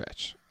any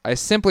stretch. I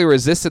simply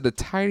resisted the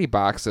tidy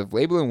box of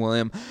labeling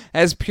William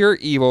as pure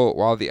evil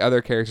while the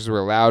other characters were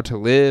allowed to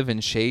live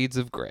in shades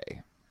of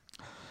gray.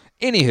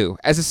 Anywho,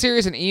 as the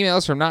series and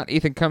emails from Not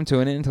Ethan come to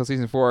an end until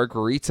season 4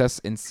 greets us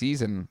in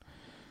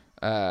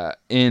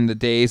the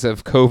days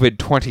of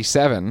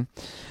COVID-27,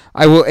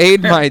 I will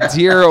aid my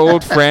dear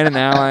old friend and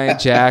ally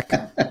Jack.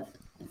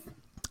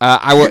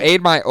 I will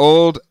aid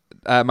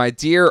my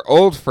dear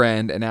old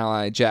friend and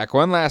ally Jack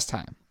one last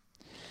time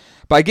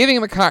by giving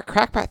him a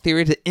crackpot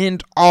theory to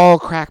end all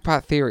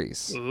crackpot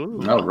theories.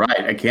 Ooh. All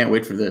right, I can't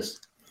wait for this.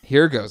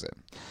 Here goes it.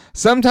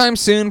 Sometime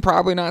soon,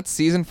 probably not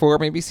season 4,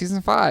 maybe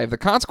season 5, the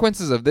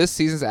consequences of this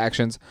season's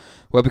actions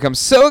will become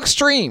so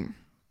extreme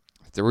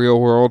that the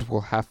real world will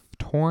have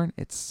torn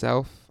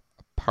itself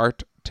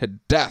apart to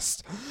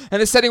dust.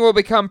 And the setting will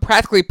become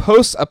practically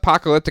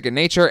post-apocalyptic in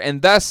nature,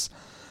 and thus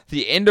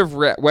the end of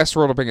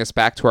Westworld will bring us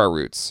back to our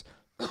roots.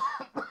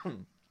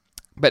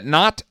 But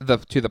not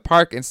to the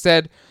park.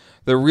 Instead,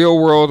 the real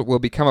world will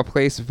become a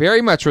place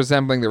very much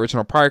resembling the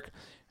original park,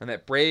 and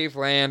that brave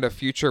land of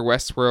future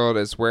Westworld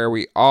is where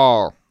we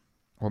all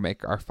will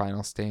make our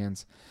final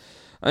stands.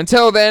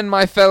 Until then,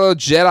 my fellow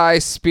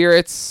Jedi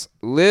spirits,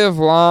 live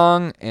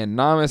long and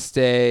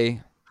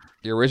namaste.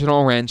 The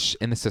original wrench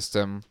in the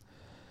system,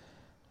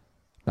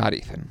 not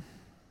Ethan.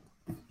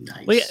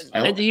 Nice. Well,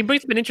 yeah, he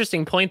brings up an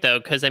interesting point, though,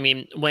 because I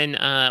mean, when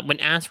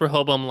asked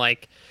Rehoboam,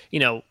 like, you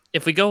know,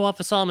 if we go off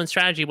of Solomon's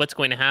strategy, what's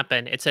going to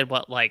happen? It said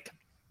what, like,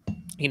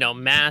 you know,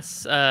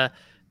 mass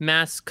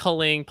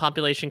culling,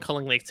 population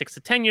culling, like 6 to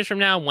 10 years from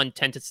now,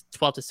 10 to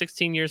 12 to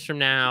 16 years from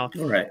now,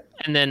 Right.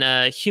 And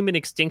then human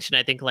extinction.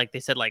 I think, like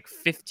they said, like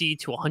 50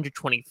 to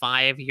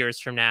 125 years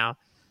from now.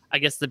 I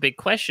guess the big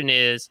question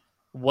is,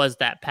 was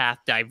that path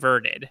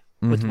diverted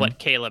with what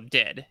Caleb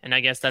did? And I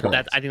guess that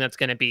I think that's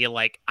going to be,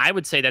 like, I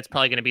would say that's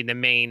probably going to be the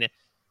main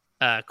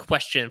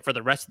question for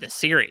the rest of the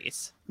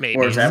series, maybe.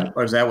 Or is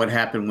that what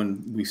happened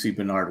when we see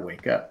Bernard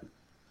wake up?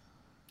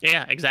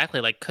 Yeah,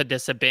 exactly. Like, could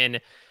this have been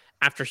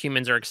after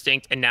humans are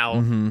extinct and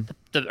now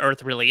the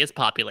Earth really is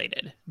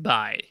populated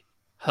by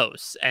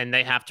hosts and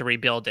they have to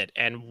rebuild it?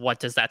 And what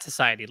does that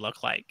society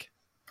look like?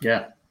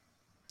 Yeah.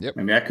 Yep. I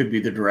mean, that could be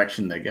the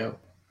direction they go.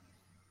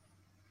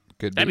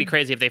 That'd be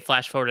crazy if they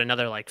flash forward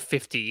another, like,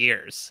 50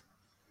 years.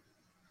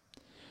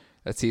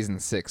 That's season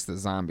 6, the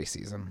zombie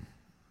season.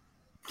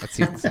 That's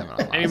season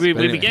 7. I mean,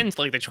 we begin to,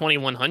 like, the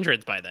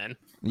 2100s by then.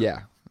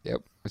 Yeah.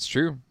 Yep. It's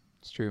true.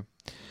 It's true.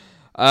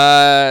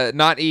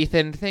 Not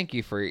Ethan. Thank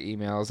you for your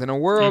emails. In a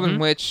world in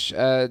which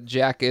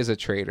Jack is a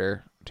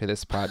traitor to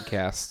this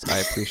podcast, I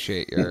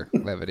appreciate your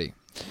levity.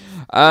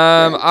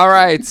 All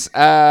right.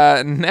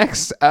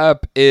 Next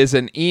up is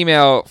an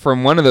email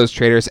from one of those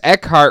traitors,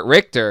 Eckhart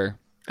Richter.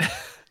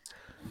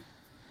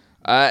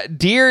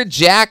 Dear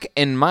Jack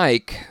and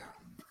Mike.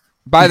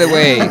 By the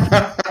way,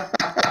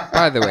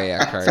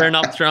 Eckhart. Turn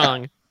up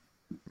strong.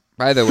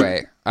 By the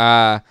way,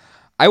 I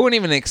wouldn't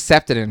even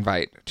accept an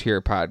invite to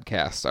your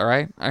podcast, all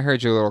right? I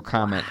heard your little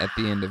comment at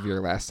the end of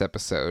your last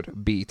episode,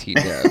 BT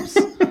Dubs.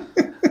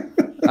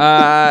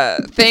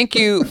 Thank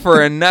you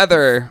for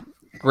another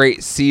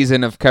great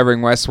season of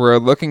covering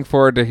Westworld. Looking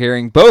forward to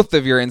hearing both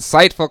of your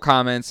insightful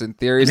comments and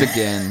theories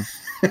again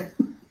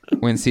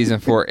when season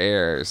 4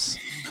 airs.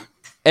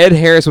 Ed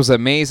Harris was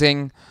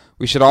amazing.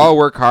 We should all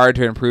work hard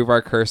to improve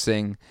our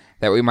cursing,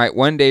 that we might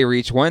one day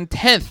reach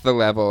 1/10 the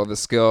level of the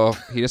skill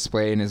he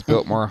displayed in his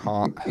Biltmore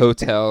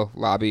hotel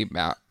lobby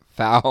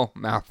foul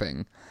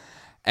mouthing.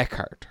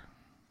 Eckhart.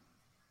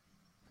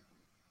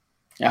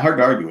 Yeah, hard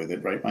to argue with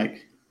it, right,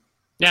 Mike?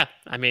 Yeah,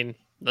 I mean,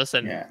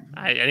 listen,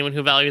 anyone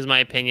who values my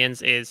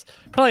opinions is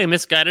probably a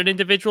misguided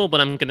individual,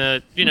 but I'm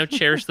gonna,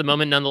 cherish the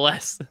moment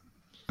nonetheless.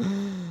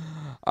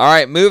 All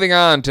right, moving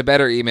on to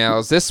better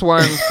emails. This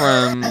one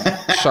from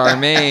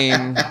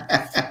Charmaine.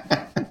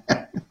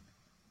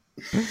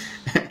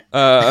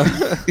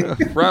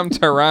 From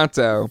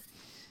Toronto.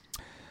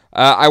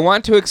 I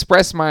want to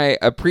express my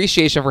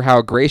appreciation for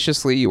how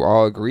graciously you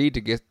all agreed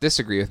to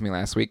disagree with me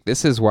last week.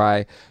 This is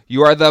why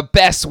you are the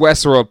best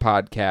Westworld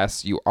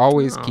podcast. You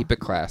always keep it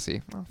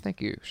classy. Well, thank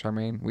you,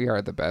 Charmaine. We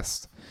are the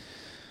best.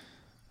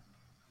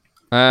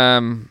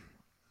 Compared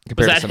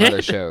to some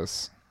other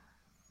shows.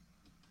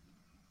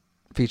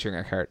 Featuring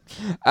Eckhart.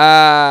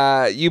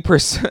 You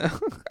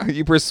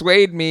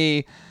persuade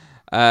me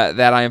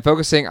that I am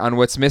focusing on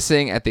what's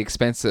missing at the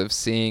expense of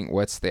seeing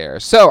what's there.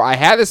 So I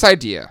had this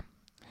idea.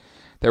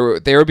 There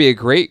would be a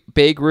great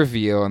big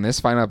reveal in this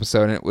final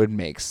episode, and it would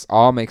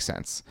all make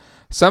sense.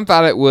 Some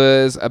thought it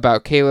was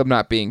about Caleb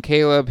not being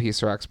Caleb. He's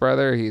Sirach's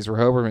brother. He's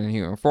Rehoboam in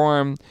human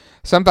form.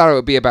 Some thought it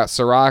would be about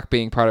Sirach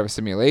being part of a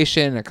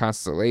simulation, a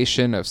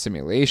constellation of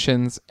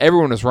simulations.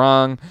 Everyone was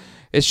wrong.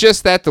 It's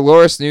just that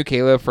Dolores knew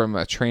Caleb from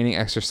a training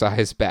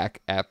exercise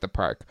back at the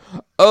park.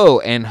 Oh,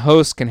 and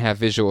hosts can have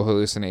visual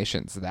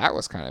hallucinations. That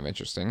was kind of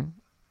interesting.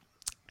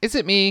 Is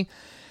it me?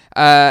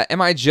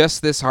 Am I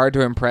just this hard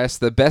to impress?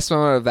 The best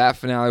moment of that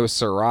finale was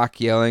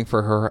Sirach yelling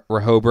for her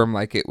Rehoboam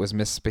like it was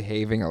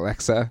misbehaving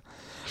Alexa,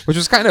 which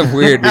was kind of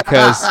weird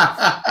because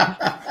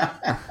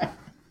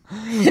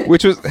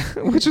which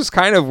was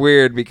kind of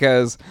weird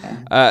because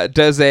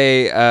does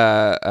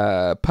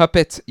a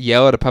puppet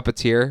yell at a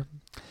puppeteer?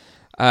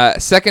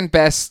 Second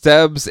best,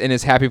 Stubbs in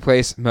his happy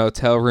place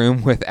motel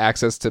room with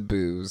access to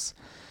booze.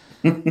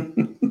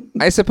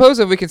 I suppose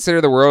if we consider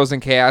the world is in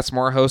chaos,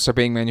 more hosts are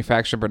being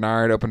manufactured.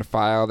 Bernard opened a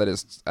file that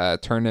has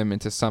turned him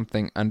into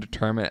something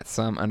undetermined at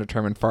some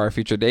undetermined far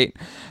future date.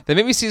 Then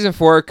maybe season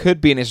 4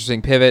 could be an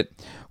interesting pivot.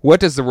 What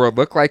does the world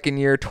look like in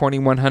year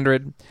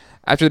 2100?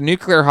 After the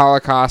nuclear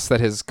holocaust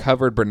that has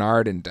covered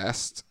Bernard in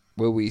dust,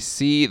 will we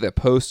see the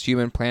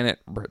post-human planet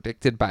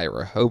predicted by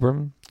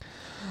Rehoboam?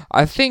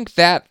 I think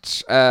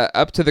that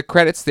up to the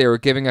credits, they were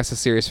giving us a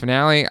series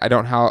finale. I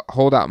don't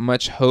hold out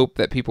much hope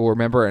that people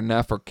remember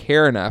enough or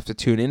care enough to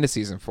tune into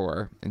season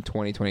 4 in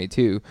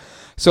 2022.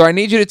 So I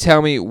need you to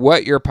tell me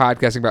what you're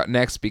podcasting about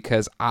next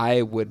because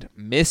I would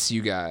miss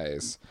you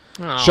guys.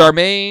 Aw.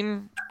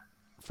 Charmaine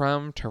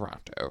from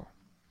Toronto.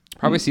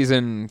 Probably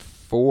season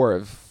 4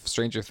 of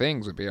Stranger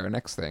Things would be our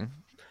next thing.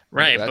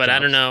 Right, That but I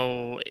drops. don't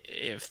know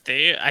if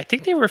I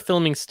think they were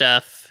filming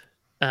stuff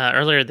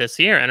earlier this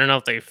year. I don't know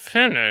if they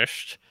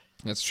finished.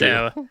 That's true.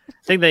 So I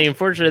think the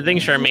unfortunate thing,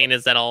 Charmaine,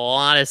 is that a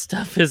lot of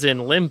stuff is in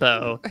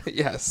limbo,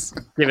 Yes.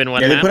 given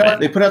what Yeah,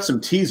 happened. they put out some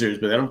teasers,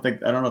 but I don't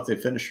know if they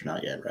finished or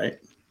not yet, right?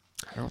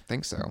 I don't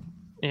think so.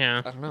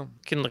 Yeah, I don't know.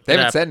 can look They it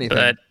haven't up, said anything.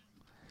 But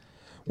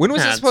When was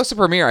Yeah, it it's- supposed to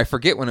premiere? I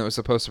forget when it was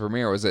supposed to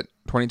premiere. Was it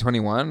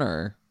 2021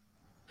 or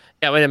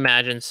yeah, I would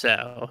imagine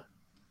so.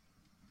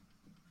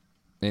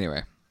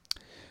 anyway?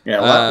 Yeah,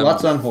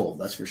 lots on hold,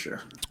 that's for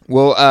sure.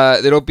 Well,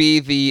 it'll be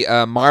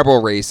the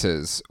marble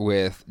races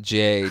with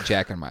Jay,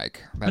 Jack, and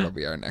Mike. That'll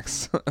be our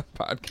next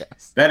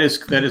podcast. That is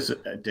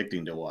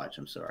addicting to watch.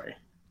 I'm sorry.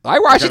 I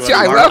watch You it talking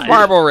too. about I the love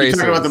marble You races.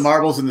 talking about the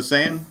marbles in the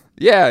sand?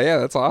 Yeah,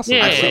 that's awesome.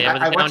 Yeah, Actually, yeah,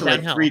 with I the watched it like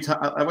downhill. 3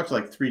 times. I watched it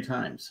like 3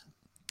 times.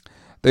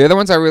 The other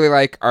ones I really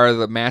like are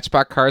the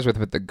Matchbox cars with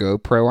the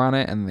GoPro on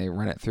it, and they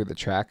run it through the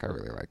track. I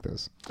really like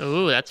those.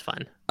 Ooh, that's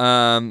fun.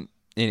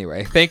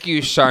 Anyway, thank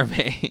you,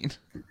 Charmaine.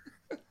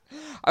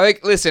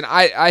 Listen,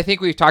 I think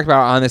we've talked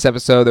about it on this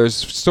episode. There's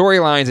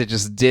storylines that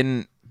just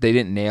didn't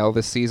nail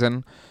this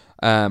season.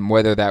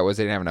 Whether that was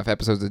they didn't have enough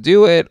episodes to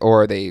do it,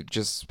 or they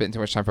just spent too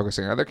much time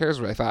focusing on other characters.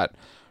 But I thought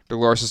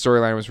Dolores'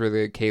 storyline was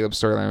really good. Caleb's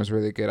storyline was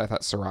really good. I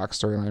thought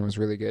Sirach's storyline was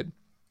really good.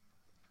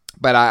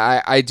 But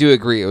I do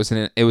agree it was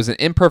an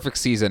imperfect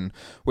season,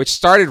 which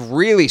started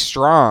really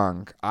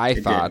strong. I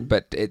thought,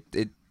 but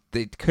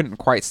they couldn't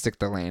quite stick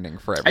the landing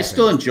for everything. I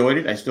still enjoyed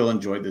it. I still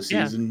enjoyed the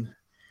Yeah. season.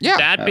 Yeah.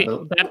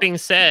 That being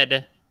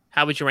said,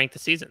 how would you rank the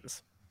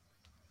seasons?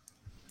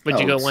 Would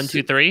you Oh, go 1,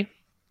 2, 3?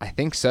 I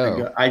think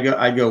so. I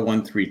go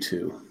 1, 3,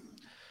 2.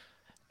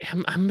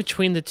 I'm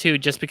between the two,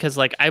 just because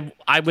like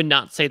I would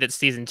not say that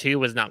season 2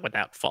 was not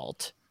without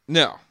fault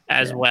No.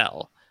 as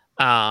well.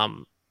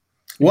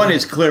 1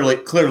 is clearly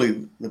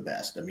the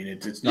best. I mean,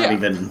 it's not Yeah.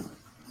 even.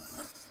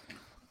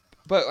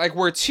 But like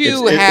where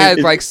 2 It's- had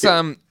it- like it-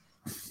 some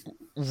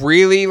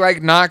really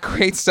like not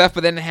great stuff,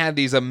 but then it had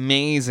these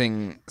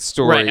amazing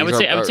stories. Right.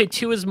 I would say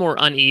 2 is more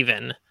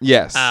uneven.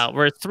 yes.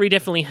 Where 3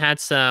 definitely had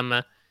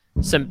some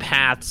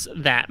paths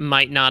that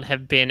might not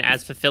have been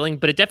as fulfilling,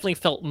 but it definitely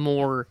felt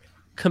more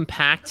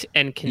compact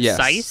and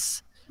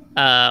concise.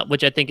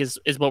 Which I think is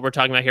what we're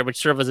talking about here, which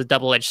sort of was a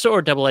double-edged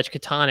sword, double-edged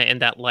katana, in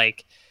that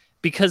like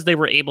because they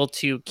were able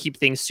to keep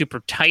things super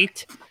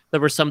tight, there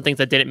were some things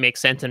that didn't make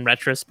sense in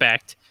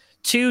retrospect.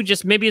 2,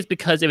 just maybe it's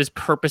because it was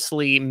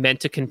purposely meant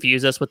to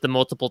confuse us with the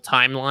multiple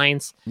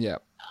timelines. Yeah.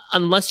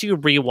 Unless you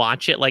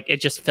rewatch it, like it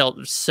just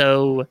felt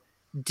so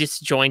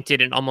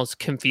disjointed and almost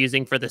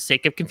confusing for the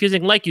sake of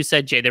confusing. Like you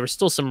said, Jay, there was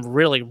still some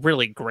really,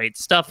 really great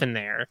stuff in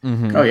there.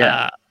 Mhm. Oh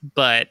yeah.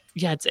 But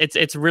yeah,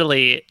 it's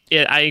really.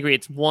 I agree.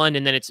 It's 1,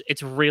 and then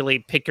it's really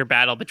pick your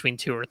battle between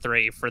 2 or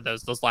 3 for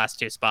those last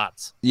 2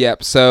 spots.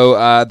 Yep. So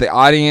the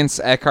audience,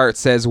 Eckhart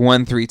says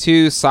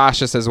 132.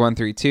 Sasha says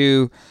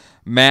 132.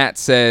 Matt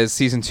says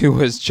season 2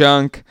 was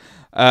junk.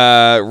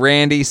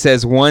 Randy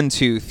says 1,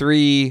 2,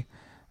 3.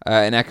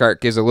 And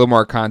Eckhart gives a little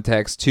more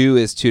context. 2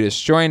 is too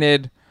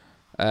disjointed.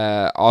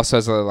 Also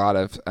has a lot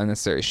of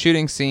unnecessary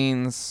shooting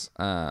scenes.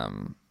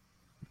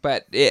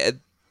 But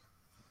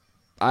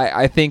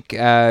I think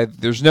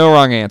there's no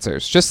wrong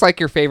answers. Just like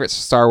your favorite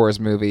Star Wars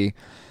movie,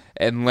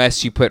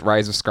 unless you put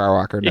Rise of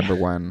Skywalker number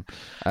 1.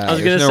 I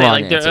was gonna say,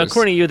 like,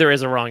 according to you, there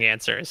is a wrong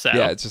answer. So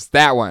yeah, it's just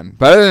that one.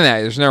 But other than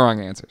that, there's no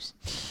wrong answers.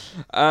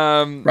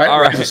 All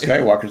Rise of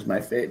Skywalker's my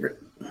favorite.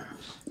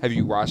 Have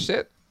you watched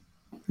it?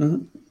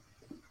 Mhm.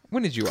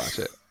 When did you watch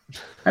it?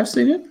 I've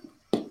seen it.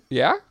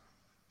 Yeah?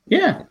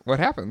 Yeah. What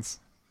happens?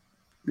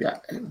 Yeah.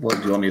 Well,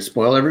 do you want me to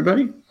spoil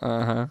everybody?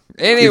 Uh-huh.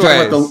 You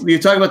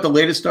Anyways. talking about the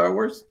latest Star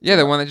Wars? Yeah,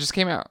 the one that just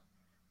came out.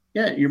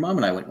 Yeah, your mom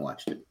and I went and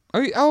watched it.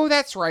 Oh,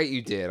 that's right.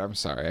 You did. I'm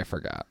sorry. I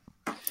forgot.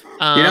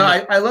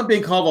 I love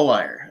being called a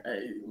liar.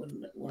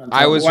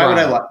 I was why would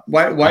I wrong.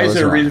 lie? Why I is was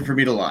there a wrong. reason for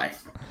me to lie?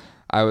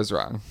 I was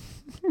wrong.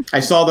 I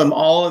saw them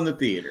all in the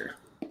theater.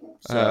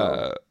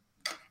 So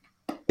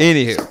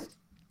Anywho.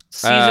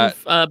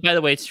 By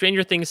the way,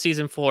 Stranger Things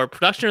season 4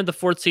 production of the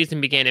 4th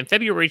season began in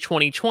February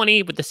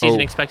 2020, with the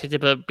season expected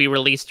to be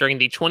released during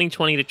the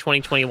 2020 to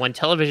 2021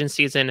 television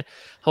season.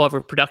 However,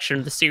 production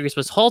of the series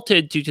was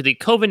halted due to the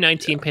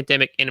COVID-19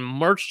 pandemic in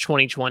March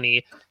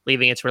 2020,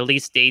 leaving its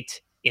release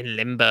date in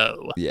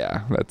limbo.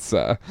 Yeah, that's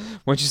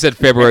once you said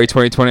February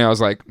 2020, I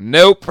was like,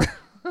 nope.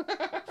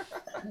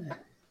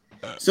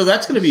 So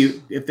that's going to be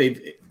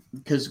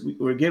because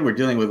we're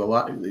dealing with a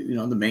lot.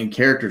 The main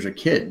characters are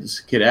kid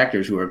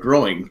actors who are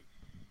growing.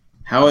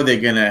 How are they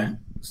going to?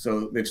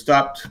 So they've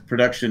stopped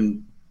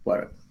production.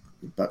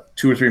 About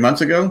 2 or 3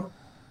 months ago.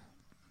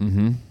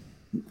 Mm-hmm.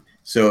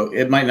 So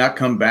it might not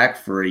come back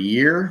for a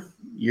year.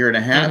 year and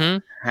a half.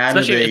 Mhm. How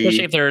Especially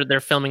if they're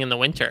filming in the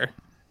winter.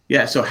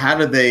 Yeah. So how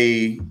do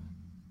they?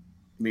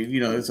 I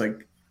mean, it's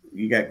like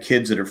you got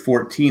kids that are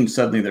 14,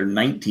 suddenly they're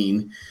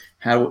 19.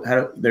 How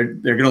they're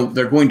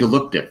going to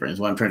look different is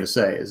what I'm trying to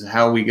say. Is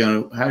how are you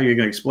going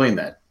to explain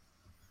that?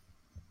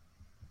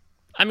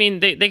 I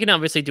mean, they can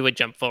obviously do a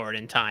jump forward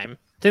in time.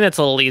 I think that's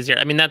a little easier.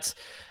 I mean,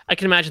 I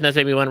can imagine that's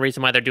maybe one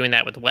reason why they're doing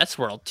that with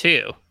Westworld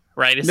too,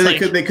 right? It's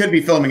they could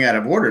be filming out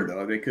of order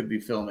though. They could be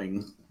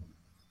filming,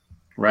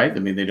 right? I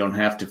mean, they don't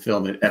have to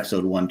film it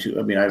episode 1, 2.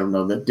 I mean, I don't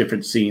know the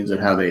different scenes and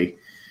how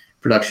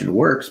production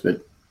works,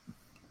 but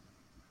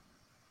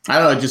I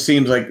don't know. It just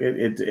seems like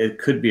it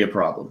could be a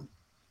problem.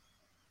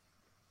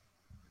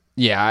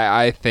 Yeah,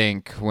 I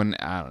think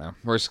I don't know,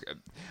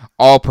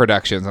 all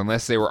productions,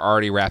 unless they were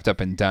already wrapped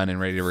up and done and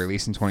ready to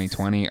release in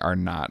 2020, are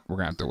not. We're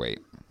gonna have to wait.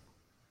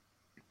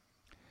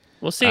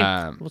 We'll see.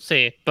 We'll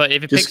see. But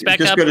if it picks back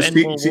just up, go to and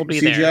we'll be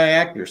CGI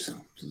there. actors.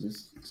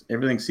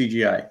 Everything's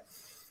CGI.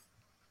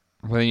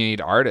 Well, then you need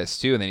artists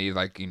too, and they need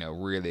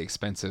really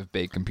expensive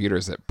big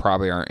computers that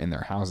probably aren't in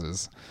their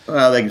houses.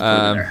 Well, they can put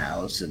it in their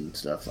house and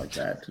stuff like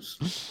that.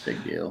 Just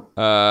big deal.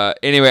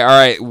 Anyway, all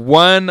right.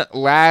 One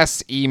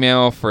last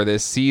email for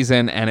this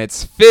season, and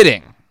it's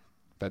fitting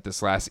that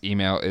this last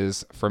email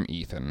is from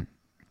Ethan.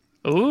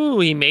 Ooh,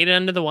 he made it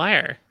under the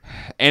wire.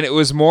 And it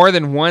was more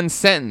than one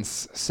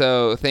sentence,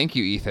 so thank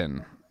you,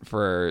 Ethan,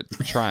 for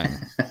trying.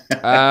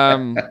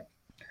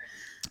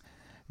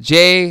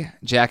 Jay,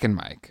 Jack, and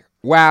Mike.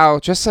 Wow,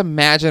 just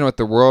imagine what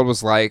the world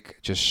was like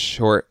just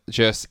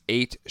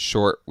 8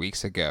 short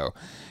weeks ago.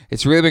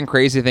 It's really been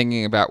crazy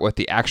thinking about what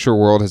the actual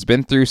world has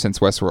been through since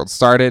Westworld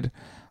started.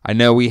 I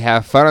know we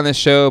have fun on this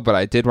show, but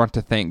I did want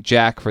to thank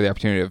Jack for the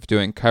opportunity of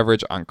doing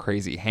coverage on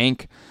Crazy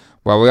Hank.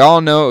 While we all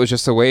know it was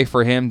just a way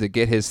for him to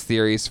get his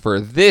theories for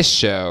this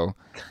show,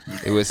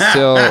 it was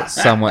still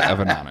somewhat of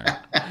an honor.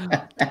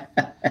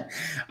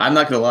 I'm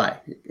not going to lie.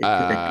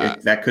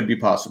 That could be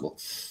possible.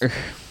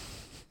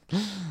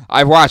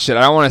 I've watched it.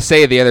 I don't want to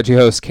say the other two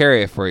hosts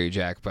carry it for you,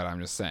 Jack, but I'm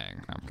just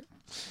saying.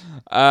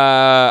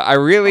 I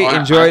really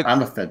enjoyed...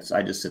 I'm offensive.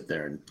 I just sit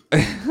there and...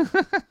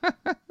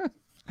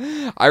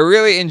 I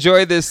really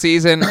enjoyed this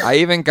season. I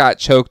even got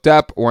choked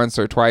up once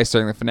or twice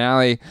during the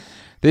finale.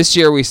 This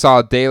year we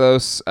saw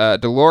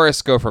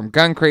Dolores go from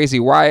gun crazy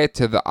Wyatt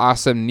to the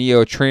awesome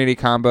Neo Trinity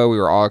combo we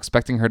were all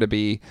expecting her to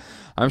be.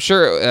 I'm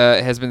sure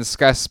it has been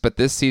discussed, but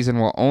this season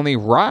will only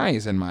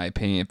rise, in my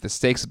opinion, if the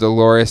stakes of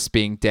Dolores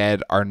being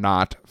dead are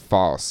not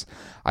false.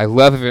 I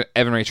love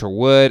Evan Rachel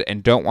Wood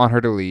and don't want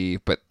her to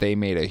leave, but they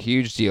made a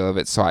huge deal of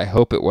it, so I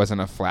hope it wasn't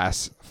a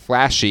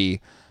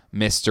flashy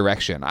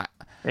misdirection.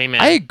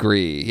 Amen. I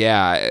agree.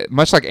 Yeah,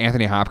 much like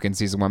Anthony Hopkins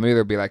season 1, maybe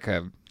there'll be like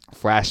a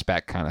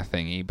flashback kind of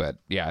thingy, but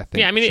yeah, I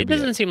think. Yeah, I mean, it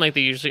doesn't seem like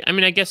they usually. I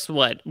mean, I guess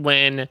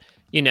when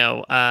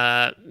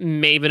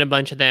Maeve and a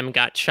bunch of them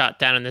got shot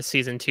down in the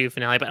season 2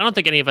 finale, but I don't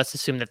think any of us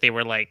assumed that they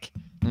were like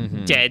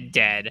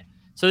dead.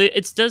 So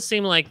it does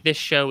seem like this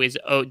show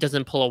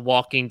doesn't pull a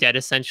Walking Dead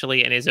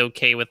essentially, and is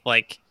okay with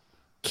like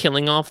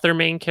killing off their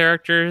main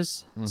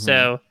characters. Mm-hmm.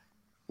 So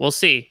we'll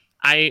see.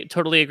 I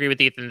totally agree with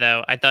Ethan,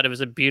 though. I thought it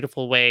was a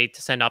beautiful way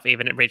to send off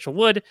Evan and Rachel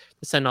Wood,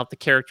 to send off the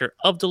character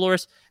of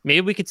Dolores. Maybe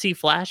we could see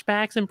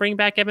flashbacks and bring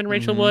back Evan and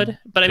Rachel Wood.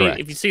 But I mean,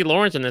 if you see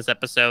Lawrence in this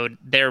episode,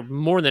 they're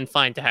more than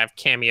fine to have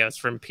cameos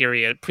from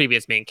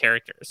previous main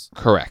characters.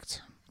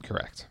 Correct.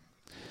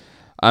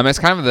 It's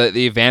kind of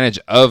the advantage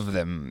of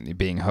them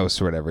being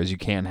hosts or whatever, is you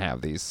can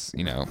have these,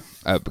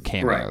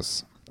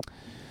 cameos.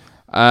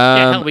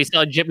 Right. Hell, we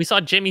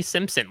saw Jimmy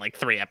Simpson like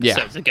 3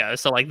 episodes ago,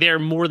 so like they're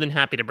more than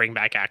happy to bring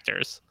back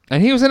actors.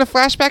 And he was in a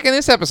flashback in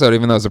this episode,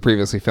 even though it was a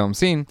previously filmed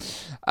scene.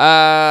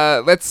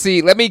 Let's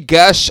see. Let me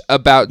gush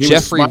about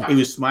Jeffrey. He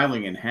was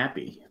smiling and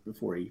happy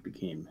before he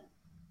became,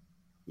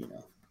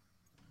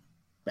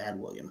 Bad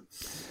William.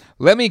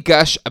 Let me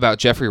gush about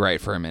Jeffrey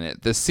Wright for a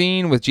minute. The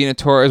scene with Gina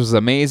Torres was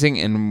amazing,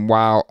 and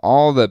while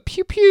all the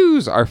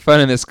pew-pews are fun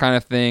in this kind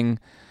of thing,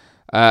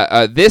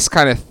 this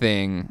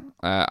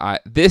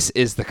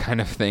is the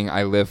kind of thing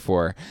I live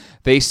for.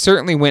 They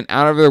certainly went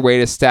out of their way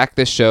to stack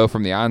this show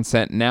from the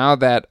onset. Now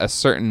that a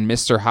certain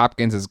Mr.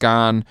 Hopkins is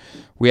gone,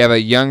 we have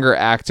a younger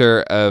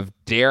actor of,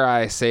 dare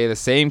I say, the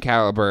same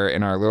caliber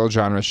in our little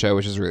genre show,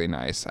 which is really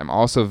nice. I'm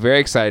also very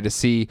excited to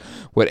see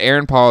what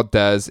Aaron Paul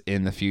does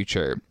in the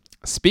future.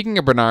 Speaking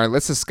of Bernard,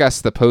 let's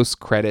discuss the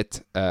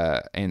post-credit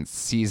in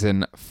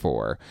Season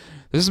 4.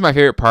 This is my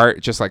favorite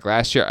part, just like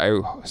last year. I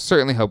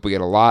certainly hope we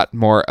get a lot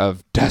more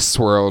of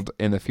Dustworld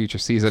in the future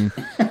season.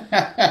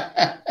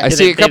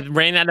 They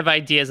ran out of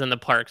ideas in the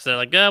parks. They're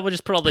like, we'll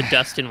just put all the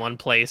dust in one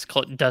place,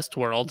 call it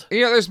Dustworld.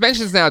 There's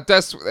mentions now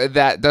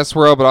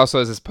Dustworld, but also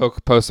as this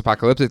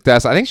post-apocalyptic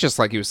dust. I think it's just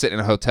like he was sitting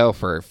in a hotel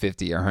for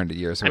 50 or 100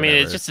 years. Or whatever.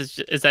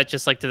 Is that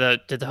just like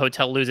did the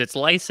hotel lose its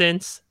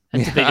license?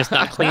 And did they just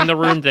not clean the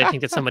room? Did they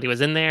think that somebody was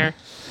in there?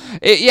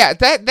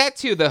 That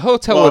too. The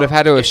hotel would have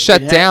had to have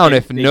shut down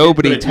if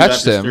nobody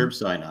touched them. Disturb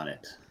sign on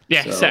it.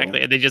 Yeah, So-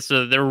 exactly. They just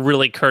they're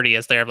really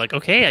courteous. They're like,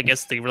 okay, I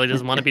guess he really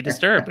doesn't want to be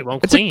disturbed. We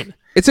won't clean.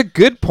 It's a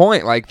good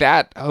point. Like,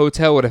 that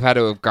hotel would have had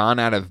to have gone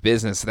out of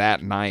business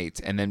that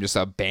night and then just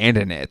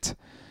abandon it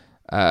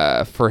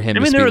for him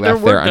to be there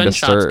left were there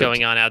gunshots undisturbed.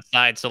 going on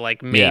outside, so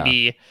like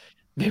maybe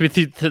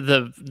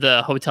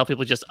the hotel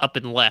people just up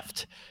and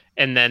left,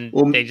 and then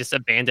Well, they just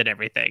abandoned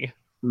everything.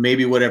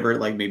 maybe whatever,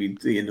 like maybe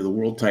the end of the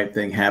world type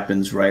thing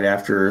happens right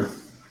after.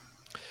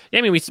 Yeah,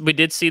 I mean, we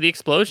did see the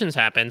explosions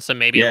happen, so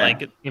maybe Yeah.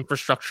 like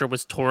infrastructure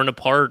was torn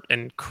apart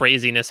and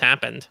craziness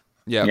happened.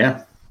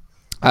 Yeah.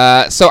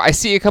 Yeah. So I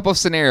see a couple of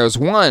scenarios.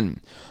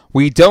 One,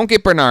 we don't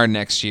get Bernard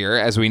next year,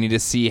 as we need to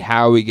see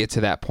how we get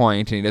to that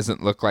point, and he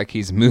doesn't look like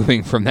he's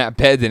moving from that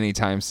bed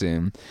anytime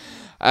soon.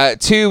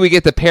 Two, we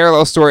get the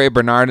parallel story of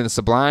Bernard and the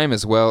Sublime,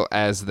 as well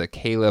as the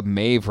Caleb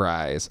Maeve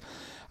rise.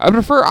 I would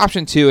prefer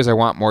option 2, as I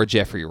want more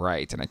Jeffrey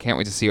Wright, and I can't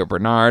wait to see what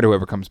Bernard,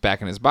 whoever comes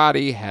back in his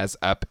body, has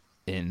up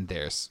in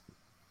their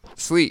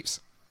sleeves.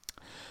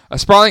 A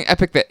sprawling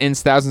epic that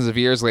ends thousands of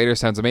years later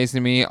sounds amazing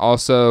to me.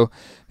 Also,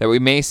 that we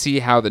may see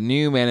how the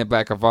new Man in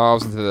Black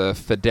evolves into the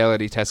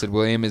fidelity-tested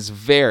William is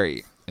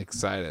very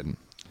exciting.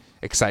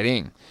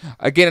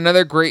 Again,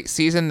 another great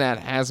season that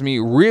has me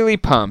really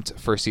pumped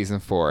for season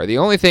 4. The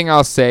only thing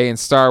I'll say in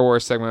Star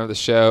Wars segment of the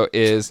show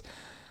is,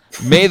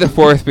 may the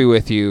 4th be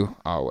with you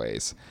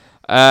always.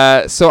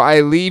 So I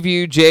leave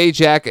you, Jay,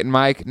 Jack, and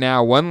Mike,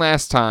 now one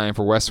last time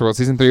for Westworld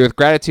Season 3 with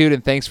gratitude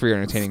and thanks for your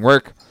entertaining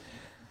work.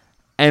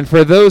 And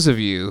for those of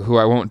you who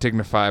I won't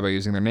dignify by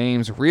using their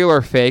names, real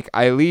or fake,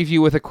 I leave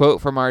you with a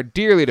quote from our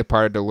dearly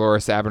departed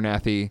Dolores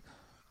Abernathy: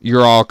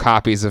 "You're all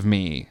copies of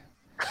me."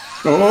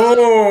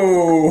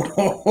 Oh,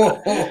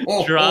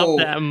 Drop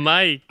that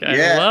mic. I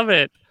Yeah. love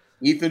it.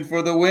 Ethan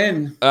for the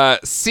win.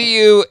 See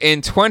you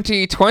in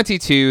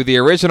 2022, the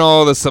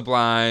original, the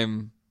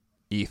sublime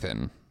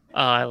Ethan. Oh,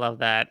 I love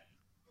that.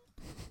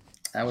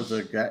 That was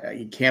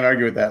you can't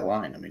argue with that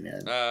line. I mean,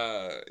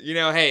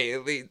 Hey,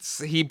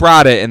 he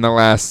brought it in the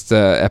last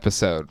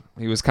episode.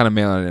 He was kind of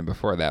mailing it in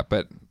before that,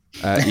 but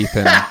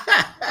Ethan,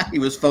 he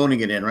was phoning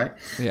it in, right?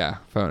 yeah,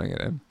 phoning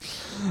it in.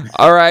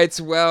 All right,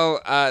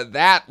 well,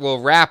 that will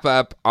wrap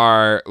up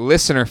our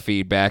listener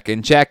feedback.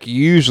 And Jack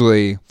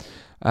usually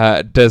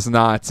does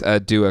not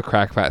do a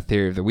Crackpot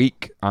Theory of the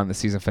Week on the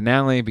season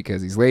finale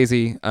because he's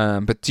lazy.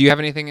 But do you have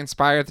anything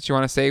inspired that you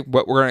want to say?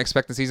 What we're going to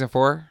expect in season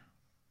 4?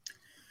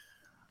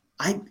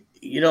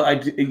 You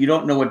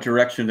don't know what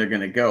direction they're going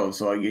to go,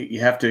 so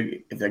you have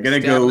to, if they're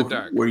going to Stab in the go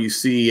dark. where you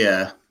see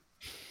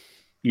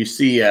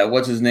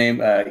what's his name,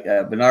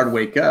 Bernard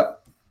wake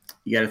up,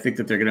 you got to think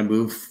that they're going to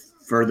move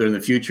further in the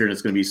future, and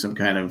it's going to be some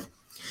kind of.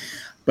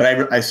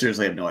 But I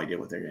seriously have no idea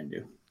what they're going to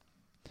do.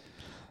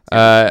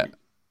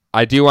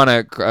 I do want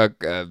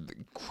to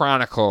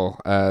chronicle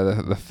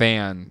the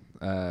fan,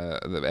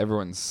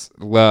 everyone's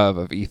love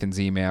of Ethan's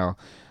email.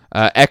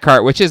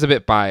 Eckhart, which is a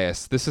bit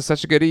biased. This is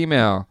such a good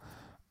email.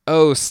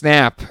 Oh,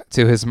 snap,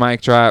 to his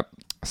mic drop.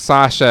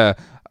 Sasha,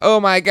 oh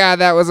my God,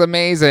 that was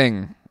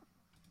amazing.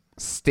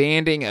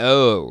 Standing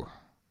O.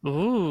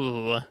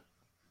 Ooh.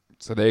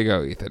 So there you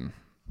go, Ethan.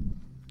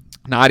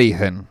 Not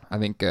Ethan. I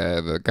think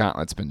the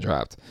gauntlet's been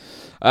dropped.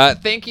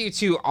 Thank you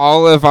to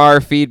all of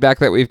our feedback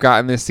that we've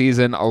gotten this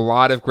season. A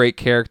lot of great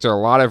character, a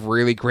lot of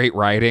really great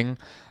writing.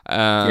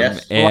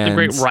 Yes. A lot of and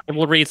great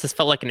rivalries. This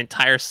felt like an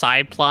entire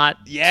side plot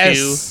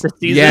yes, to the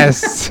season.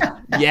 yes,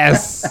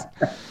 yes.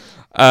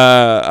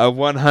 I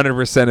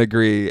 100%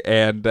 agree,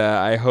 and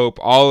I hope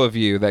all of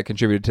you that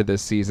contributed to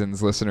this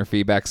season's listener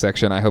feedback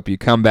section, I hope you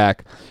come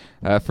back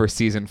for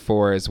season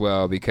 4 as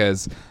well,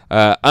 because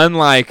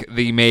unlike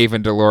the Maeve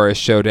and Dolores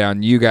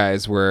showdown, you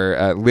guys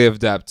were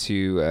lived up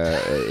to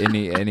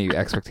any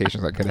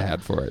expectations I could have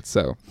had for it.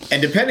 So,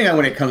 And depending on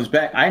when it comes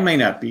back, I may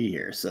not be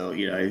here, so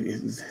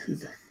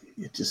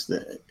it just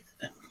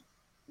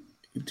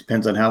it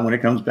depends on when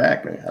it comes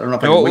back. I don't know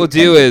if. and what we'll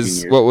do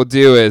is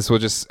we'll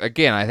just,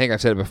 again, I think I've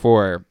said it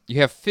before.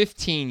 You have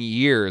 15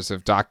 years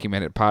of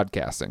documented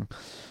podcasting.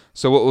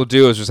 So what we'll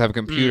do is just have a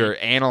computer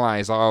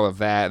analyze all of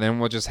that, and then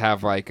we'll just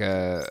have like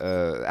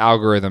a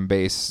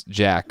algorithm-based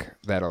Jack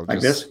that'll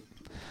like just this.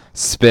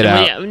 spit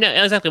out. Yeah,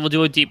 no, exactly. We'll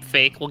do a deep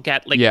fake. We'll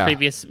get like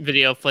previous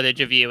video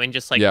footage of you and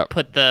just like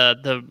put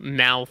the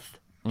mouth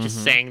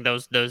just saying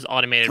those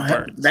automated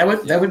words. That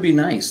would be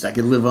nice. I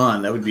could live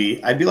on. I'd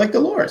be like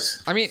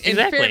Dolores. I mean,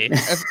 Exactly.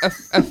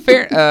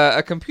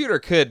 a computer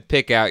could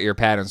pick out your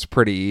patterns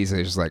pretty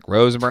easily. Just like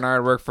Rose and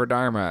Bernard work for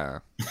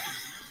Dharma.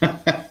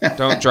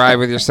 Don't drive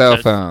with your cell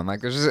phone. Like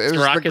there's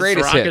the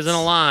greatest Sirach hits. isn't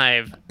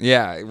alive.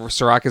 Yeah,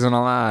 Sirach isn't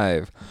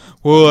alive.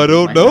 Well, I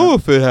don't know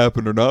if it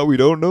happened or not. We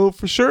don't know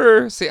for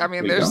sure. See, I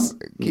mean, there's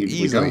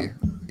easily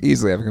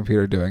have a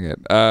computer doing it.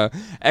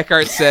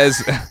 Eckhart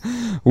says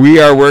we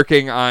are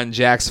working on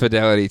Jack's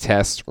fidelity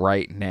test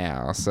right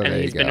now. So And there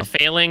you he's go. been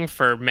failing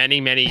for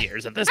many, many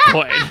years at this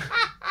point.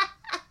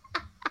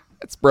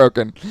 It's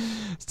broken.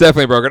 It's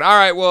definitely broken. All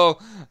right,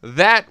 well,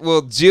 that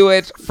will do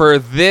it for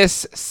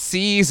this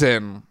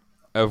season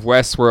of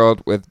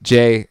Westworld with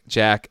Jay,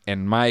 Jack,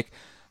 and Mike.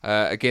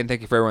 Again,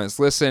 thank you for everyone that's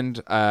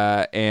listened.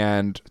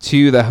 And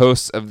to the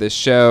hosts of this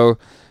show,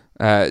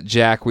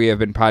 Jack, we have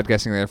been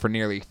podcasting together for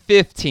nearly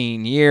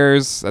 15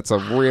 years. That's a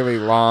really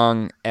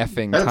long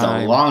effing That's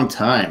time. a long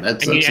time.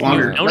 That's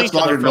longer. We've known That's each other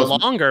longer for than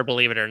most. longer,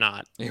 believe it or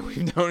not. Yeah,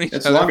 we've known each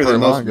That's other longer for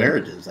than most longer.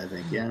 marriages, I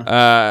think.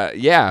 Yeah.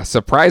 Yeah,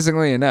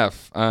 surprisingly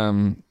enough.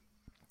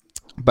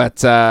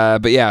 But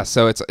yeah,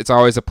 so it's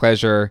always a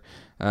pleasure.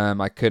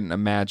 I couldn't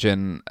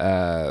imagine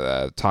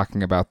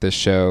talking about this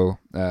show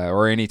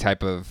or any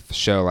type of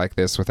show like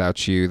this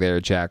without you there,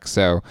 Jack.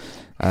 So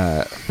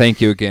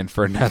thank you again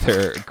for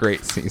another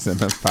great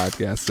season of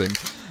podcasting.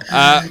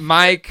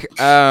 Mike,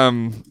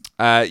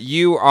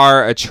 you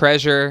are a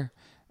treasure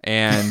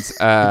and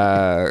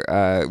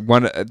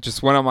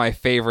one of my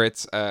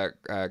favorite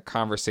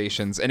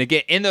conversations. And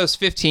again, in those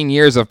 15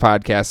 years of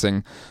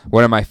podcasting,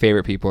 one of my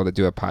favorite people to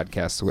do a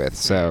podcast with.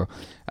 So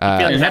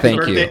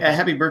thank you.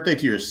 Happy birthday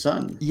to your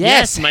son.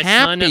 Yes, my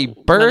happy son,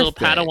 birthday. my little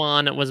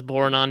Padawan was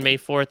born on May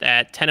 4th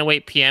at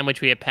 10:08 p.m.,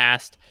 which we have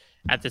passed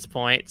at this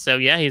point. So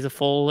yeah, he's a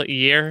full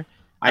year.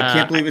 I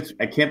can't believe it's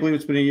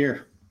been a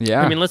year.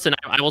 Yeah. I mean, listen,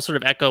 I will sort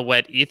of echo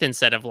what Ethan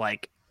said of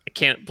like, I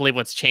can't believe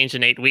what's changed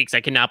in 8 weeks.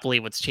 I cannot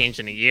believe what's changed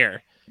in a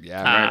year.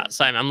 Yeah. Right.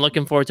 So I'm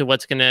looking forward to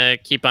what's going to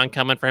keep on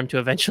coming for him to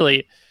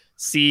eventually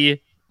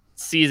see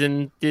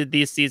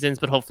these seasons,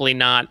 but hopefully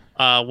not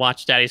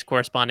watch Daddy's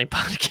corresponding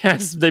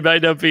podcasts. They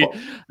might not be,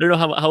 I don't know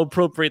how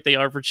appropriate they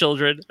are for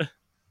children.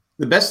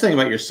 The best thing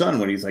about your son,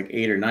 when he's like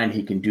 8 or 9,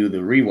 he can do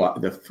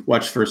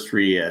watch first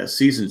 3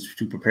 seasons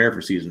to prepare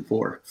for season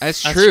 4.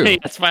 That's true. Right.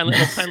 That's finally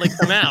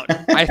come out.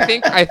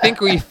 I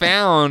think we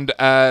found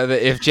that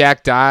if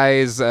Jack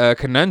dies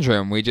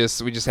conundrum, we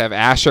just have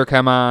Asher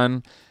come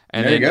on,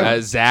 and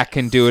then Zach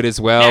can do it as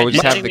well. Yeah, we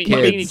just have the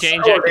kids.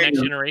 Jane Jack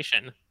Next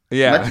Generation.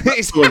 Yeah,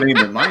 that's the name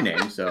of my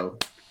name. So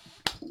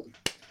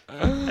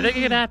I think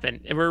it could happen.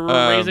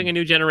 We're raising a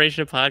new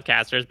generation of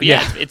podcasters. But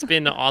yeah, it's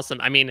been awesome.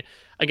 I mean,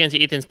 again,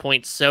 to Ethan's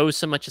point, so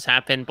much has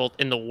happened both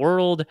in the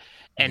world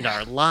and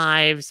our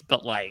lives.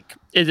 But like,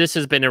 this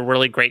has been a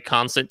really great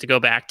constant to go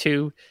back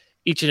to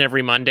each and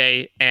every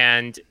Monday.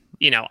 And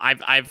you know,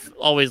 I've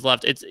always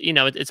loved it.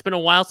 It's been a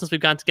while since we've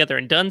gotten together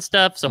and done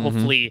stuff. So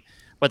hopefully,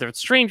 whether it's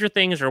Stranger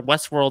Things or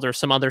Westworld or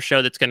some other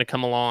show that's going to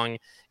come along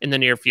in the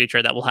near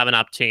future, that we'll have an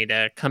opportunity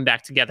to come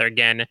back together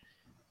again.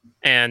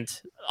 And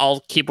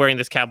I'll keep wearing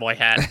this cowboy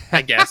hat,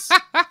 I guess.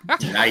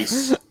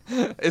 Nice.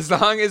 As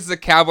long as the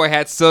cowboy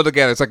hat's still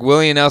together. It's like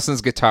Willie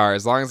Nelson's guitar.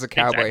 As long as the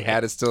cowboy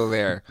hat is still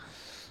there.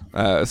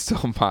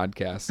 Still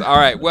podcast. All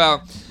right.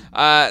 Well,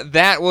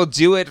 that will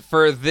do it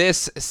for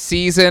this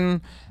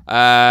season.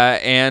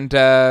 I want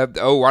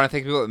to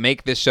thank people that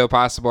make this show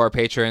possible, our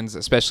patrons,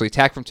 especially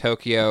Tack from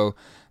Tokyo,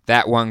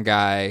 that one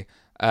guy,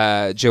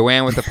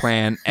 Joanne with the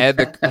plan, Ed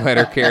the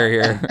letter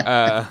carrier,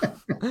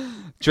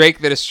 Drake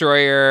the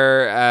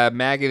Destroyer,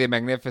 Maggie the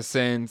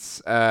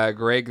Magnificent,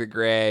 Greg the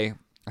Gray.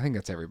 I think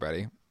that's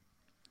everybody.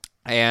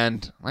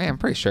 And I'm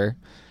pretty sure.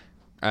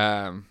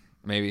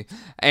 Maybe.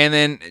 And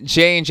then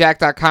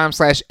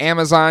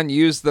jayandjack.com/Amazon.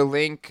 Use the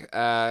link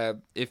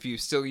if you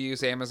still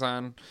use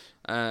Amazon.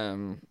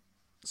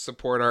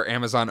 Support our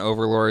Amazon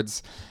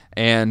overlords.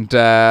 And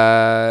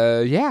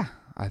I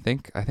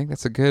think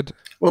that's a good.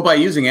 Well, by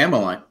using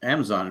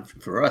Amazon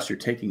for us, you're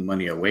taking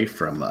money away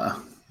from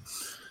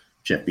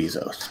Jeff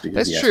Bezos.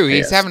 That's true.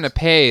 He's having to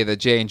pay the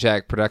Jay and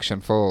Jack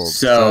production fold.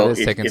 So it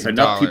is taking if some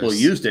enough dollars. people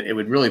used it, it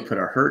would really put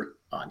a hurt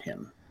on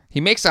him.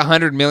 He makes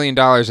 $100 million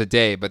a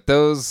day, but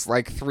those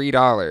like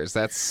 $3.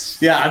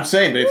 That's I'm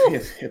saying, but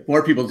if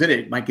more people did it,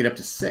 it might get up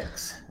to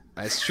 $6.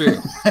 That's true.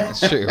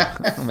 That's true.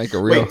 I'll make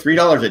a real. Wait,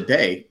 $3 a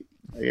day.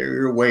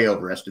 You're way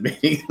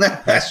overestimating.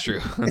 That's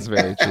true. That's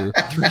very true.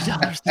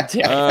 $3 a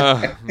day.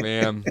 Oh,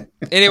 man.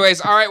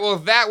 Anyways, all right. Well,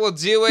 that will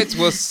do it.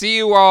 We'll see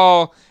you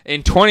all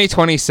in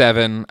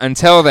 2027.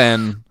 Until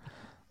then,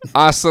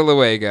 hasta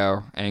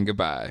luego and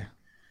goodbye.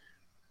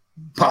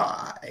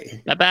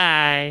 Bye.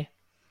 Bye-bye.